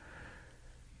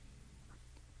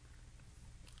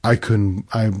 I can't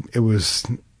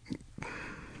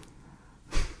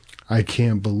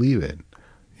believe it,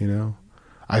 you know.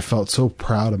 I felt so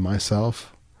proud of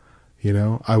myself, you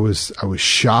know. I was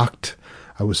shocked.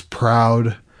 I was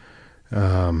proud.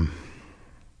 Couldn't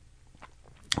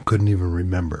even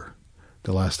remember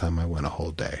the last time I went a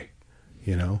whole day,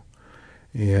 you know.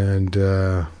 And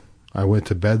I went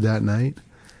to bed that night,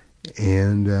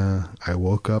 and I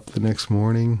woke up the next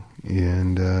morning,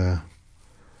 and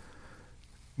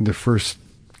the first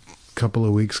couple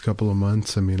of weeks, couple of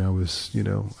months, I mean, I was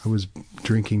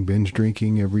binge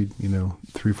drinking every,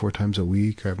 3-4 times a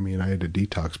week. I mean, I had to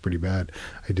detox pretty bad.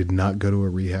 I did not go to a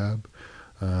rehab.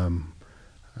 I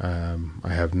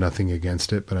have nothing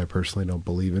against it, but I personally don't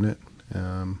believe in it.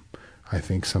 I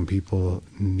think some people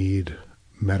need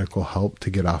medical help to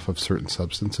get off of certain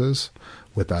substances,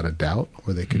 without a doubt,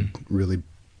 or they could really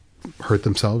hurt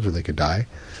themselves, or they could die.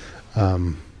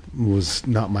 Was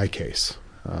not my case.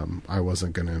 I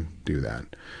wasn't going to do that.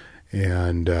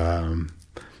 And,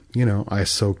 I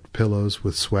soaked pillows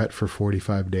with sweat for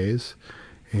 45 days.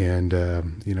 And,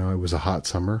 it was a hot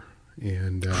summer.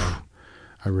 And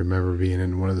I remember being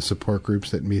in one of the support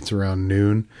groups that meets around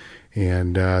noon,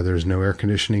 and there's no air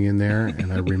conditioning in there.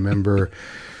 And I remember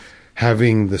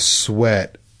having the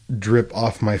sweat drip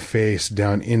off my face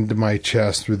down into my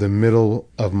chest, through the middle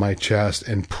of my chest,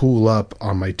 and pool up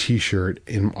on my T-shirt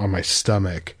on my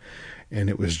stomach. And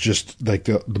it was just like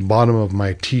the bottom of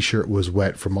my T-shirt was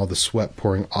wet from all the sweat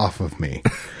pouring off of me,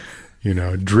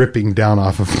 dripping down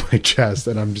off of my chest.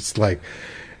 And I'm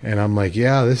like,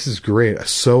 yeah, this is great.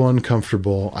 So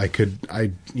uncomfortable. But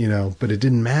it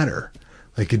didn't matter.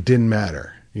 Like, it didn't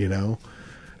matter,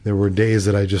 There were days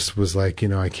that I just was like,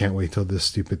 I can't wait till this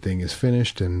stupid thing is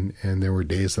finished. And there were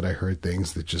days that I heard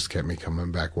things that just kept me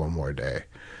coming back one more day,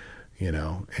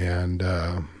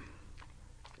 and,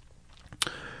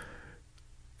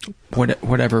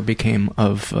 Whatever became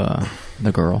of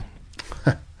the girl?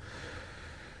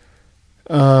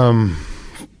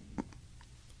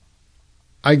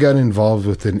 I got involved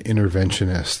with an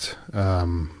interventionist,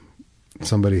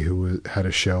 somebody who had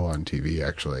a show on TV,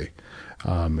 actually,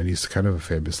 and he's kind of a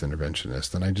famous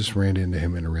interventionist, and I just ran into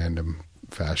him in a random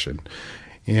fashion.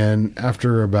 And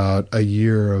after about a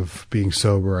year of being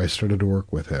sober, I started to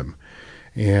work with him,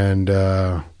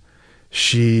 and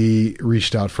she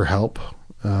reached out for help.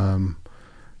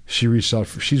 She's reached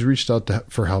out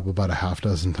for help about a half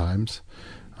dozen times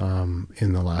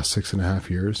in the last 6.5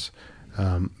 years.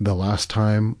 The last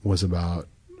time was about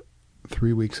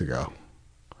 3 weeks ago.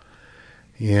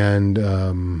 And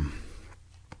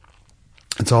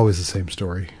it's always the same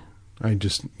story. I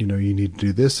just, you need to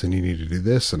do this, and you need to do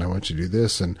this, and I want you to do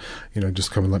this, and,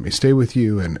 just come and let me stay with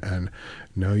you, and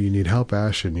no, you need help,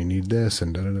 Ash, and you need this,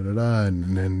 and da-da-da-da-da,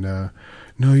 and then,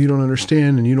 no, you don't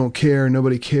understand, and you don't care, and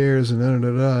nobody cares, and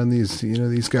da-da-da-da, and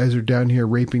these guys are down here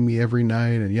raping me every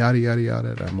night, and yada, yada,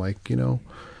 yada. And I'm like,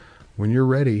 when you're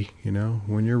ready,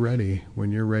 when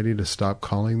you're ready to stop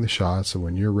calling the shots, and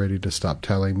when you're ready to stop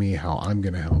telling me how I'm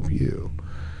going to help you,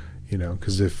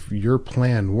 because if your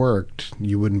plan worked,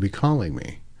 you wouldn't be calling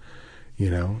me,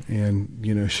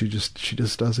 and, she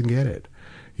just doesn't get it.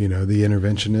 The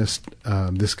interventionist,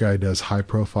 this guy does high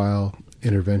profile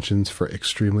interventions for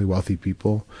extremely wealthy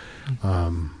people.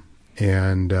 And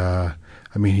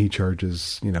he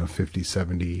charges,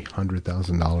 $50,000, $70,000,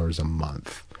 $100,000 a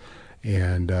month.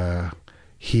 And,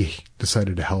 he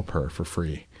decided to help her for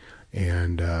free.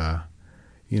 And,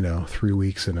 3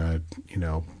 weeks in a,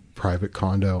 private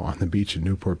condo on the beach in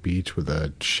Newport Beach with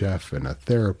a chef and a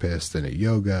therapist and a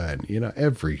yoga and, you know,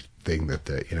 everything that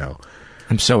the, you know.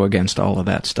 I'm so against all of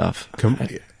that stuff.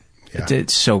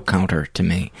 It's so counter to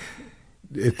me.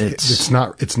 It's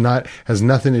not, has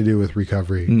nothing to do with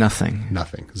recovery.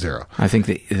 Nothing. Zero. I think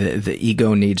the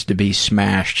ego needs to be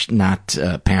smashed, not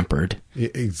pampered.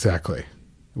 Exactly.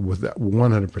 With that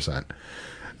 100%.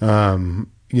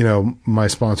 You know, my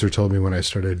sponsor told me when I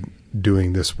started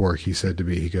doing this work, he said to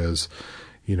me, he goes,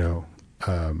 you know,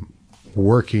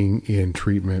 working in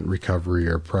treatment, recovery,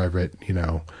 or private, you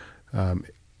know,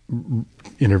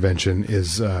 intervention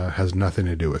has nothing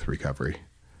to do with recovery.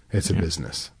 It's a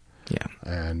business. Yeah.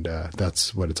 And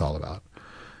that's what it's all about.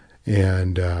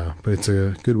 And but it's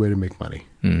a good way to make money.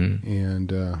 Mm-hmm.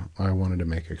 And I wanted to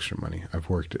make extra money. I've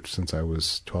worked it since I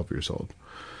was 12 years old.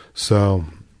 So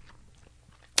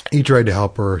he tried to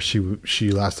help her.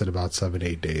 She lasted about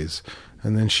 7-8 days.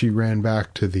 And then she ran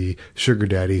back to the sugar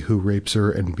daddy who rapes her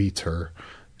and beats her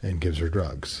and gives her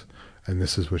drugs. And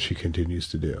this is what she continues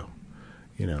to do,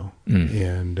 you know.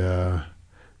 And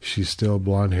she's still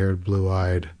blonde-haired,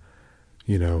 blue-eyed,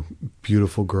 you know,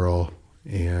 beautiful girl,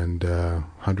 and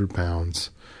 100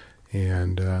 pounds.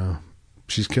 And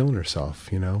she's killing herself,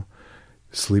 you know,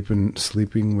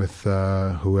 sleeping with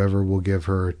whoever will give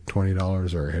her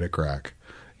 $20 or a hit of crack,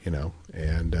 you know.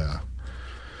 And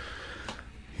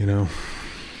you know,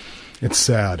 it's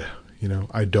sad. You know,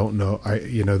 I don't know.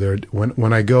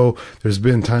 When I go, there's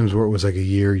been times where it was like a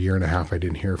year and a half I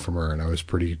didn't hear from her, and I was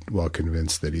pretty well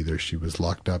convinced that either she was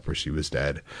locked up or she was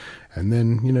dead. And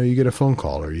then, you know, you get a phone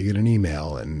call or you get an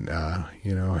email, and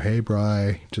you know, hey,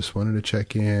 Bri, just wanted to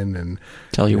check in and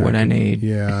tell you what I need.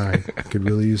 Yeah, I could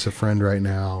really use a friend right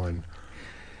now, and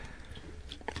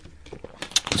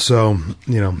so,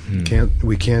 you know,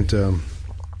 we can't.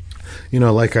 You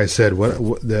know, like I said,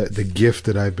 what the gift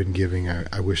that I've been giving,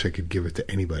 I wish I could give it to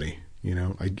anybody. You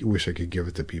know, I wish I could give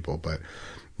it to people, but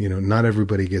you know, not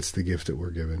everybody gets the gift that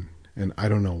we're given, and I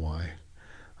don't know why.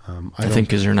 I think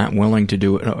because they're not willing to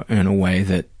do it in a way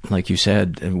that, like you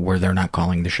said, where they're not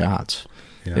calling the shots.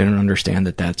 Yeah. They don't understand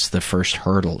that that's the first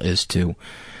hurdle.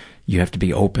 You have to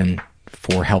be open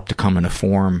for help to come in a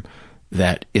form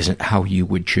that isn't how you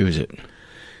would choose it.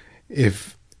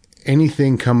 If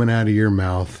anything coming out of your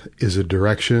mouth is a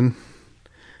direction,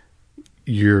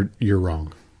 you're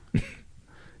wrong.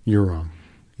 You're wrong.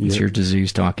 It's your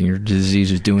disease talking. Your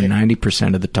disease is doing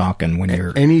 90% of the talking when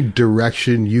you're... Any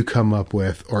direction you come up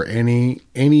with, or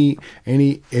if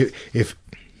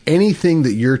anything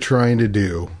that you're trying to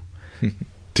do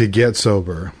to get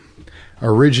sober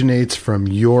originates from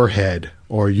your head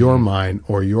or your mind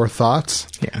or your thoughts,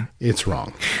 it's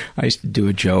wrong. I used to do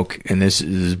a joke, and this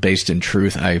is based in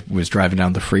truth. I was driving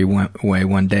down the freeway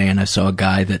one day, and I saw a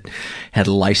guy that had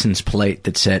a license plate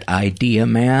that said, "Idea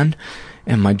Man."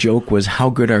 And my joke was,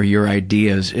 how good are your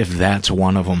ideas if that's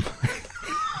one of them?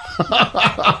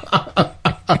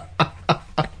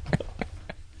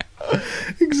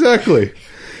 Exactly.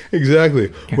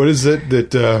 What is it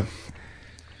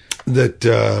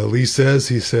that Lee says?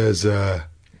 He says,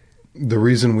 the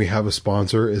reason we have a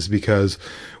sponsor is because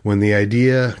when the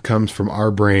idea comes from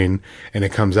our brain and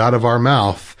it comes out of our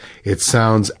mouth, it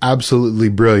sounds absolutely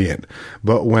brilliant.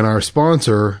 But when our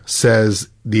sponsor says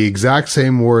the exact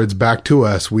same words back to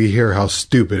us, we hear how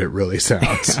stupid it really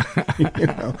sounds. You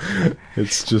know,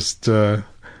 it's just,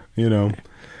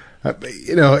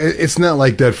 it's not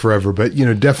like that forever, but, you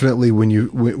know, definitely when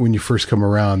you first come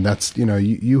around, that's, you know,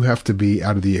 you have to be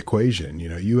out of the equation. You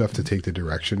know, you have to take the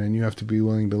direction and you have to be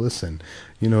willing to listen.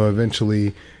 You know,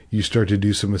 eventually you start to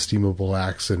do some esteemable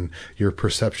acts and your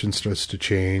perception starts to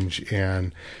change.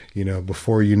 And, you know,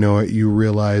 before you know it, you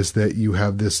realize that you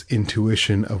have this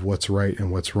intuition of what's right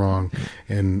and what's wrong.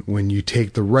 And when you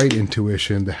take the right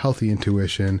intuition, the healthy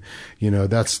intuition, you know,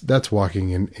 that's walking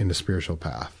in a spiritual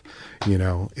path. You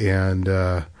know, and,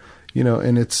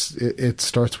 and it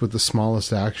starts with the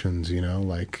smallest actions, you know,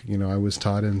 like, you know, I was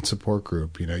taught in support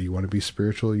group, you know, you want to be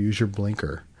spiritual, use your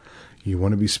blinker. You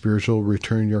want to be spiritual,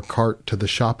 return your cart to the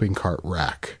shopping cart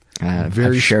rack.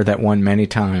 I've shared that one many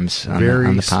times on the podcast.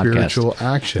 Very spiritual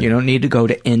action. You don't need to go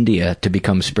to India to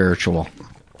become spiritual.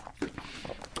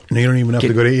 And you don't even have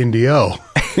to go to Indio.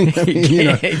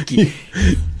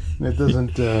 It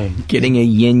doesn't... Getting a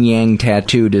yin-yang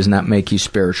tattoo does not make you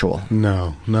spiritual.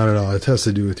 No, not at all. It has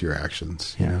to do with your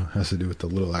actions. You know, it has to do with the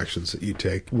little actions that you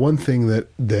take. One thing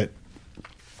that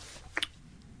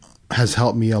has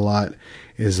helped me a lot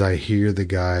is I hear the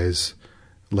guys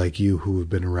like you who have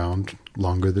been around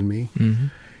longer than me. Mm-hmm.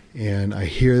 And I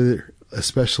hear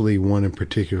especially one in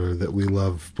particular that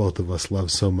both of us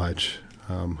love so much,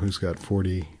 who's got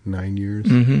 49 years.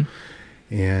 Mm-hmm.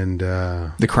 And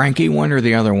the cranky one or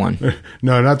the other one?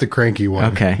 No, not the cranky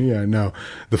one. Okay. Yeah, no,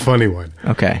 the funny one.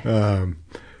 Okay.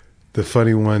 The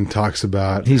funny one talks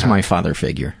about he's my father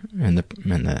figure in the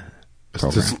program.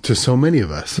 To so many of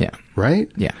us. Yeah.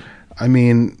 Right? Yeah. I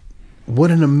mean,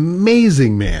 what an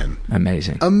amazing man.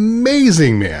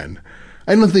 Amazing man.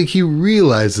 I don't think he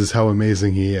realizes how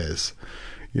amazing he is.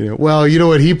 Well, you know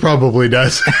what? He probably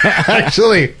does.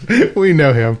 Actually, we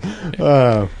know him.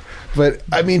 But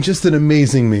I mean, just an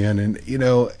amazing man. And,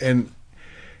 and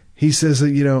he says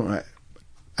that,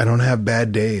 I don't have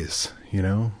bad days,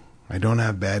 I don't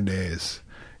have bad days,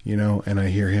 and I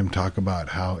hear him talk about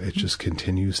how it just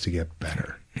continues to get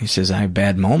better. He says, I have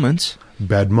bad moments.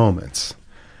 Bad moments.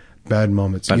 But I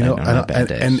don't have bad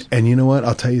days. And you know what?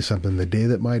 I'll tell you something. The day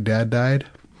that my dad died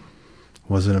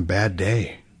wasn't a bad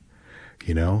day.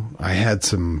 I had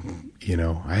some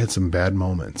bad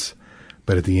moments,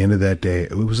 but at the end of that day,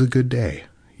 it was a good day.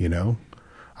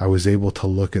 I was able to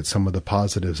look at some of the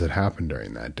positives that happened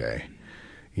during that day.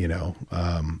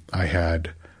 I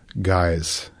had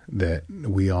guys that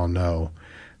we all know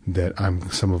that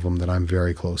some of them that I'm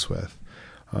very close with.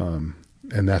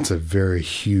 And that's a very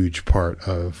huge part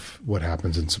of what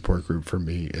happens in support group for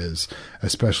me, is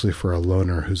especially for a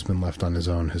loner who's been left on his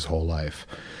own his whole life.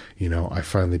 I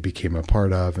finally became a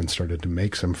part of and started to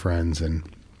make some friends, and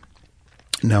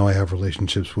now I have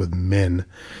relationships with men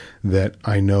that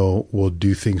I know will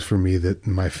do things for me that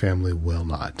my family will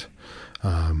not,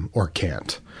 or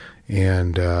can't.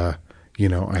 And, I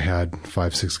had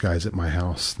 5-6 guys at my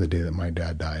house the day that my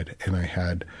dad died, and I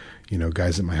had,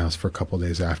 guys at my house for a couple of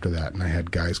days after that. And I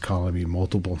had guys calling me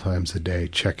multiple times a day,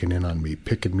 checking in on me,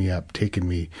 picking me up, taking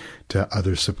me to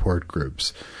other support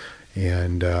groups.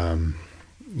 And,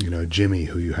 Jimmy,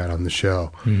 who you had on the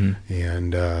show. Mm-hmm.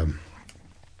 And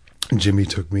Jimmy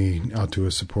took me out to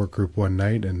a support group one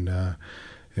night, and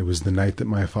it was the night that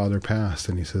my father passed.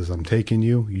 And he says, I'm taking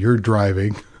you, you're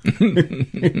driving.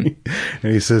 And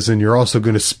he says, and you're also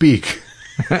going to speak.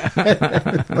 So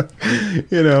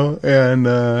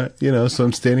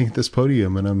I'm standing at this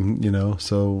podium, and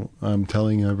I'm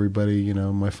telling everybody,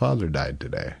 my father died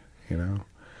today,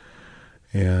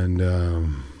 and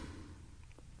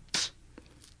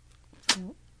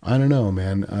I don't know,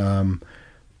 man.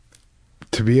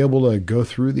 To be able to go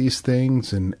through these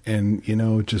things and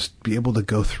just be able to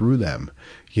go through them,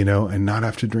 and not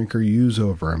have to drink or use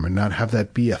over them, and not have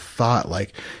that be a thought.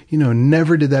 Like,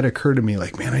 never did that occur to me.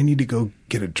 Like, man, I need to go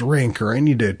get a drink, or I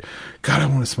want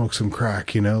to smoke some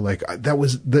crack, none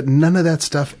of that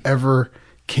stuff ever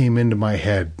came into my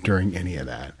head during any of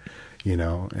that,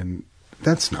 and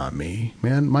that's not me,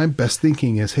 man. My best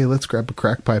thinking is, hey, let's grab a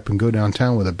crack pipe and go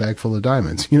downtown with a bag full of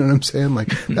diamonds. You know what I'm saying? Like,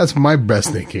 that's my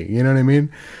best thinking. You know what I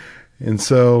mean? And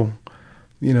so,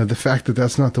 the fact that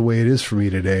that's not the way it is for me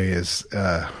today is,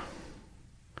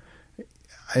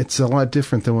 it's a lot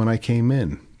different than when I came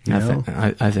in.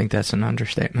 I think that's an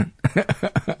understatement.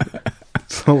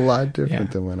 It's a lot different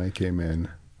than when I came in.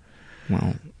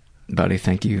 Well, buddy,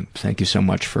 thank you so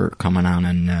much for coming on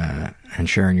and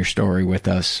sharing your story with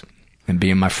us, and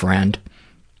being my friend,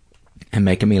 and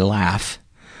making me laugh,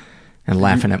 and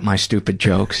laughing at my stupid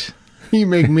jokes. You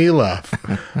make me laugh.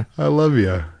 I love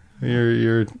you.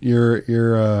 You're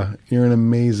an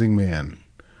amazing man.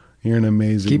 You're an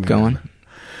amazing man.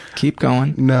 Keep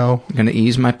going. No. I'm going to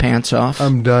ease my pants off.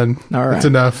 I'm done. All right. It's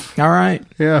enough. All right.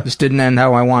 Yeah. This didn't end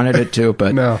how I wanted it to,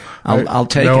 but no, I'll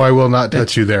take it. No, I will not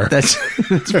touch you there. That's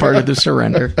part of the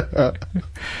surrender.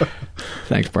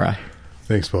 Thanks, Bri.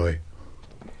 Thanks, Billy.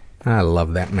 I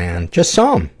love that man. Just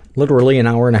saw him literally an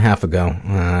hour and a half ago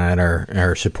at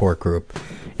our support group.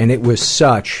 And it was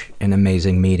such an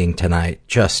amazing meeting tonight.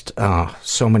 Just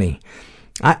so many.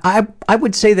 I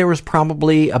would say there was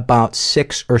probably about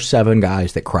 6 or 7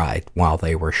 guys that cried while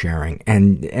they were sharing.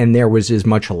 And there was as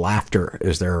much laughter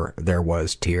as there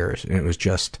was tears. And it was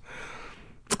just,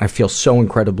 I feel so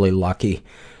incredibly lucky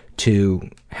to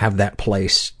have that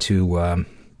place to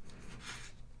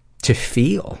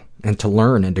feel and to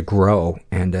learn and to grow,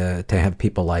 and to have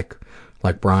people like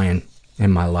Brian in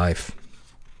my life.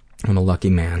 I'm a lucky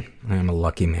man. I am a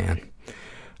lucky man.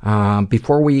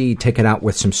 Before we take it out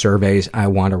with some surveys, I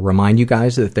want to remind you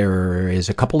guys that there is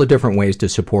a couple of different ways to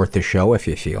support the show if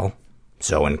you feel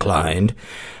so inclined.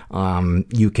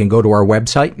 You can go to our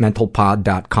website,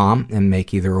 mentalpod.com, and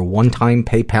make either a one-time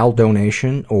PayPal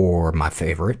donation, or my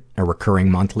favorite, a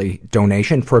recurring monthly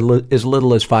donation for as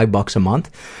little as $5 a month.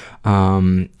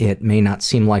 It may not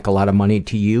seem like a lot of money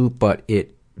to you, but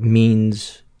it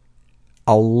means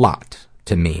a lot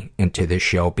to me and to this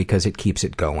show, because it keeps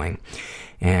it going.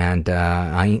 And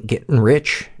I ain't getting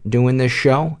rich doing this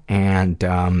show, and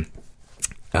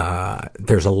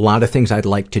There's a lot of things I'd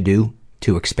like to do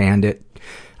to expand it.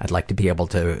 I'd like to be able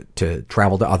to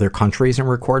travel to other countries and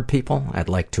record people. I'd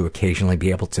like to occasionally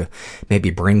be able to maybe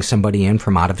bring somebody in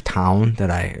from out of town that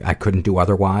I couldn't do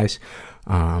otherwise.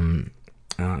 I'd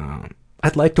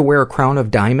like to wear a crown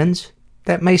of diamonds.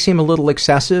 That may seem a little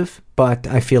excessive, but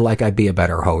I feel like I'd be a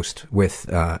better host with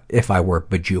if I were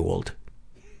bejeweled.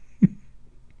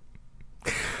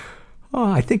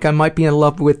 I think I might be in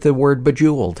love with the word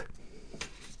bejeweled.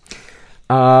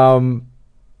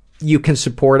 You can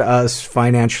support us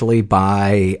financially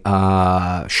by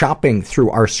shopping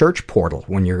through our search portal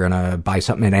when you're going to buy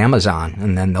something at Amazon,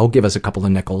 and then they'll give us a couple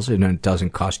of nickels, and it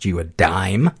doesn't cost you a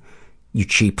dime, you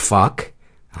cheap fuck.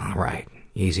 All right,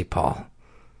 easy, Paul.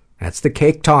 That's the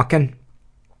cake talking.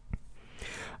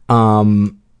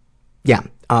 You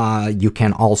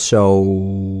can also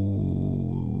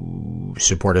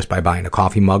support us by buying a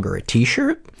coffee mug or a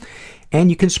t-shirt,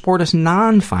 and you can support us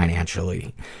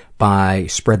non-financially by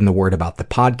spreading the word about the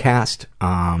podcast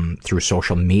through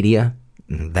social media.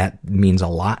 That means a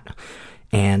lot.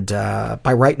 And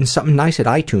by writing something nice at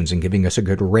iTunes and giving us a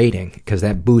good rating, because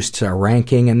that boosts our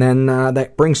ranking, and then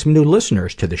that brings some new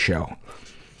listeners to the show.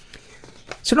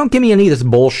 So don't give me any of this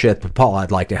bullshit, but Paul,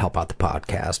 I'd like to help out the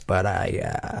podcast, but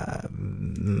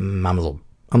I'm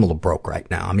a little broke right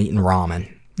now. I'm eating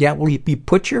ramen. Yeah, well, you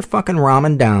put your fucking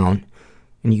ramen down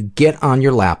and you get on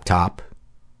your laptop.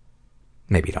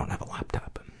 Maybe you don't have a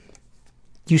laptop.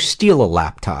 You steal a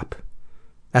laptop.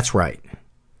 That's right.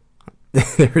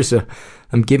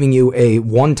 I'm giving you a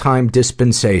one-time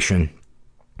dispensation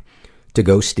to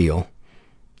go steal.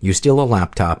 You steal a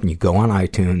laptop and you go on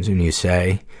iTunes and you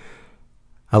say,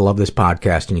 I love this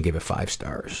podcast, and you give it 5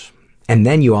 stars. And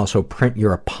then you also print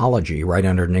your apology right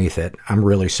underneath it. I'm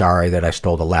really sorry that I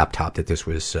stole the laptop that this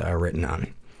was written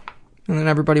on. And then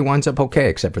everybody winds up okay,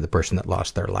 except for the person that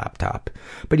lost their laptop.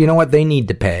 But you know what? They need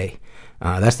to pay.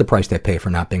 That's the price they pay for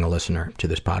not being a listener to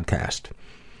this podcast.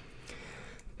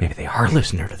 Maybe they are a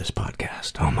listener to this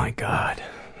podcast. Oh, my God.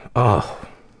 Oh.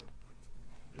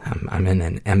 I'm in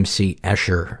an M.C.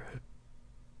 Escher,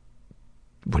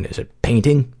 what is it,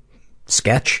 painting?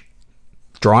 Sketch?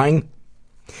 Drawing?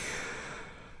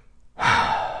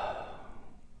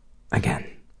 Again,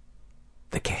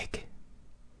 the cake.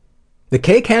 The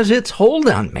cake has its hold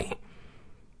on me.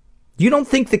 You don't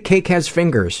think the cake has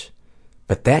fingers,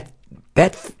 but that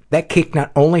cake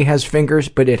not only has fingers,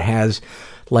 but it has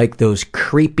like those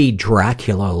creepy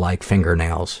Dracula-like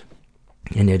fingernails.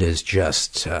 And it is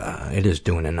just, it is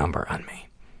doing a number on me.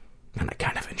 And I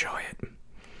kind of enjoy it.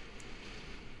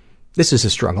 This is a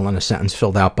struggle in a sentence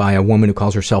filled out by a woman who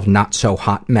calls herself Not So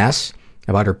Hot Mess.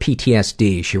 About her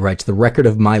PTSD, she writes, the record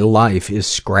of my life is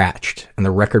scratched, and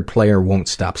the record player won't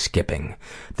stop skipping.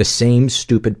 The same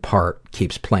stupid part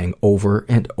keeps playing over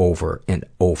and over and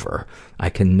over. I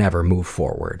can never move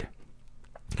forward.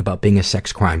 About being a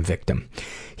sex crime victim.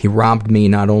 He robbed me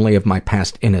not only of my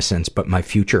past innocence, but my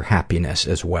future happiness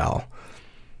as well.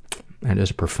 That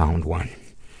is a profound one.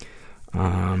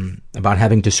 About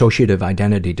having dissociative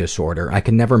identity disorder. I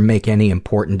can never make any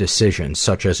important decisions,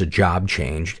 such as a job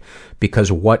change,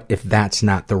 because what if that's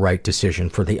not the right decision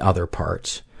for the other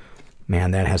parts?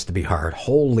 Man, that has to be hard.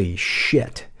 Holy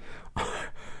shit.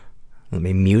 Let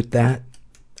me mute that.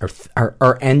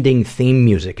 Our ending theme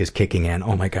music is kicking in.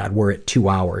 Oh my God, we're at 2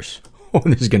 hours. Oh,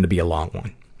 this is going to be a long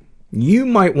one. You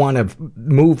might want to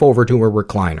move over to a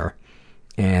recliner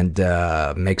and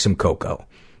make some cocoa.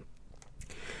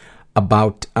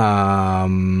 About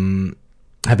having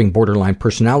borderline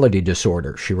personality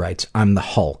disorder, she writes, I'm the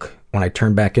Hulk. When I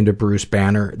turn back into Bruce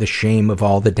Banner, the shame of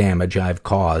all the damage I've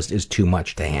caused is too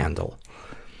much to handle.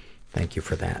 Thank you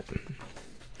for that.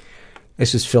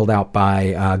 This is filled out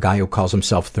by a guy who calls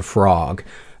himself the Frog.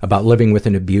 About living with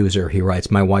an abuser, he writes,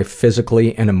 my wife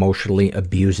physically and emotionally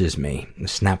abuses me. A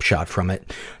snapshot from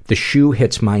it. The shoe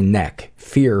hits my neck.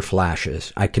 Fear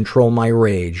flashes. I control my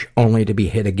rage, only to be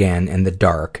hit again in the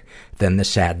dark. Then the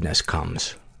sadness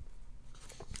comes.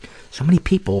 So many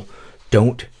people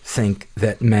don't think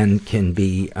that men can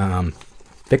be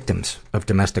victims of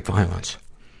domestic violence.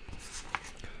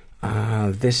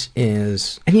 This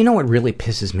is... And you know what really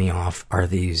pisses me off are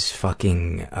these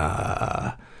fucking...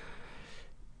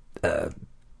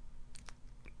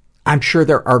 I'm sure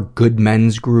there are good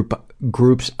men's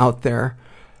groups out there,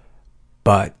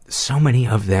 but so many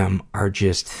of them are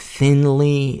just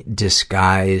thinly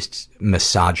disguised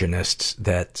misogynists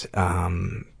that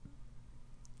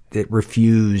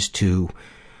refuse to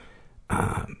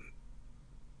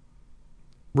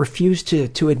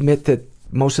admit that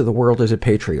most of the world is a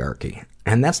patriarchy.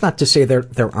 And that's not to say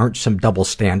there aren't some double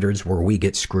standards where we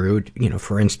get screwed.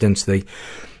 For instance, the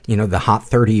hot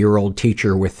 30-year-old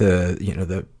teacher with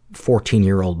the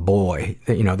 14-year-old boy,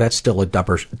 that's still a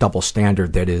double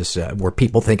standard that is where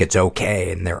people think it's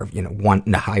okay and they're,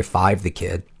 wanting to high five the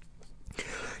kid.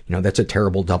 That's a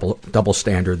terrible double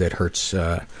standard that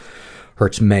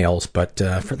hurts males, but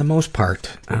for the most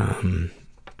part,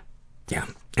 yeah.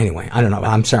 Anyway, I don't know.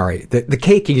 I'm sorry. The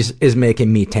cake is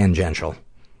making me tangential.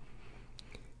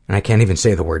 And I can't even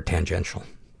say the word tangential.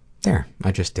 There,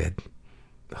 I just did.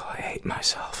 Oh, I hate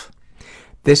myself.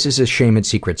 This is a shame and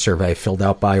secret survey filled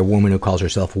out by a woman who calls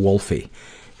herself Wolfie.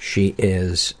 She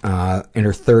is in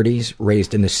her 30s,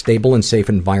 raised in a stable and safe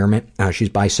environment. She's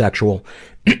bisexual.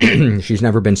 She's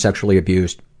never been sexually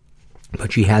abused,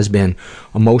 but she has been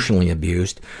emotionally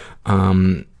abused.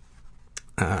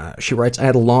 She writes, I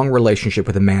had a long relationship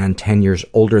with a man 10 years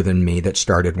older than me that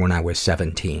started when I was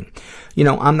 17.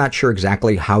 I'm not sure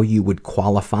exactly how you would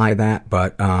qualify that,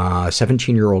 but a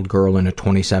 17-year-old girl and a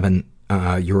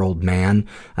 27-year-old man,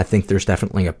 I think there's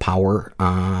definitely a power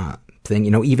thing.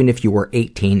 Even if you were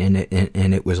 18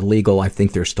 and it was legal, I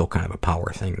think there's still kind of a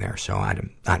power thing there. So I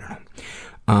don't know.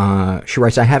 She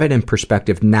writes, I have it in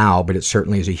perspective now, but it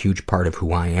certainly is a huge part of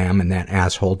who I am, and that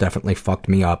asshole definitely fucked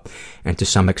me up and to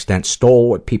some extent stole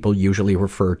what people usually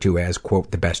refer to as,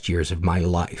 quote, the best years of my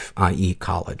life, i.e.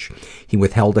 college. He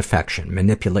withheld affection,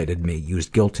 manipulated me,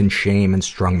 used guilt and shame, and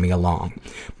strung me along.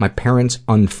 My parents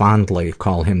unfondly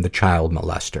call him the child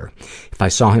molester. If I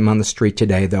saw him on the street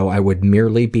today, though, I would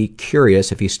merely be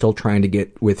curious if he's still trying to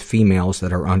get with females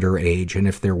that are underage and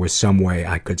if there was some way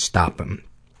I could stop him.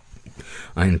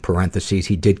 In parentheses,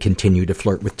 he did continue to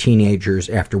flirt with teenagers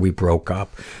after we broke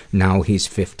up. Now he's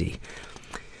 50.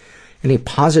 Any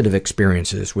positive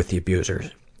experiences with the abusers?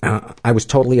 I was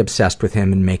totally obsessed with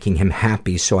him and making him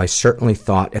happy, so I certainly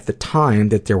thought at the time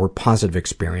that there were positive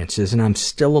experiences, and I'm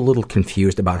still a little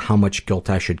confused about how much guilt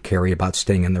I should carry about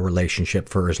staying in the relationship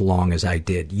for as long as I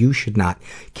did. You should not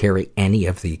carry any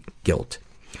of the guilt.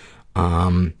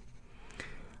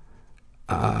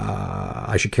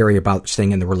 I should carry about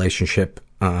staying in the relationship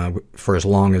for as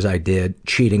long as I did,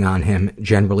 cheating on him,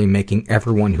 generally making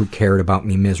everyone who cared about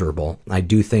me miserable. I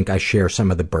do think I share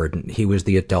some of the burden. He was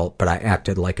the adult, but I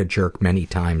acted like a jerk many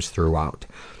times throughout.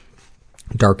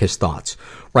 Darkest thoughts.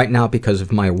 Right now, because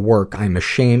of my work, I'm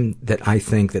ashamed that I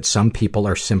think that some people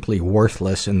are simply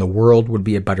worthless and the world would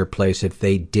be a better place if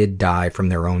they did die from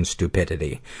their own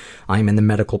stupidity. I'm in the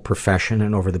medical profession,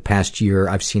 and over the past year,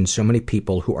 I've seen so many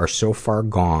people who are so far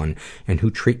gone and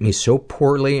who treat me so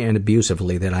poorly and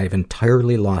abusively that I've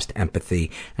entirely lost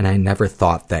empathy, and I never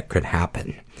thought that could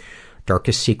happen.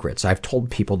 Darkest secrets. I've told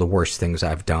people the worst things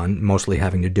I've done, mostly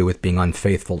having to do with being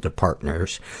unfaithful to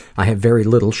partners. I have very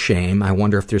little shame. I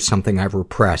wonder if there's something I've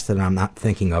repressed that I'm not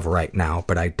thinking of right now,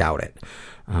 but I doubt it.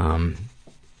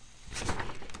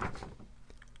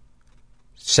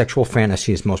 Sexual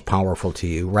fantasy is most powerful to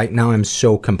you. Right now I'm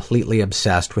so completely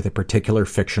obsessed with a particular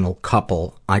fictional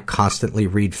couple. I constantly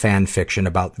read fan fiction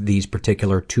about these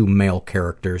particular two male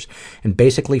characters and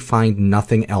basically find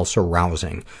nothing else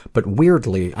arousing. But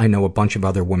weirdly, I know a bunch of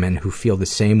other women who feel the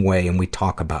same way and we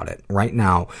talk about it. Right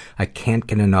now, I can't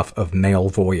get enough of male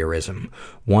voyeurism.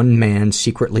 One man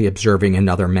secretly observing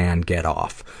another man get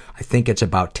off. I think it's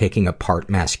about taking apart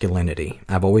masculinity.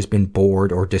 I've always been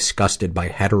bored or disgusted by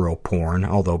hetero porn,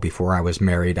 although before I was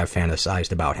married I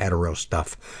fantasized about hetero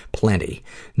stuff plenty.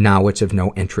 Now it's of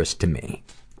no interest to me.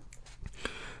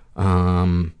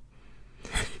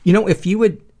 If you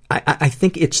would, I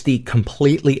think it's the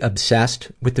completely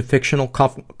obsessed with the fictional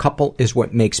couple is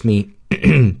what makes me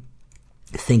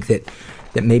think that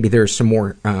maybe there's some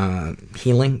more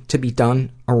healing to be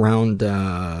done around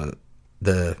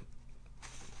the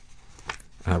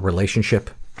relationship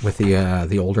with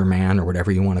the older man or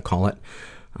whatever you want to call it,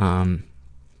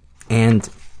 and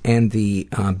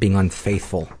the being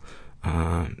unfaithful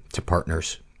to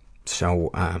partners. So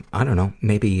I don't know,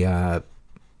 maybe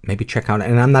check out.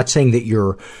 And I'm not saying that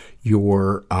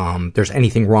there's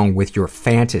anything wrong with your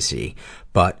fantasy,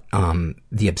 but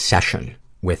the obsession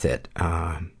with it.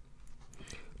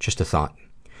 Just a thought.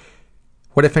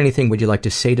 What, if anything, would you like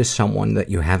to say to someone that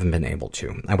you haven't been able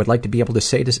to? I would like to be able to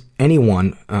say to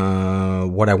anyone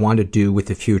what I want to do with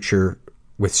the future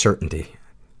with certainty.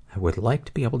 I would like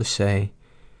to be able to say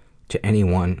to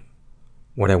anyone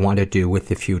what I want to do with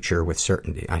the future with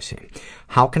certainty. I see.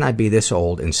 How can I be this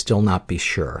old and still not be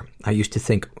sure? I used to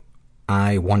think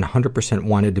I 100%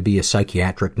 wanted to be a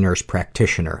psychiatric nurse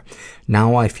practitioner.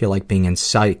 Now I feel like being in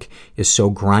psych is so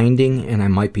grinding and I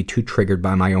might be too triggered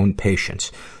by my own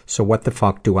patients. So what the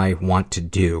fuck do I want to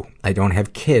do? I don't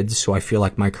have kids, so I feel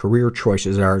like my career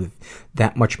choices are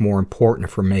that much more important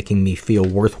for making me feel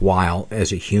worthwhile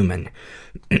as a human.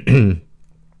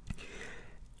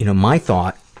 My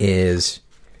thought is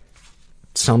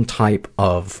some type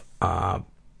of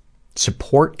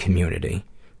support community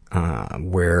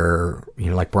where,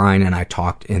 like Brian and I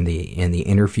talked in the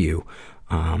interview,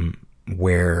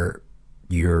 where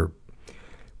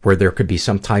there could be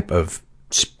some type of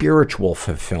spiritual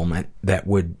fulfillment that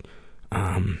would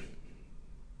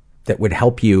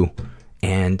help you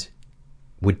and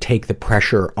would take the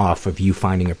pressure off of you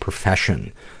finding a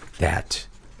profession that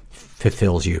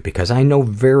fulfills you. Because I know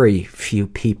very few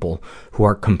people who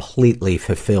are completely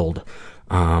fulfilled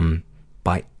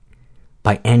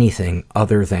by anything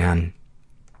other than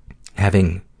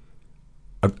having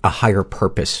a higher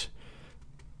purpose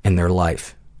in their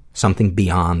life, something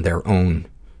beyond their own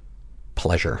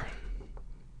pleasure.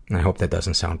 And I hope that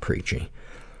doesn't sound preachy.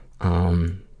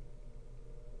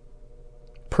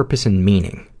 Purpose and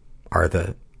meaning are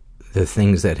the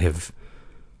things that have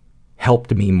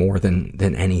helped me more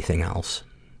than anything else.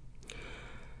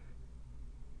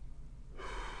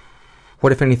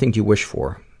 What, if anything, do you wish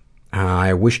for?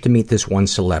 I wish to meet this one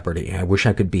celebrity. I wish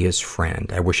I could be his friend.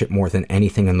 I wish it more than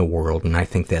anything in the world, and I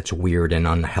think that's weird and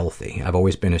unhealthy. I've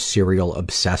always been a serial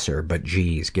obsessor, but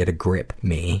geez, get a grip,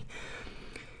 me.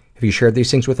 Have you shared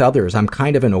these things with others? I'm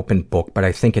kind of an open book, but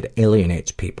I think it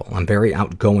alienates people. I'm very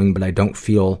outgoing, but I don't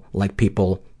feel like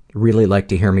people really like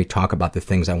to hear me talk about the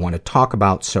things I want to talk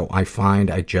about, so I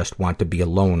find I just want to be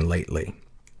alone lately.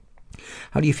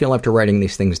 How do you feel after writing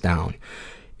these things down?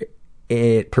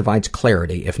 It provides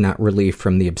clarity, if not relief,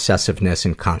 from the obsessiveness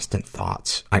and constant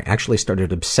thoughts. I actually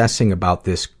started obsessing about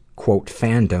this, quote,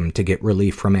 fandom to get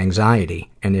relief from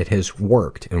anxiety, and it has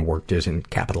worked, and worked is in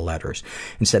capital letters.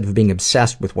 Instead of being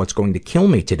obsessed with what's going to kill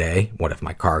me today, what if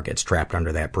my car gets trapped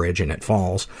under that bridge and it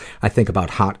falls, I think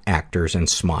about hot actors and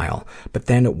smile. But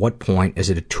then at what point is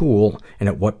it a tool, and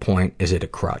at what point is it a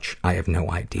crutch? I have no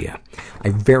idea. I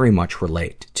very much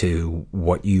relate to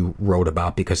what you wrote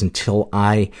about, because until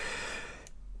I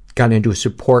got into a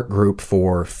support group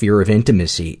for fear of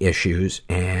intimacy issues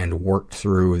and worked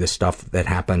through the stuff that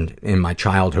happened in my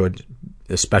childhood,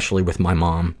 especially with my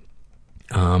mom,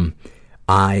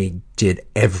 I did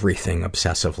everything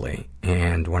obsessively.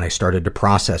 And when I started to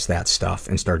process that stuff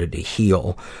and started to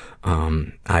heal,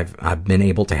 I've been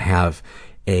able to have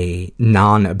a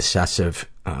non-obsessive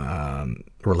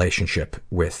relationship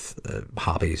with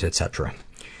hobbies, etc.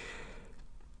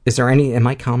 Am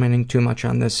I commenting too much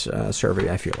on this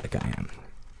survey? I feel like I am.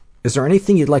 Is there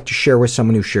anything you'd like to share with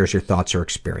someone who shares your thoughts or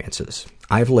experiences?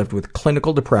 I've lived with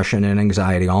clinical depression and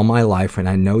anxiety all my life, and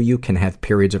I know you can have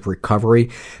periods of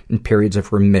recovery and periods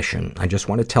of remission. I just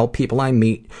want to tell people I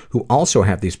meet who also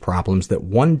have these problems that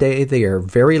one day they are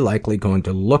very likely going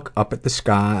to look up at the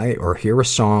sky or hear a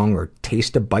song or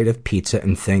taste a bite of pizza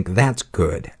and think, that's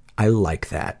good. I like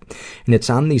that. And it's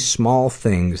on these small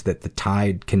things that the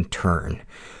tide can turn.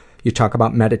 You talk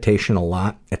about meditation a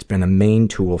lot. It's been a main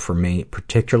tool for me,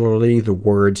 particularly the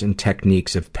words and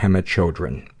techniques of Pema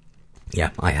Chodron.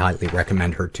 Yeah, I highly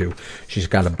recommend her too. She's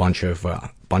got a bunch of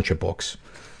books.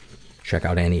 Check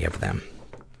out any of them.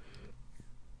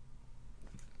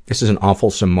 This is an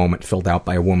awfulsome moment filled out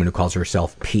by a woman who calls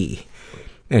herself P.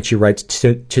 And she writes,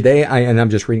 today and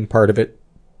I'm just reading part of it.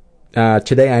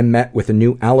 Today I met with a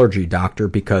new allergy doctor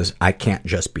because I can't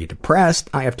just be depressed.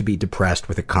 I have to be depressed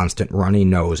with a constant runny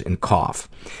nose and cough.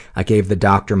 I gave the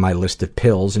doctor my list of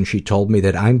pills, and she told me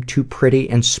that I'm too pretty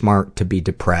and smart to be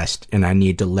depressed, and I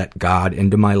need to let God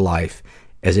into my life,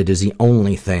 as it is the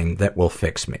only thing that will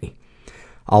fix me.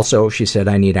 Also, she said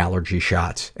I need allergy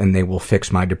shots, and they will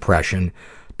fix my depression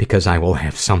because I will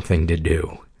have something to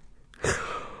do.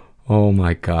 Oh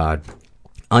my God.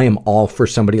 I am all for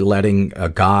somebody letting a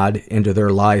God into their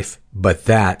life, but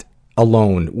that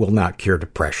alone will not cure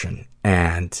depression.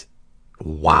 And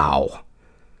wow.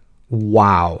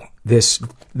 This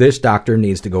doctor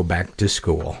needs to go back to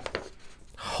school.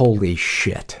 Holy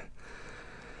shit.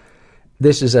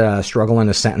 This is a struggle in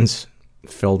a sentence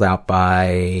filled out by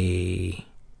a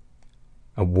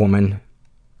woman,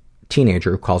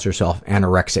 teenager, who calls herself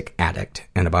anorexic addict,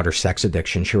 and about her sex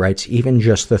addiction. She writes, even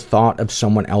just the thought of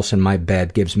someone else in my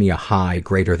bed gives me a high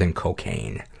greater than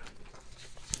cocaine.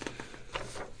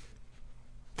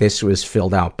 This was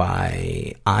filled out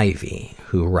by Ivy,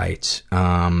 who writes,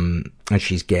 and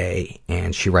she's gay,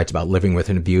 and she writes about living with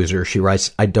an abuser. She writes,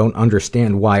 I don't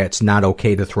understand why it's not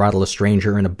okay to throttle a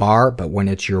stranger in a bar, but when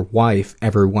it's your wife,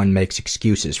 everyone makes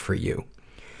excuses for you.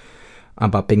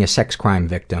 About being a sex crime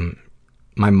victim,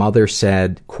 my mother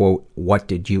said, quote, what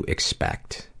did you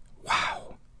expect?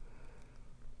 Wow.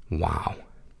 Wow.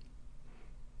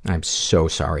 I'm so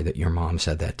sorry that your mom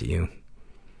said that to you.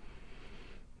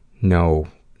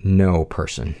 No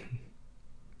person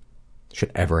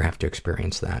should ever have to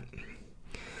experience that.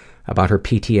 About her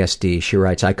PTSD, she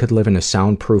writes, I could live in a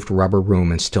soundproofed rubber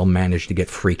room and still manage to get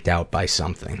freaked out by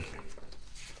something.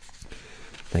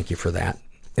 Thank you for that.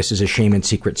 This is a shame and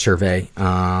secret survey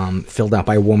filled out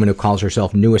by a woman who calls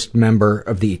herself newest member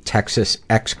of the Texas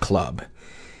X Club.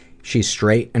 She's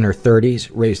straight, in her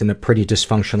 30s, raised in a pretty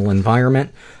dysfunctional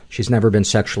environment. She's never been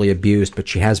sexually abused, but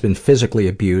she has been physically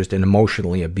abused and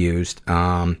emotionally abused.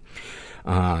 Both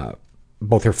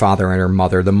her father and her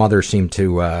mother. The mother seemed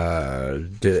to,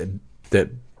 the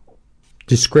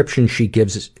description she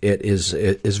gives it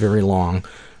is very long.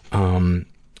 So I'm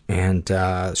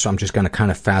just going to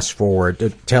kind of fast forward to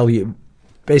tell you,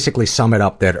 basically sum it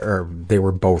up that they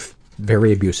were both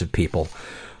very abusive people.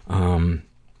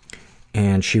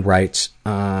 And she writes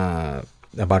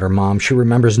about her mom. She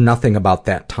remembers nothing about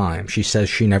that time. She says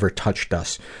she never touched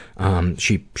us.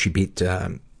 She beat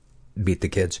the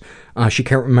kids. She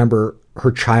can't remember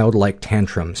her childlike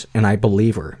tantrums, and I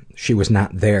believe her. She was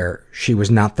not there. She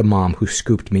was not the mom who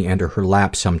scooped me into her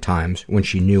lap sometimes when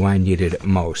she knew I needed it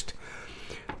most.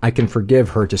 I can forgive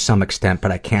her to some extent,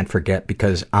 but I can't forget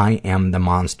because I am the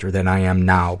monster that I am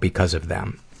now because of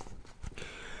them.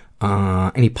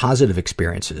 Any positive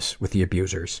experiences with the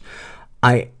abusers?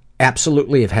 I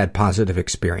absolutely have had positive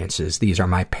experiences. These are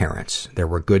my parents. There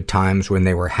were good times when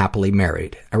they were happily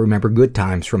married. I remember good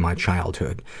times from my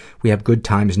childhood. We have good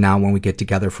times now when we get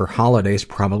together for holidays,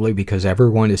 probably because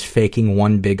everyone is faking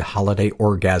one big holiday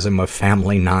orgasm of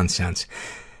family nonsense.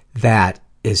 That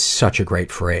is such a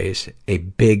great phrase. A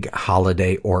big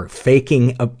holiday, or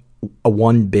faking a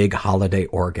one big holiday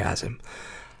orgasm.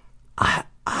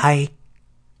 I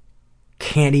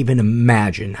can't even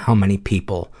imagine how many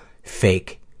people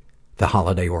fake the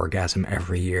holiday orgasm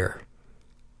every year.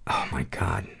 Oh my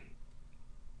God.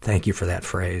 Thank you for that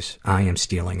phrase. I am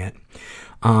stealing it.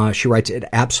 She writes, it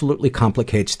absolutely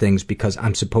complicates things because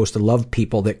I'm supposed to love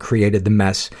people that created the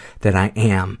mess that I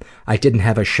am. I didn't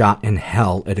have a shot in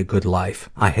hell at a good life.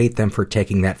 I hate them for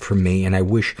taking that from me, and I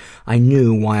wish I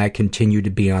knew why I continue to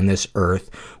be on this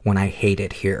earth when I hate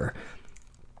it here.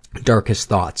 Darkest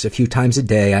thoughts. A few times a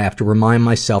day, I have to remind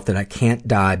myself that I can't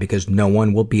die because no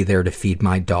one will be there to feed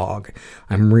my dog.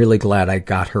 I'm really glad I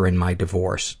got her in my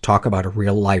divorce. Talk about a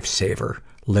real lifesaver.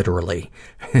 Literally.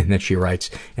 And then she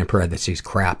writes, in parentheses,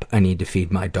 crap, I need to feed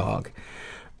my dog.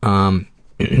 Do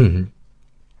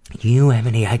you have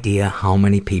any idea how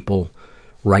many people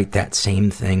write that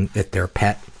same thing, that their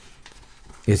pet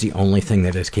is the only thing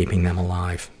that is keeping them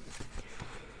alive?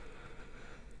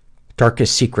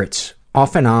 Darkest secrets.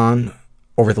 Off and on,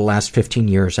 over the last 15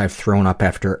 years, I've thrown up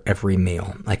after every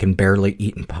meal. I can barely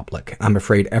eat in public. I'm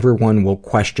afraid everyone will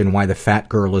question why the fat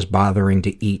girl is bothering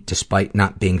to eat despite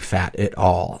not being fat at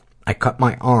all. I cut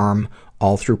my arm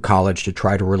all through college to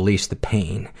try to release the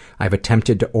pain. I've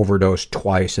attempted to overdose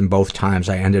twice, and both times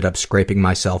I ended up scraping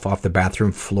myself off the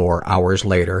bathroom floor hours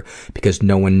later because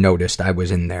no one noticed I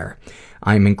was in there.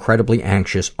 I am incredibly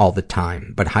anxious all the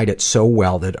time, but hide it so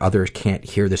well that others can't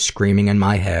hear the screaming in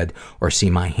my head or see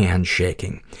my hands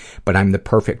shaking. But I'm the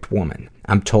perfect woman.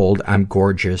 I'm told I'm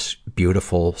gorgeous,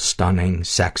 beautiful, stunning,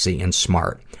 sexy, and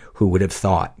smart. Who would have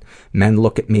thought? Men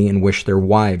look at me and wish their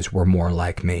wives were more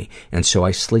like me, and so I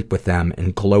sleep with them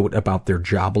and gloat about their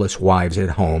jobless wives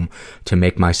at home to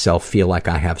make myself feel like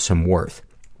I have some worth.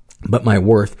 But my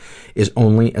worth is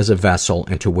only as a vessel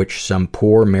into which some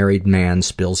poor married man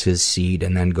spills his seed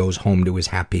and then goes home to his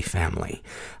happy family.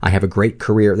 I have a great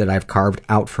career that I've carved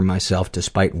out for myself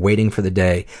despite waiting for the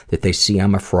day that they see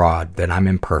I'm a fraud, that I'm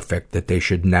imperfect, that they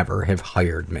should never have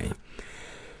hired me.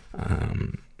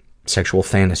 Sexual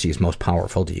fantasies most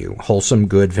powerful to you. Wholesome,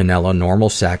 good, vanilla, normal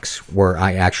sex where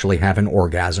I actually have an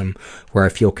orgasm, where I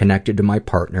feel connected to my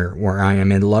partner, where I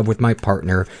am in love with my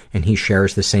partner and he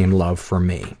shares the same love for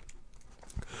me.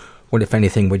 What, if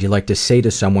anything, would you like to say to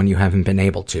someone you haven't been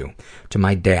able to? To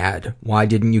my dad, why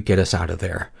didn't you get us out of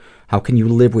there? How can you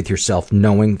live with yourself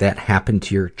knowing that happened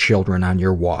to your children on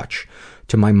your watch?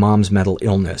 To my mom's mental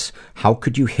illness, how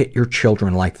could you hit your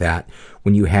children like that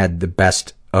when you had the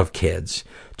best of kids?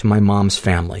 To my mom's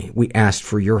family, we asked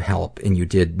for your help and you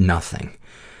did nothing.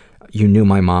 You knew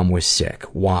my mom was sick.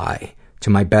 Why? To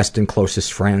my best and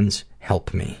closest friends,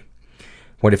 help me.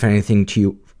 What, if anything,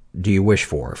 do you wish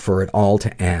for? For it all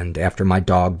to end. After my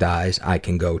dog dies, I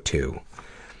can go too.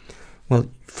 Well,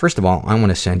 first of all, I want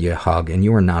to send you a hug, and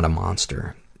you are not a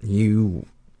monster. You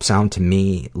sound to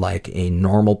me like a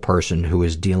normal person who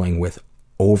is dealing with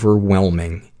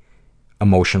overwhelming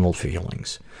emotional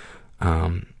feelings.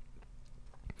 And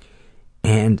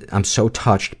I'm so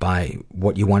touched by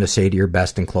what you want to say to your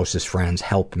best and closest friends,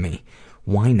 help me.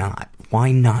 Why not?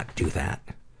 Why not do that?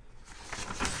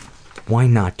 Why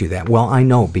not do that? Well, I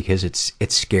know, because it's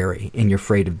scary, and you're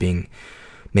afraid of being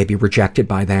maybe rejected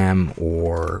by them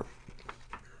or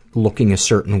looking a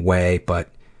certain way, but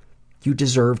you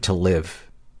deserve to live.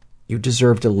 You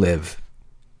deserve to live.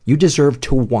 You deserve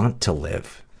to want to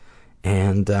live.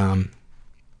 And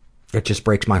it just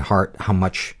breaks my heart how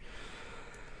much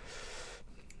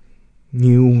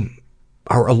you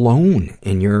are alone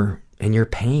in your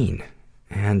pain.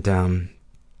 And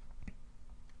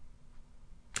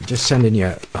just sending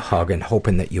you a hug and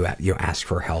hoping that you ask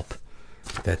for help,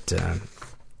 that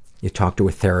you talk to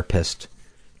a therapist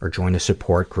or join a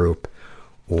support group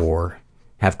or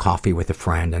have coffee with a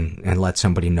friend and let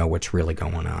somebody know what's really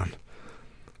going on.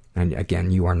 And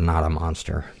again, you are not a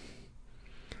monster.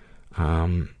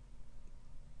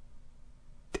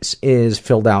 This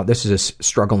is a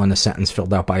struggle in a sentence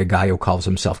filled out by a guy who calls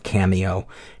himself Cameo.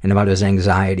 And about his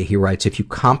anxiety, he writes, if you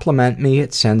compliment me,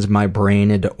 it sends my brain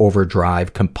into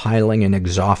overdrive, compiling an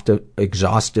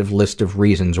exhaustive list of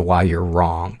reasons why you're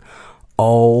wrong.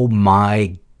 Oh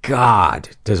my God,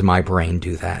 does my brain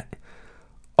do that?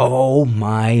 Oh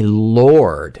my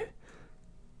Lord.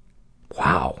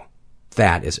 Wow,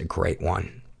 that is a great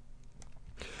one.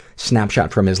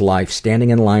 Snapshot from his life,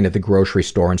 standing in line at the grocery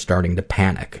store and starting to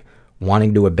panic,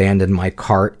 wanting to abandon my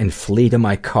cart and flee to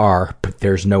my car, but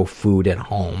there's no food at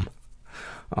home.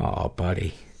 Oh,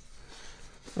 buddy.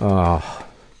 Oh.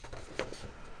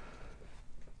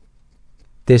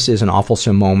 This is an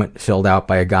awfulsome moment filled out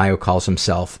by a guy who calls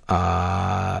himself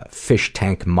Fish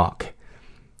Tank Muck.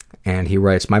 And he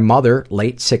writes, my mother,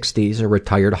 late 60s, a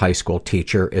retired high school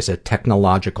teacher, is a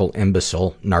technological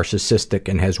imbecile, narcissistic,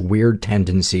 and has weird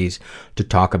tendencies to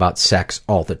talk about sex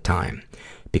all the time.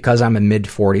 Because I'm a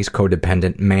mid-40s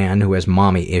codependent man who has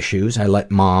mommy issues, I let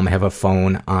mom have a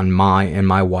phone on my and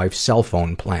my wife's cell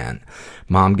phone plan.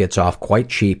 Mom gets off quite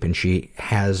cheap, and she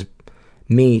has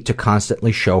me to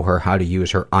constantly show her how to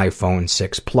use her iPhone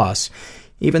 6 Plus,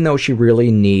 even though she really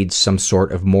needs some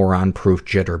sort of moron-proof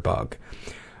jitterbug.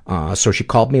 So she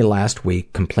called me last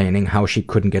week complaining how she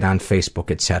couldn't get on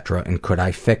Facebook, etc., and could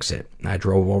I fix it. I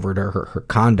drove over to her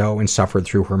condo and suffered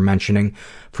through her mentioning,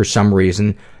 for some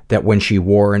reason, that when she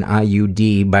wore an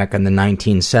IUD back in the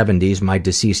 1970s, my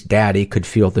deceased daddy could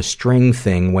feel the string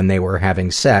thing when they were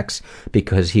having sex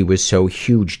because he was so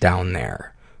huge down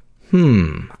there.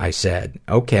 I said.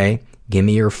 Okay, give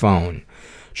me your phone.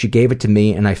 She gave it to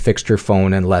me and I fixed her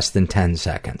phone in less than 10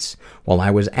 seconds. While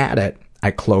I was at it, I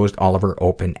closed all of her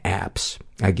open apps.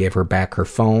 I gave her back her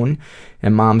phone,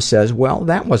 and Mom says, well,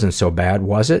 that wasn't so bad,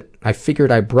 was it? I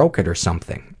figured I broke it or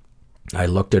something. I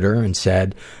looked at her and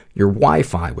said, your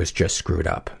Wi-Fi was just screwed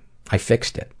up. I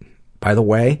fixed it. By the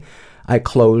way, I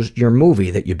closed your movie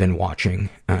that you've been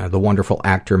watching, the wonderful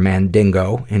actor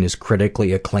Mandingo in his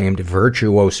critically acclaimed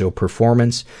virtuoso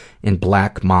performance in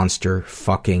Black Monster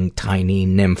Fucking Tiny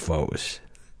Nymphos.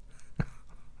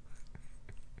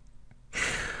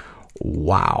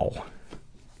 Wow.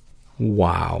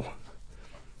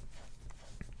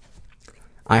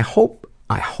 I hope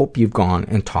you've gone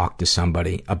and talked to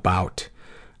somebody about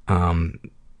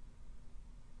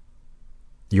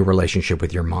your relationship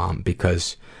with your mom,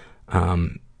 because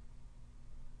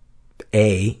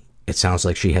it sounds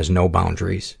like she has no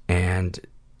boundaries and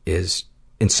is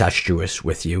incestuous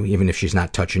with you, even if she's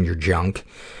not touching your junk.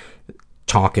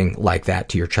 Talking like that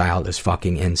to your child is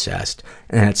fucking incest.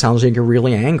 And it sounds like you're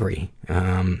really angry,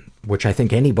 which I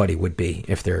think anybody would be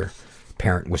if their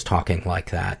parent was talking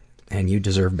like that. And you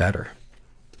deserve better.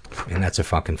 And that's a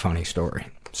fucking funny story.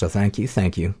 So thank you,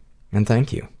 and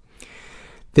thank you.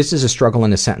 This is a struggle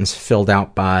in a sentence filled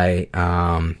out by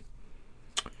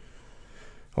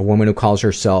a woman who calls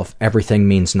herself Everything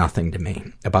Means Nothing to Me.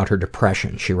 About her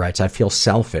depression, she writes, I feel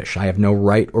selfish. I have no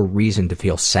right or reason to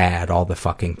feel sad all the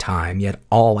fucking time, yet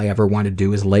all I ever want to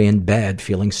do is lay in bed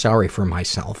feeling sorry for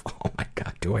myself. Oh my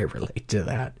God, do I relate to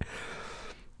that?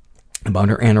 About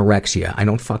her anorexia, I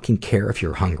don't fucking care if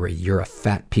you're hungry. You're a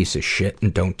fat piece of shit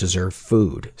and don't deserve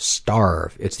food.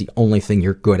 Starve. It's the only thing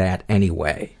you're good at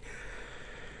anyway.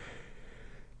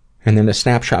 And then a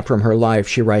snapshot from her life.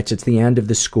 She writes, it's the end of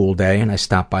the school day and I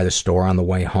stop by the store on the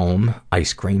way home.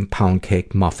 Ice cream, pound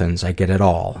cake, muffins, I get it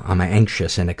all. I'm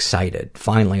anxious and excited.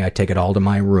 Finally, I take it all to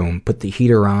my room, put the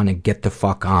heater on and get the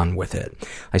fuck on with it.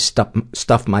 I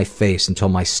stuff my face until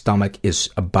my stomach is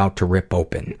about to rip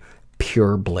open.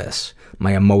 Pure bliss.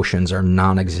 My emotions are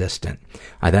non-existent.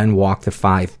 I then walk the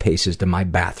 5 paces to my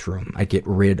bathroom. I get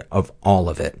rid of all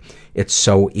of it. It's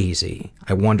so easy.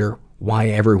 I wonder why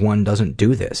everyone doesn't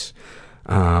do this.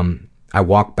 I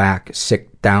walk back,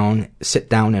 sit down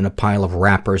in a pile of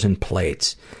wrappers and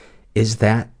plates. Is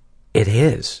that? It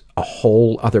is. A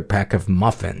whole other pack of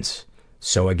muffins.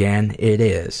 So again, it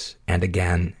is. And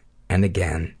again, and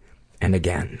again, and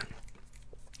again.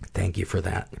 Thank you for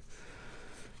that.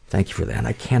 Thank you for that.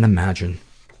 I can't imagine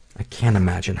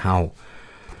how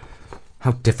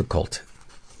difficult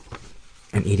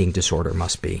an eating disorder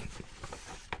must be.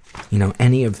 You know,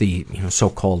 any of the,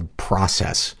 so-called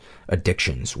process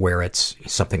addictions where it's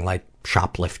something like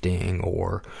shoplifting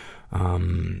or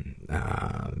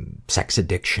sex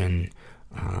addiction,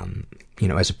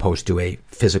 as opposed to a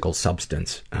physical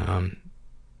substance.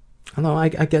 Although I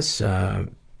guess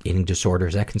eating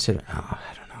disorders, I consider, I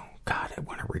don't know. God, I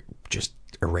want to just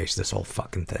erase this whole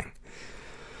fucking thing.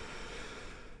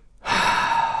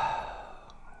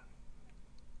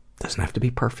 Doesn't have to be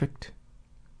perfect.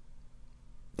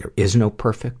 There is no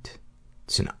perfect.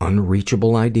 It's an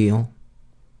unreachable ideal.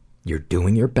 You're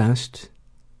doing your best.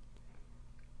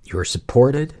 You're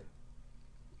supported.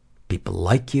 People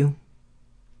like you.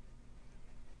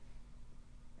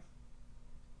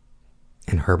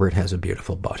 And Herbert has a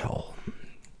beautiful butthole.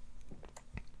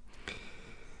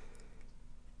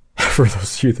 For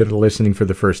those of you that are listening for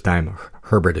the first time,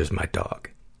 Herbert is my dog.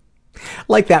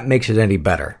 Like that makes it any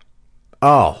better.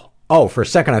 Oh, for a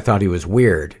second I thought he was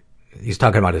weird. He's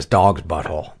talking about his dog's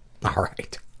butthole. All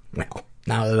right. Well,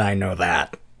 now that I know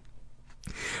that.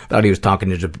 Thought he was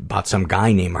talking about some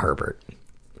guy named Herbert.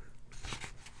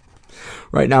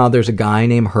 Right now there's a guy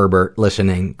named Herbert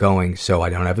listening, going, so I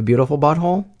don't have a beautiful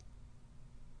butthole?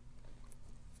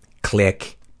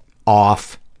 Click.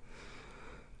 Off.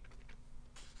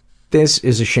 This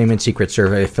is a shame and secret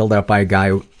survey filled out by a guy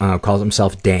who calls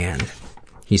himself Dan.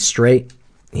 He's straight.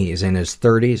 He is in his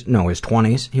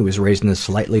 20s. He was raised in a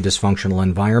slightly dysfunctional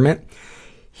environment.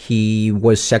 He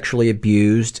was sexually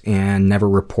abused and never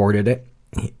reported it.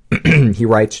 He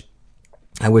writes,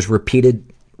 I was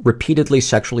repeatedly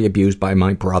sexually abused by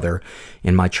my brother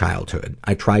in my childhood.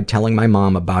 I tried telling my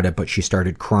mom about it, but she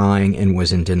started crying and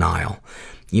was in denial.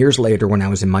 Years later, when I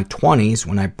was in my 20s,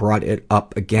 when I brought it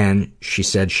up again, she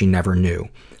said she never knew.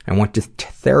 I went to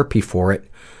therapy for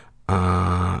it,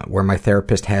 where my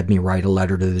therapist had me write a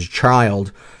letter to the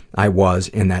child I was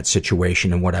in that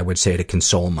situation and what I would say to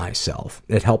console myself.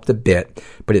 It helped a bit,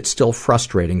 but it's still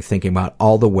frustrating thinking about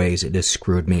all the ways it has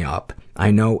screwed me up.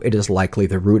 I know it is likely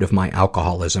the root of my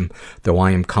alcoholism, though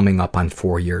I am coming up on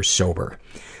 4 years sober.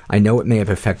 I know it may have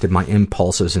affected my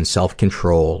impulses and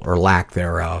self-control, or lack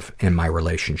thereof, in my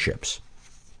relationships.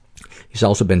 He's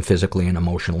also been physically and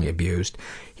emotionally abused.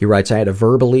 He writes, I had a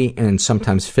verbally and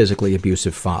sometimes physically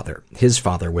abusive father. His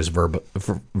father was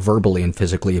verbally and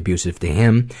physically abusive to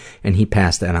him, and he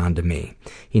passed that on to me.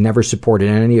 He never supported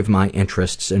any of my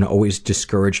interests and always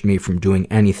discouraged me from doing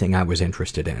anything I was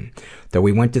interested in. Though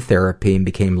we went to therapy and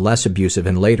became less abusive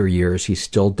in later years, he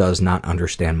still does not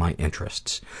understand my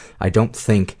interests. I don't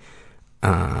think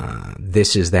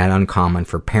this is that uncommon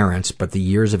for parents, but the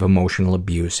years of emotional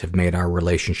abuse have made our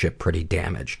relationship pretty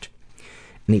damaged.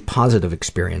 Any positive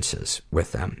experiences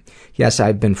with them? Yes,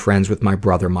 I've been friends with my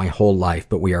brother my whole life,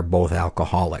 but we are both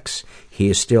alcoholics. He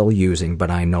is still using,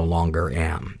 but I no longer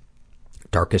am.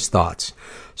 Darkest thoughts.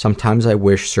 Sometimes I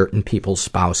wish certain people's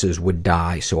spouses would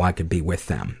die so I could be with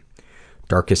them.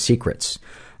 Darkest secrets.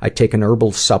 I take an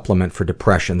herbal supplement for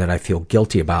depression that I feel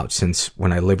guilty about, since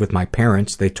when I lived with my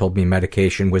parents, they told me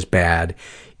medication was bad,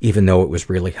 even though it was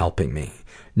really helping me.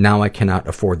 Now I cannot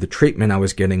afford the treatment I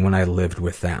was getting when I lived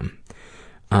with them.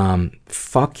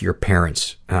 Fuck your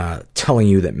parents telling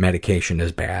you that medication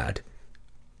is bad.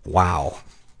 Wow.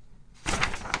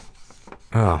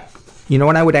 Oh. You know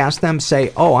what I would ask them?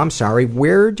 Say, oh, I'm sorry,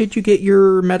 where did you get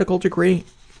your medical degree?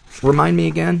 Remind me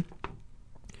again.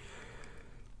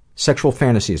 Sexual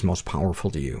fantasy is most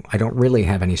powerful to you. I don't really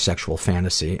have any sexual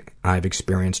fantasy I've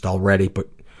experienced already, but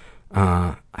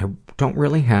I don't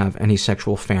really have any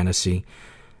sexual fantasy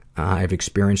I've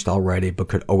experienced already, but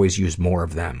could always use more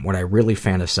of them. What I really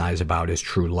fantasize about is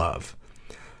true love.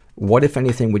 What, if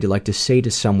anything, would you like to say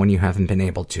to someone you haven't been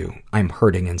able to? I'm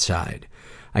hurting inside.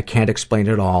 I can't explain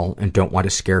it all and don't want to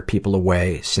scare people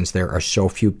away since there are so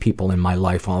few people in my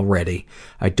life already.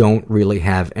 I don't really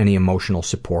have any emotional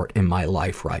support in my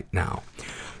life right now.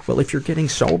 Well, if you're getting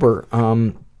sober,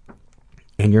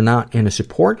 and you're not in a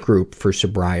support group for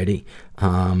sobriety,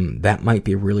 that might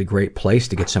be a really great place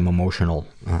to get some emotional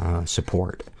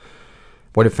support.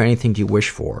 What, if anything, do you wish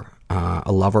for?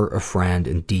 A lover, a friend,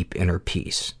 and deep inner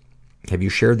peace. Have you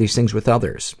shared these things with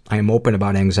others? I am open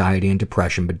about anxiety and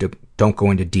depression, but don't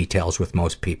go into details with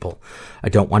most people. I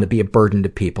don't want to be a burden to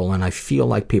people, and I feel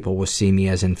like people will see me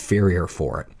as inferior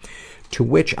for it. To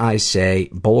which I say,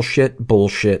 bullshit,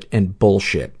 bullshit, and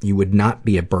bullshit. You would not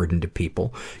be a burden to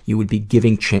people. You would be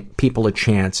giving people a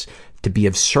chance to be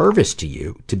of service to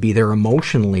you, to be there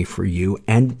emotionally for you,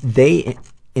 and they,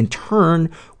 in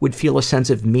turn, would feel a sense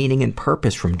of meaning and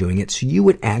purpose from doing it, so you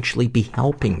would actually be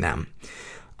helping them.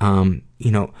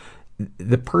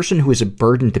 The person who is a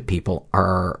burden to people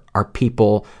are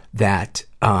people that,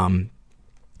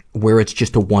 where it's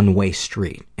just a one-way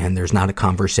street and there's not a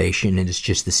conversation and it's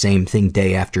just the same thing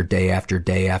day after day after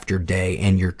day after day,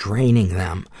 and you're draining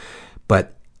them.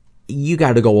 But you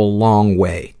got to go a long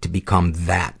way to become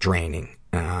that draining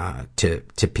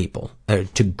to people,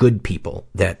 to good people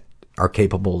that are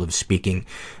capable of speaking,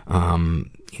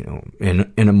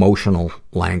 in emotional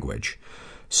language.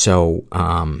 So,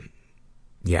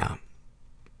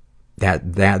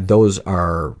 those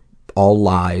are all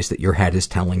lies that your head is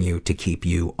telling you to keep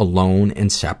you alone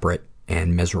and separate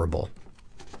and miserable.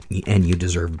 And you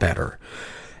deserve better.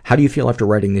 How do you feel after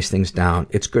writing these things down?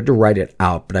 It's good to write it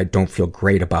out, but I don't feel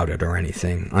great about it or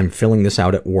anything. I'm filling this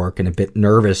out at work and a bit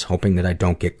nervous, hoping that I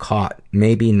don't get caught.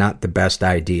 Maybe not the best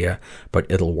idea, but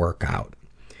it'll work out.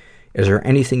 Is there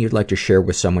anything you'd like to share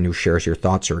with someone who shares your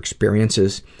thoughts or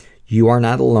experiences? You are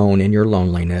not alone in your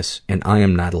loneliness, and I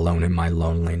am not alone in my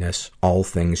loneliness. All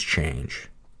things change.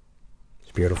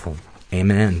 It's beautiful.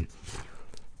 Amen.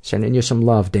 Sending you some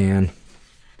love, Dan.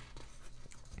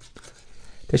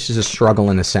 This is a struggle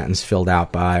in a sentence filled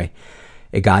out by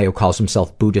a guy who calls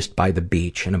himself Buddhist by the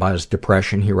beach. And about his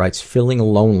depression, he writes, feeling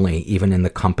lonely even in the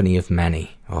company of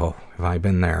many. Oh, have I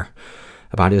been there?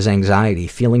 About his anxiety,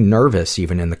 feeling nervous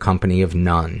even in the company of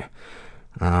none.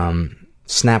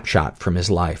 Snapshot from his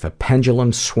life, a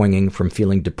pendulum swinging from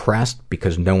feeling depressed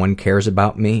because no one cares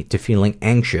about me to feeling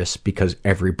anxious because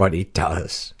everybody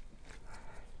does.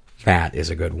 That is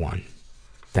a good one.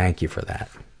 Thank you for that.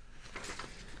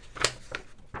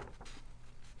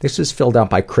 This is filled out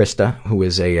by Krista, who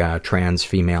is a trans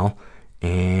female,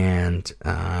 and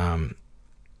a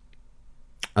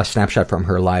snapshot from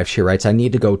her life. She writes, I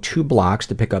need to go 2 blocks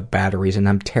to pick up batteries, and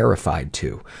I'm terrified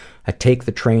to. I take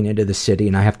the train into the city,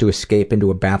 and I have to escape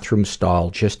into a bathroom stall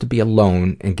just to be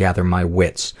alone and gather my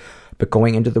wits. But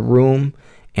going into the room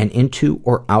and into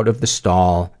or out of the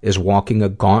stall is walking a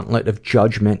gauntlet of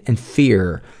judgment and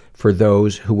fear for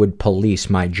those who would police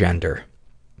my gender.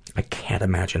 I can't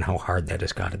imagine how hard that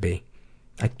has got to be.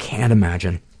 I can't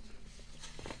imagine.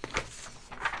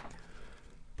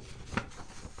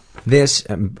 This,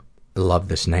 I love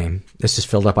this name. This is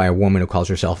filled out by a woman who calls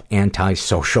herself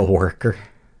anti-social worker.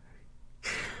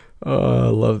 Oh, I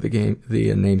love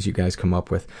the names you guys come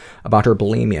up with. About her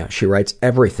bulimia, she writes,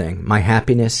 everything, my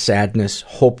happiness, sadness,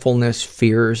 hopefulness,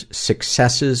 fears,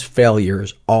 successes,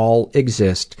 failures, all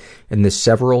exist in the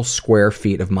several square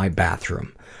feet of my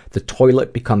bathroom. The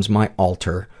toilet becomes my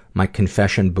altar, my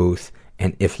confession booth,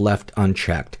 and if left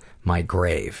unchecked, my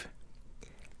grave.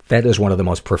 That is one of the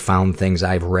most profound things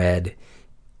I've read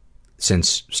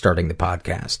since starting the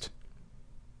podcast.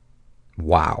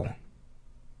 Wow.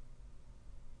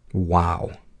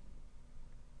 Wow.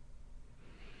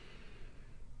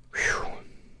 Whew.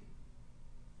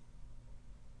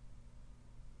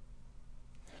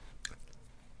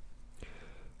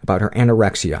 About her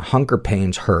anorexia, hunger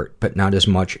pains hurt, but not as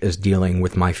much as dealing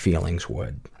with my feelings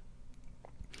would.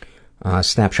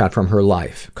 Snapshot from her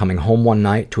life. Coming home one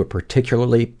night to a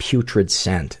particularly putrid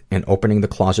scent and opening the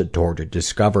closet door to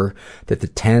discover that the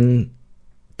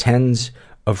tens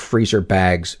of freezer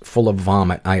bags full of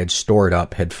vomit I had stored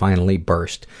up had finally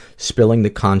burst, spilling the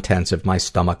contents of my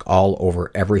stomach all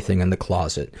over everything in the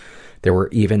closet. There were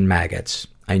even maggots.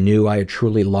 I knew I had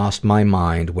truly lost my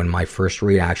mind when my first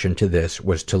reaction to this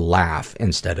was to laugh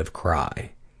instead of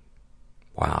cry.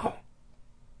 Wow.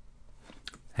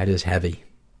 That is heavy.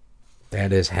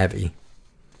 That is heavy.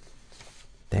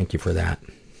 Thank you for that.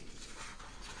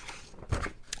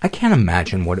 I can't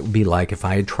imagine what it would be like if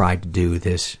I had tried to do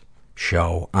this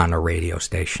show on a radio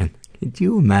station. Could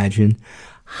you imagine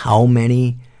how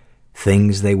many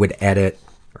things they would edit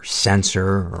or censor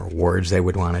or words they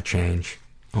would want to change?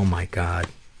 Oh my God.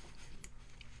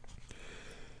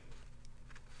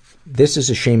 This is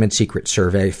a shame and secret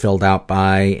survey filled out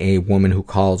by a woman who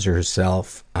calls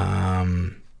herself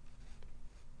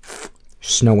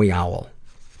Snowy Owl.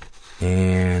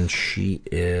 And she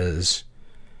is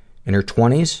in her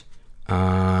 20s,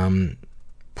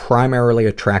 primarily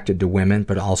attracted to women,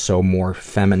 but also more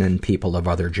feminine people of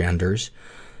other genders.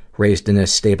 Raised in a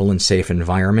stable and safe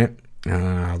environment,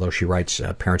 although she writes,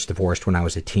 parents divorced when I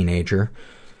was a teenager.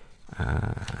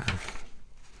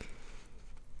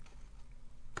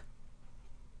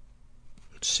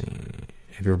 Let's see.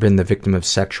 Have you ever been the victim of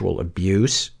sexual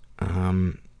abuse?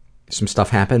 Some stuff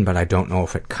happened, but I don't know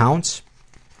if it counts.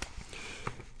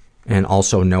 And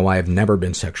also, no, I have never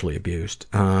been sexually abused.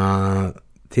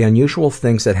 The unusual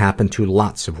things that happen to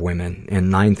lots of women. In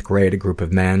 9th grade, a group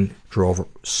of men drove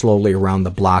slowly around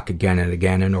the block again and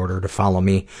again in order to follow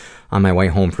me on my way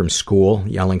home from school,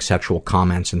 yelling sexual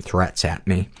comments and threats at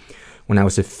me. When I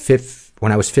was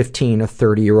 15, a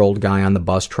 30-year-old guy on the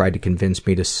bus tried to convince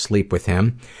me to sleep with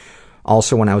him.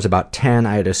 Also, when I was about 10,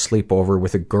 I had a sleepover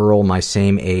with a girl my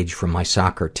same age from my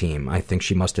soccer team. I think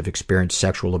she must have experienced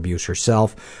sexual abuse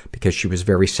herself because she was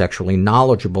very sexually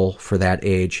knowledgeable for that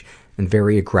age and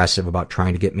very aggressive about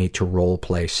trying to get me to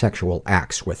role-play sexual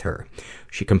acts with her.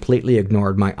 She completely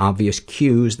ignored my obvious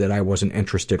cues that I wasn't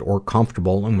interested or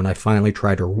comfortable, and when I finally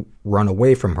tried to run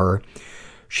away from her,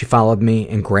 she followed me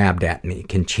and grabbed at me,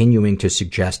 continuing to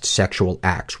suggest sexual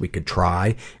acts we could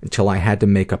try until I had to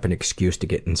make up an excuse to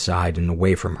get inside and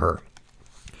away from her.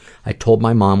 I told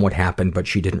my mom what happened, but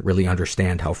she didn't really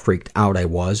understand how freaked out I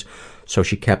was, so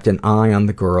she kept an eye on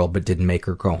the girl but didn't make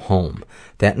her go home.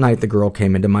 That night, the girl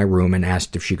came into my room and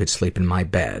asked if she could sleep in my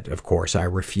bed. Of course, I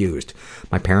refused.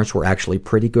 My parents were actually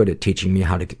pretty good at teaching me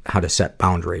how to set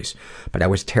boundaries, but I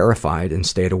was terrified and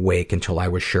stayed awake until I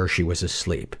was sure she was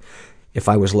asleep. If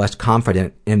I was less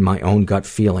confident in my own gut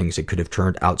feelings, it could have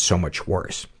turned out so much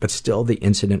worse. But still, the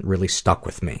incident really stuck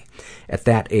with me. At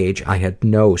that age, I had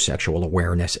no sexual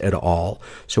awareness at all,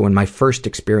 so in my first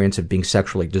experience of being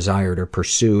sexually desired or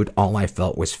pursued, all I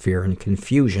felt was fear and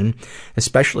confusion,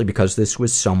 especially because this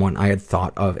was someone I had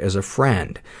thought of as a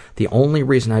friend. The only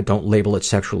reason I don't label it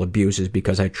sexual abuse is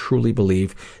because I truly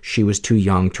believe she was too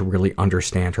young to really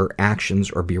understand her actions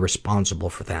or be responsible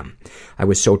for them. I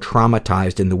was so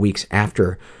traumatized in the weeks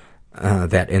after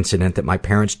that incident that my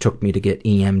parents took me to get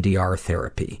EMDR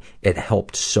therapy. It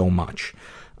helped so much.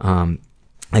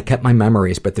 I kept my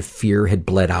memories, but the fear had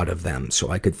bled out of them,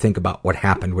 so I could think about what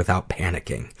happened without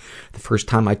panicking. The first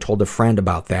time I told a friend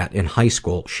about that in high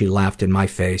school, she laughed in my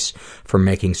face for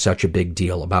making such a big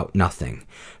deal about nothing.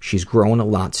 She's grown a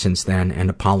lot since then and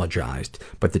apologized,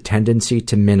 but the tendency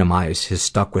to minimize has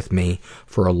stuck with me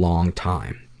for a long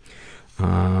time.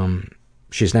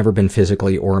 She's never been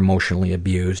physically or emotionally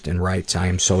abused and writes, I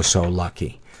am so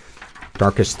lucky.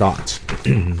 Darkest thoughts.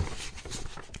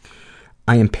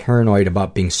 I am paranoid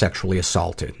about being sexually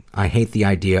assaulted. I hate the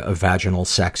idea of vaginal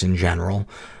sex in general.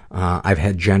 I've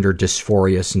had gender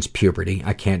dysphoria since puberty.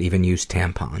 I can't even use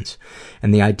tampons.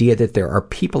 And the idea that there are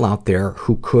people out there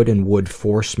who could and would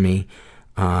force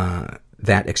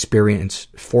that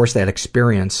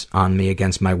experience on me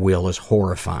against my will is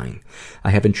horrifying. I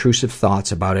have intrusive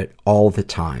thoughts about it all the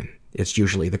time. It's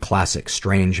usually the classic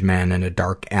strange men in a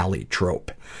dark alley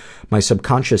trope. My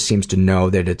subconscious seems to know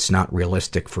that it's not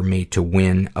realistic for me to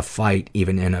win a fight,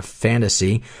 even in a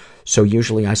fantasy, so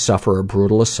usually I suffer a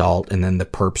brutal assault and then the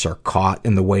perps are caught,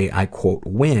 and the way I, quote,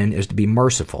 win is to be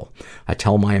merciful. I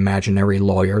tell my imaginary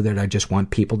lawyer that I just want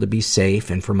people to be safe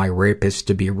and for my rapist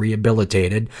to be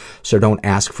rehabilitated, so don't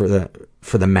ask for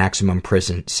the maximum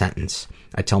prison sentence.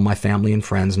 I tell my family and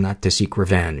friends not to seek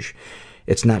revenge.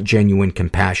 It's not genuine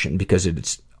compassion because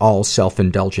it's all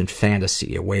self-indulgent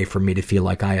fantasy, a way for me to feel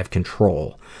like I have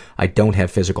control. I don't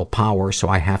have physical power, so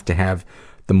I have to have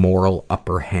the moral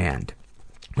upper hand.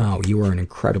 Oh, you are an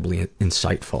incredibly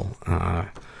insightful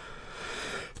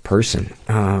person.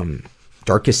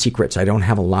 Darkest secrets. I don't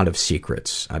have a lot of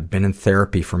secrets. I've been in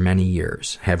therapy for many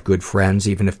years. Have good friends,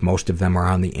 even if most of them are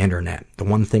on the internet. The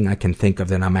one thing I can think of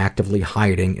that I'm actively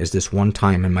hiding is this one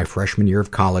time in my freshman year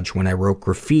of college when I wrote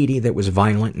graffiti that was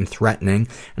violent and threatening,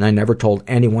 and I never told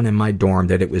anyone in my dorm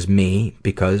that it was me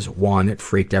because, 1, it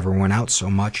freaked everyone out so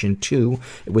much, and 2,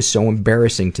 it was so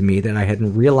embarrassing to me that I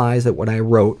hadn't realized that what I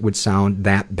wrote would sound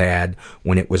that bad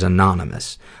when it was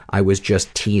anonymous. I was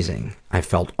just teasing. I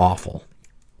felt awful.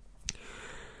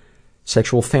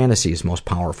 Sexual fantasies most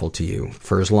powerful to you.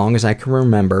 For as long as I can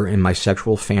remember, in my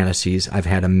sexual fantasies, I've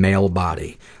had a male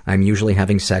body. I'm usually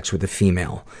having sex with a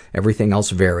female. Everything else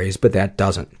varies, but that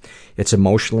doesn't. It's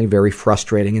emotionally very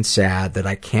frustrating and sad that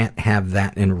I can't have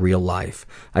that in real life.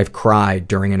 I've cried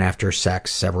during and after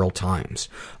sex several times.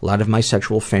 A lot of my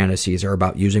sexual fantasies are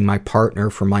about using my partner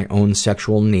for my own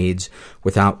sexual needs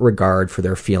without regard for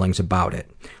their feelings about it.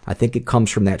 I think it comes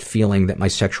from that feeling that my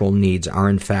sexual needs are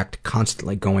in fact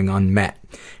constantly going unmet.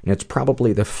 And it's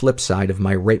probably the flip side of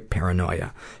my rape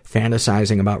paranoia.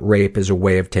 Fantasizing about rape is a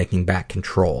way of taking back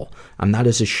control. I'm not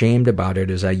as ashamed about it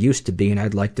as I used to be, and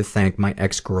I'd like to thank my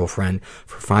ex-girlfriend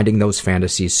for finding those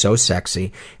fantasies so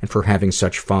sexy and for having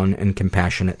such fun and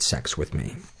compassionate sex with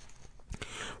me.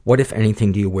 What, if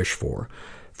anything, do you wish for?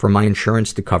 For my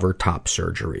insurance to cover top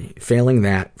surgery. Failing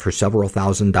that, for several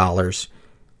thousand dollars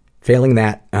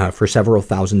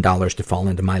to fall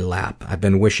into my lap. I've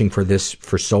been wishing for this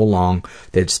for so long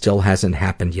that it still hasn't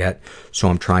happened yet, so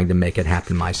I'm trying to make it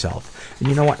happen myself. And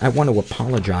you know what? I want to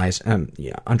apologize.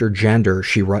 Under gender,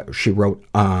 she wrote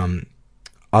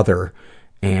other,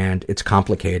 and it's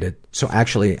complicated. So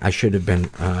actually, I should have been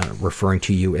referring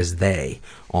to you as they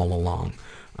all along.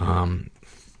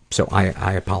 So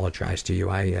I apologize to you.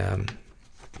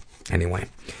 Anyway,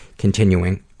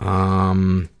 continuing.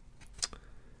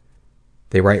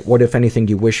 They write, what, if anything,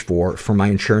 do you wish for my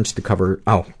insurance to cover...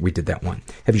 Oh, we did that one.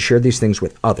 Have you shared these things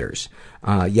with others?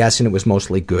 Yes, and it was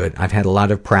mostly good. I've had a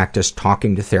lot of practice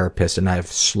talking to therapists, and I've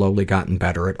slowly gotten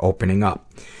better at opening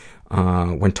up.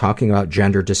 When talking about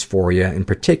gender dysphoria in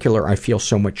particular, I feel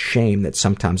so much shame that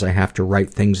sometimes I have to write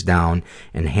things down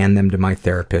and hand them to my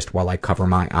therapist while I cover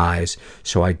my eyes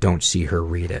so I don't see her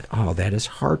read it. Oh, that is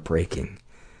heartbreaking.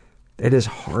 That is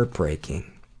heartbreaking.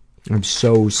 I'm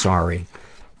so sorry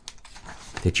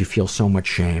that you feel so much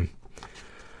shame.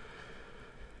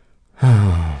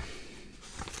 How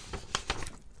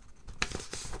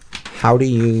do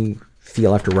you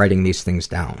feel after writing these things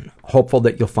down? Hopeful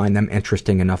that you'll find them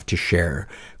interesting enough to share.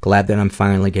 Glad that I'm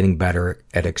finally getting better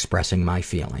at expressing my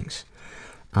feelings.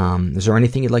 Is there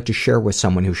anything you'd like to share with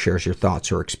someone who shares your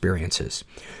thoughts or experiences?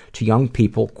 To young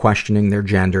people questioning their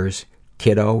genders,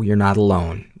 kiddo, you're not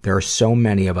alone. There are so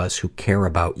many of us who care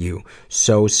about you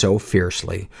so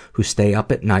fiercely, who stay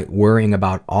up at night worrying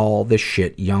about all the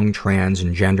shit young trans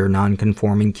and gender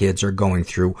non-conforming kids are going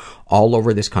through all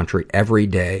over this country every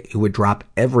day, who would drop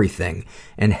everything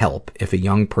and help if a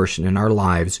young person in our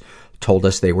lives told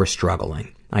us they were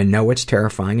struggling. I know it's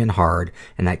terrifying and hard,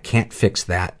 and I can't fix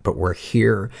that, but we're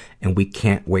here, and we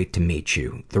can't wait to meet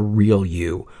you, the real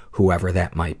you, whoever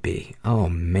that might be. Oh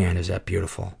man, is that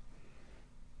beautiful.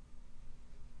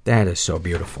 That is so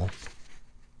beautiful.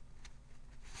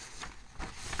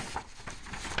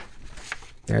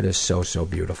 That is so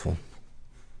beautiful.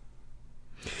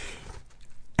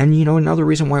 And you know, another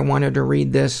reason why I wanted to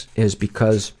read this is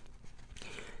because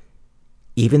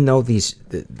even though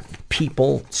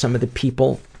some of the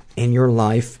people in your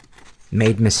life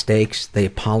made mistakes, they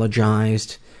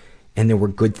apologized, and there were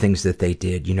good things that they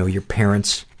did. You know, your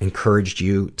parents encouraged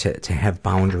you to have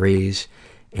boundaries,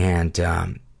 and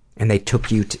they took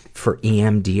you for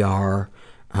EMDR.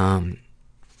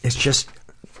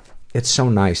 It's so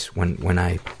nice when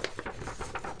I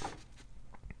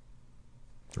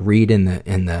read in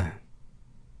the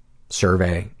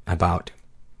survey about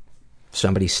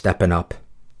somebody stepping up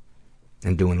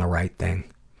and doing the right thing.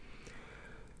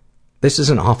 This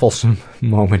is an awful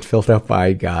moment filled out by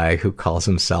a guy who calls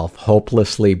himself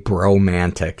Hopelessly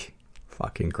Bromantic.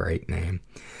 Fucking great name.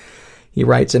 He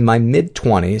writes, in my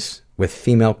mid-20s, with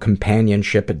female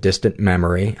companionship a distant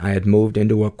memory, I had moved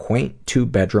into a quaint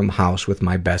 2-bedroom house with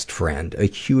my best friend, a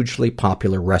hugely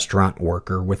popular restaurant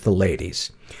worker with the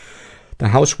ladies. The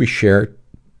house we shared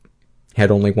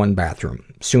had only one bathroom.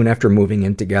 Soon after moving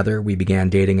in together, we began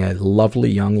dating a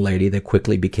lovely young lady that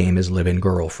quickly became his live-in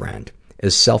girlfriend.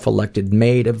 As self-elected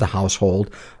maid of the household,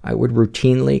 I would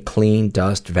routinely clean,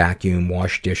 dust, vacuum,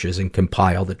 wash dishes, and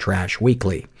compile the trash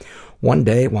weekly. One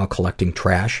day, while collecting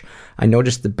trash, I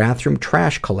noticed the bathroom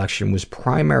trash collection was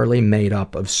primarily made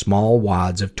up of small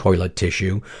wads of toilet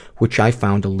tissue, which I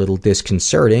found a little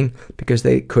disconcerting because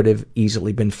they could have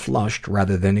easily been flushed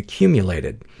rather than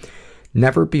accumulated.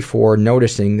 Never before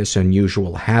noticing this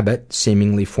unusual habit,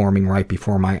 seemingly forming right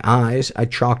before my eyes, I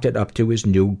chalked it up to his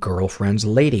new girlfriend's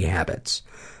lady habits.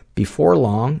 Before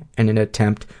long, in an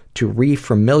attempt to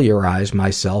re-familiarize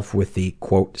myself with the,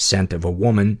 quote, scent of a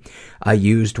woman, I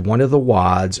used one of the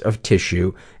wads of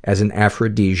tissue as an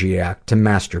aphrodisiac to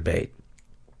masturbate.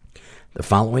 The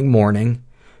following morning,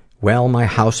 while my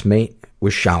housemate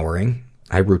was showering,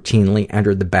 I routinely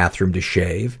entered the bathroom to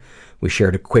shave. We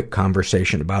shared a quick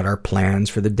conversation about our plans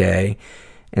for the day,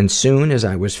 and soon as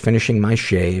I was finishing my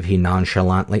shave, he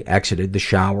nonchalantly exited the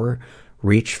shower,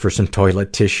 reached for some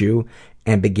toilet tissue,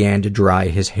 and began to dry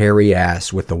his hairy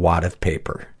ass with the wad of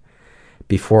paper.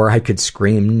 Before I could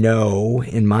scream no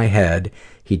in my head,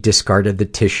 he discarded the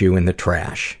tissue in the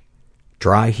trash.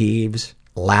 Dry heaves,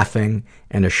 laughing,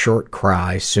 and a short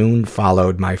cry soon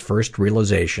followed my first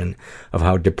realization of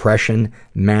how depression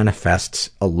manifests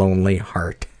a lonely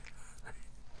heart.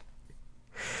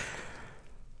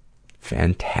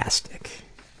 Fantastic.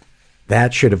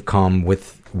 That should have come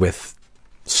with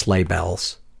sleigh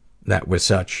bells. That was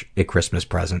such a Christmas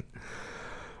present.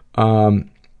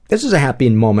 This is a happy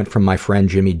moment from my friend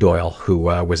Jimmy Doyle, who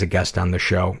was a guest on the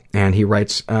show. And he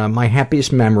writes, my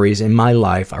happiest memories in my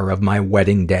life are of my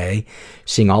wedding day,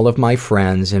 seeing all of my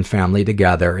friends and family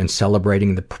together and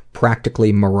celebrating the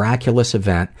practically miraculous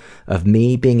event of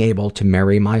me being able to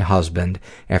marry my husband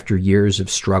after years of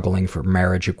struggling for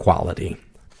marriage equality.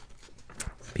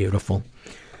 Beautiful.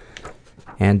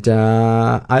 And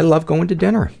I love going to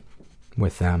dinner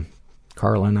with them.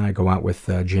 Carla and I go out with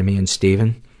Jimmy and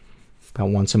Steven about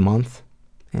once a month.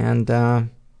 And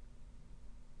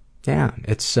yeah,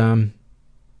 it's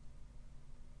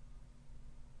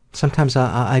sometimes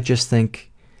I just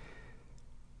think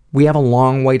we have a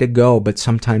long way to go, but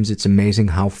sometimes it's amazing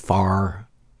how far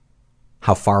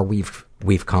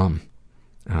we've come.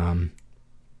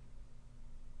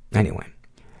 Anyway.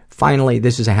 Finally,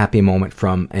 this is a happy moment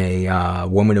from a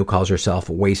woman who calls herself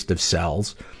Waste of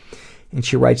Cells. And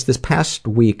she writes, this past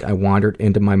week I wandered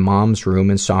into my mom's room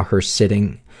and saw her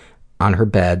sitting on her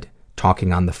bed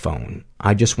talking on the phone.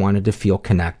 I just wanted to feel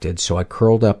connected, so I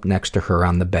curled up next to her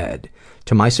on the bed.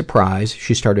 To my surprise,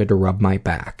 she started to rub my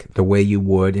back, the way you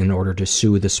would in order to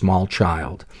soothe a small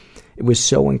child. It was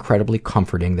so incredibly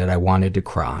comforting that I wanted to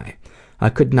cry. I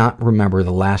could not remember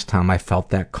the last time I felt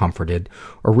that comforted,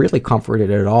 or really comforted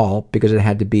at all, because it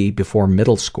had to be before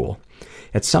middle school.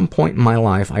 At some point in my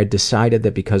life, I decided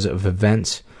that because of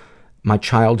events in my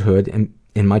childhood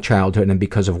and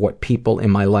because of what people in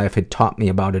my life had taught me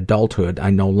about adulthood, I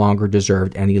no longer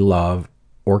deserved any love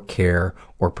or care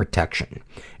or protection.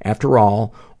 After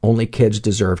all, only kids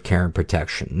deserve care and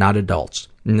protection, not adults.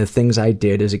 And the things I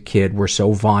did as a kid were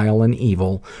so vile and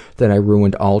evil that I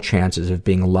ruined all chances of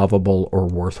being lovable or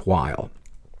worthwhile.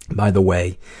 By the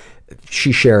way,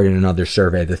 she shared in another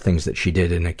survey the things that she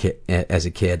did as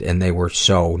a kid, and they were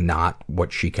so not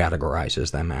what she categorizes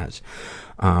them as.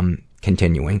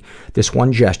 Continuing, this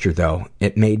one gesture, though,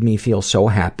 it made me feel so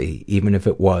happy, even if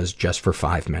it was just for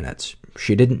 5 minutes.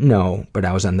 She didn't know, but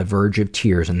I was on the verge of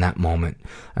tears in that moment.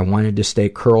 I wanted to stay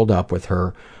curled up with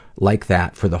her like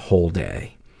that for the whole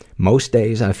day. Most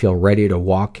days I feel ready to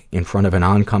walk in front of an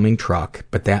oncoming truck,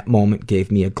 but that moment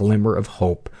gave me a glimmer of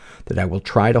hope that I will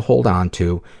try to hold on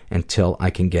to until I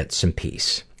can get some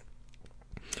peace.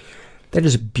 That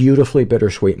is a beautifully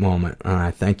bittersweet moment.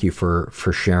 I thank you for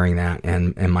sharing that,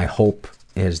 and my hope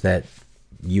is that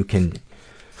you can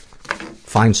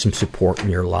find some support in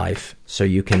your life so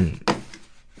you can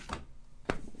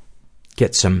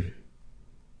get some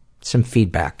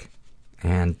feedback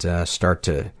and start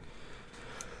to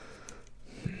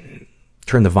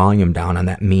turn the volume down on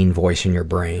that mean voice in your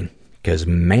brain. Because,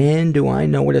 man, do I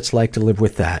know what it's like to live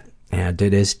with that. And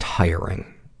it is tiring.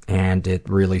 And it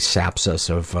really saps us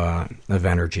of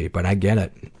energy. But I get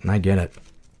it.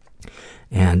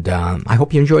 And I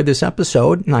hope you enjoyed this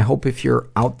episode. And I hope if you're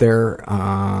out there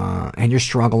and you're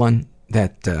struggling,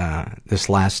 that this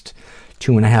last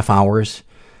 2.5 hours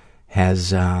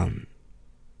has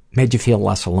made you feel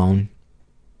less alone.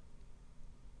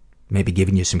 Maybe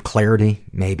giving you some clarity,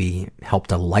 maybe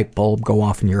helped a light bulb go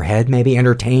off in your head, maybe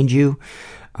entertained you.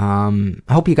 I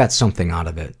hope you got something out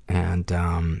of it. And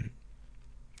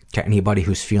to anybody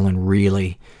who's feeling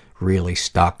really, really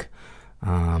stuck,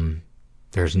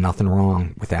 there's nothing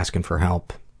wrong with asking for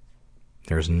help.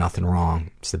 There's nothing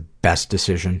wrong. It's the best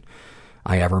decision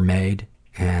I ever made,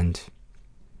 and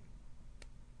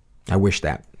I wish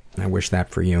that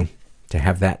for you. To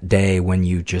have that day when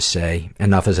you just say,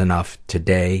 enough is enough,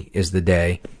 today is the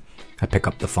day I pick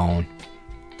up the phone.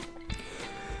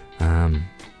 And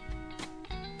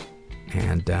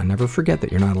never forget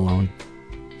that you're not alone.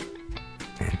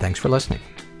 And thanks for listening.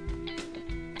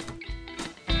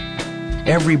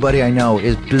 Everybody I know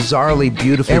is bizarrely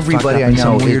beautifully Everybody fucked up I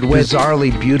know in some weird way.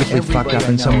 bizarrely beautifully Everybody fucked up I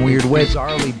in know some is weird way.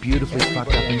 Bizarrely beautifully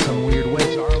fucked up in some weird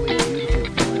way.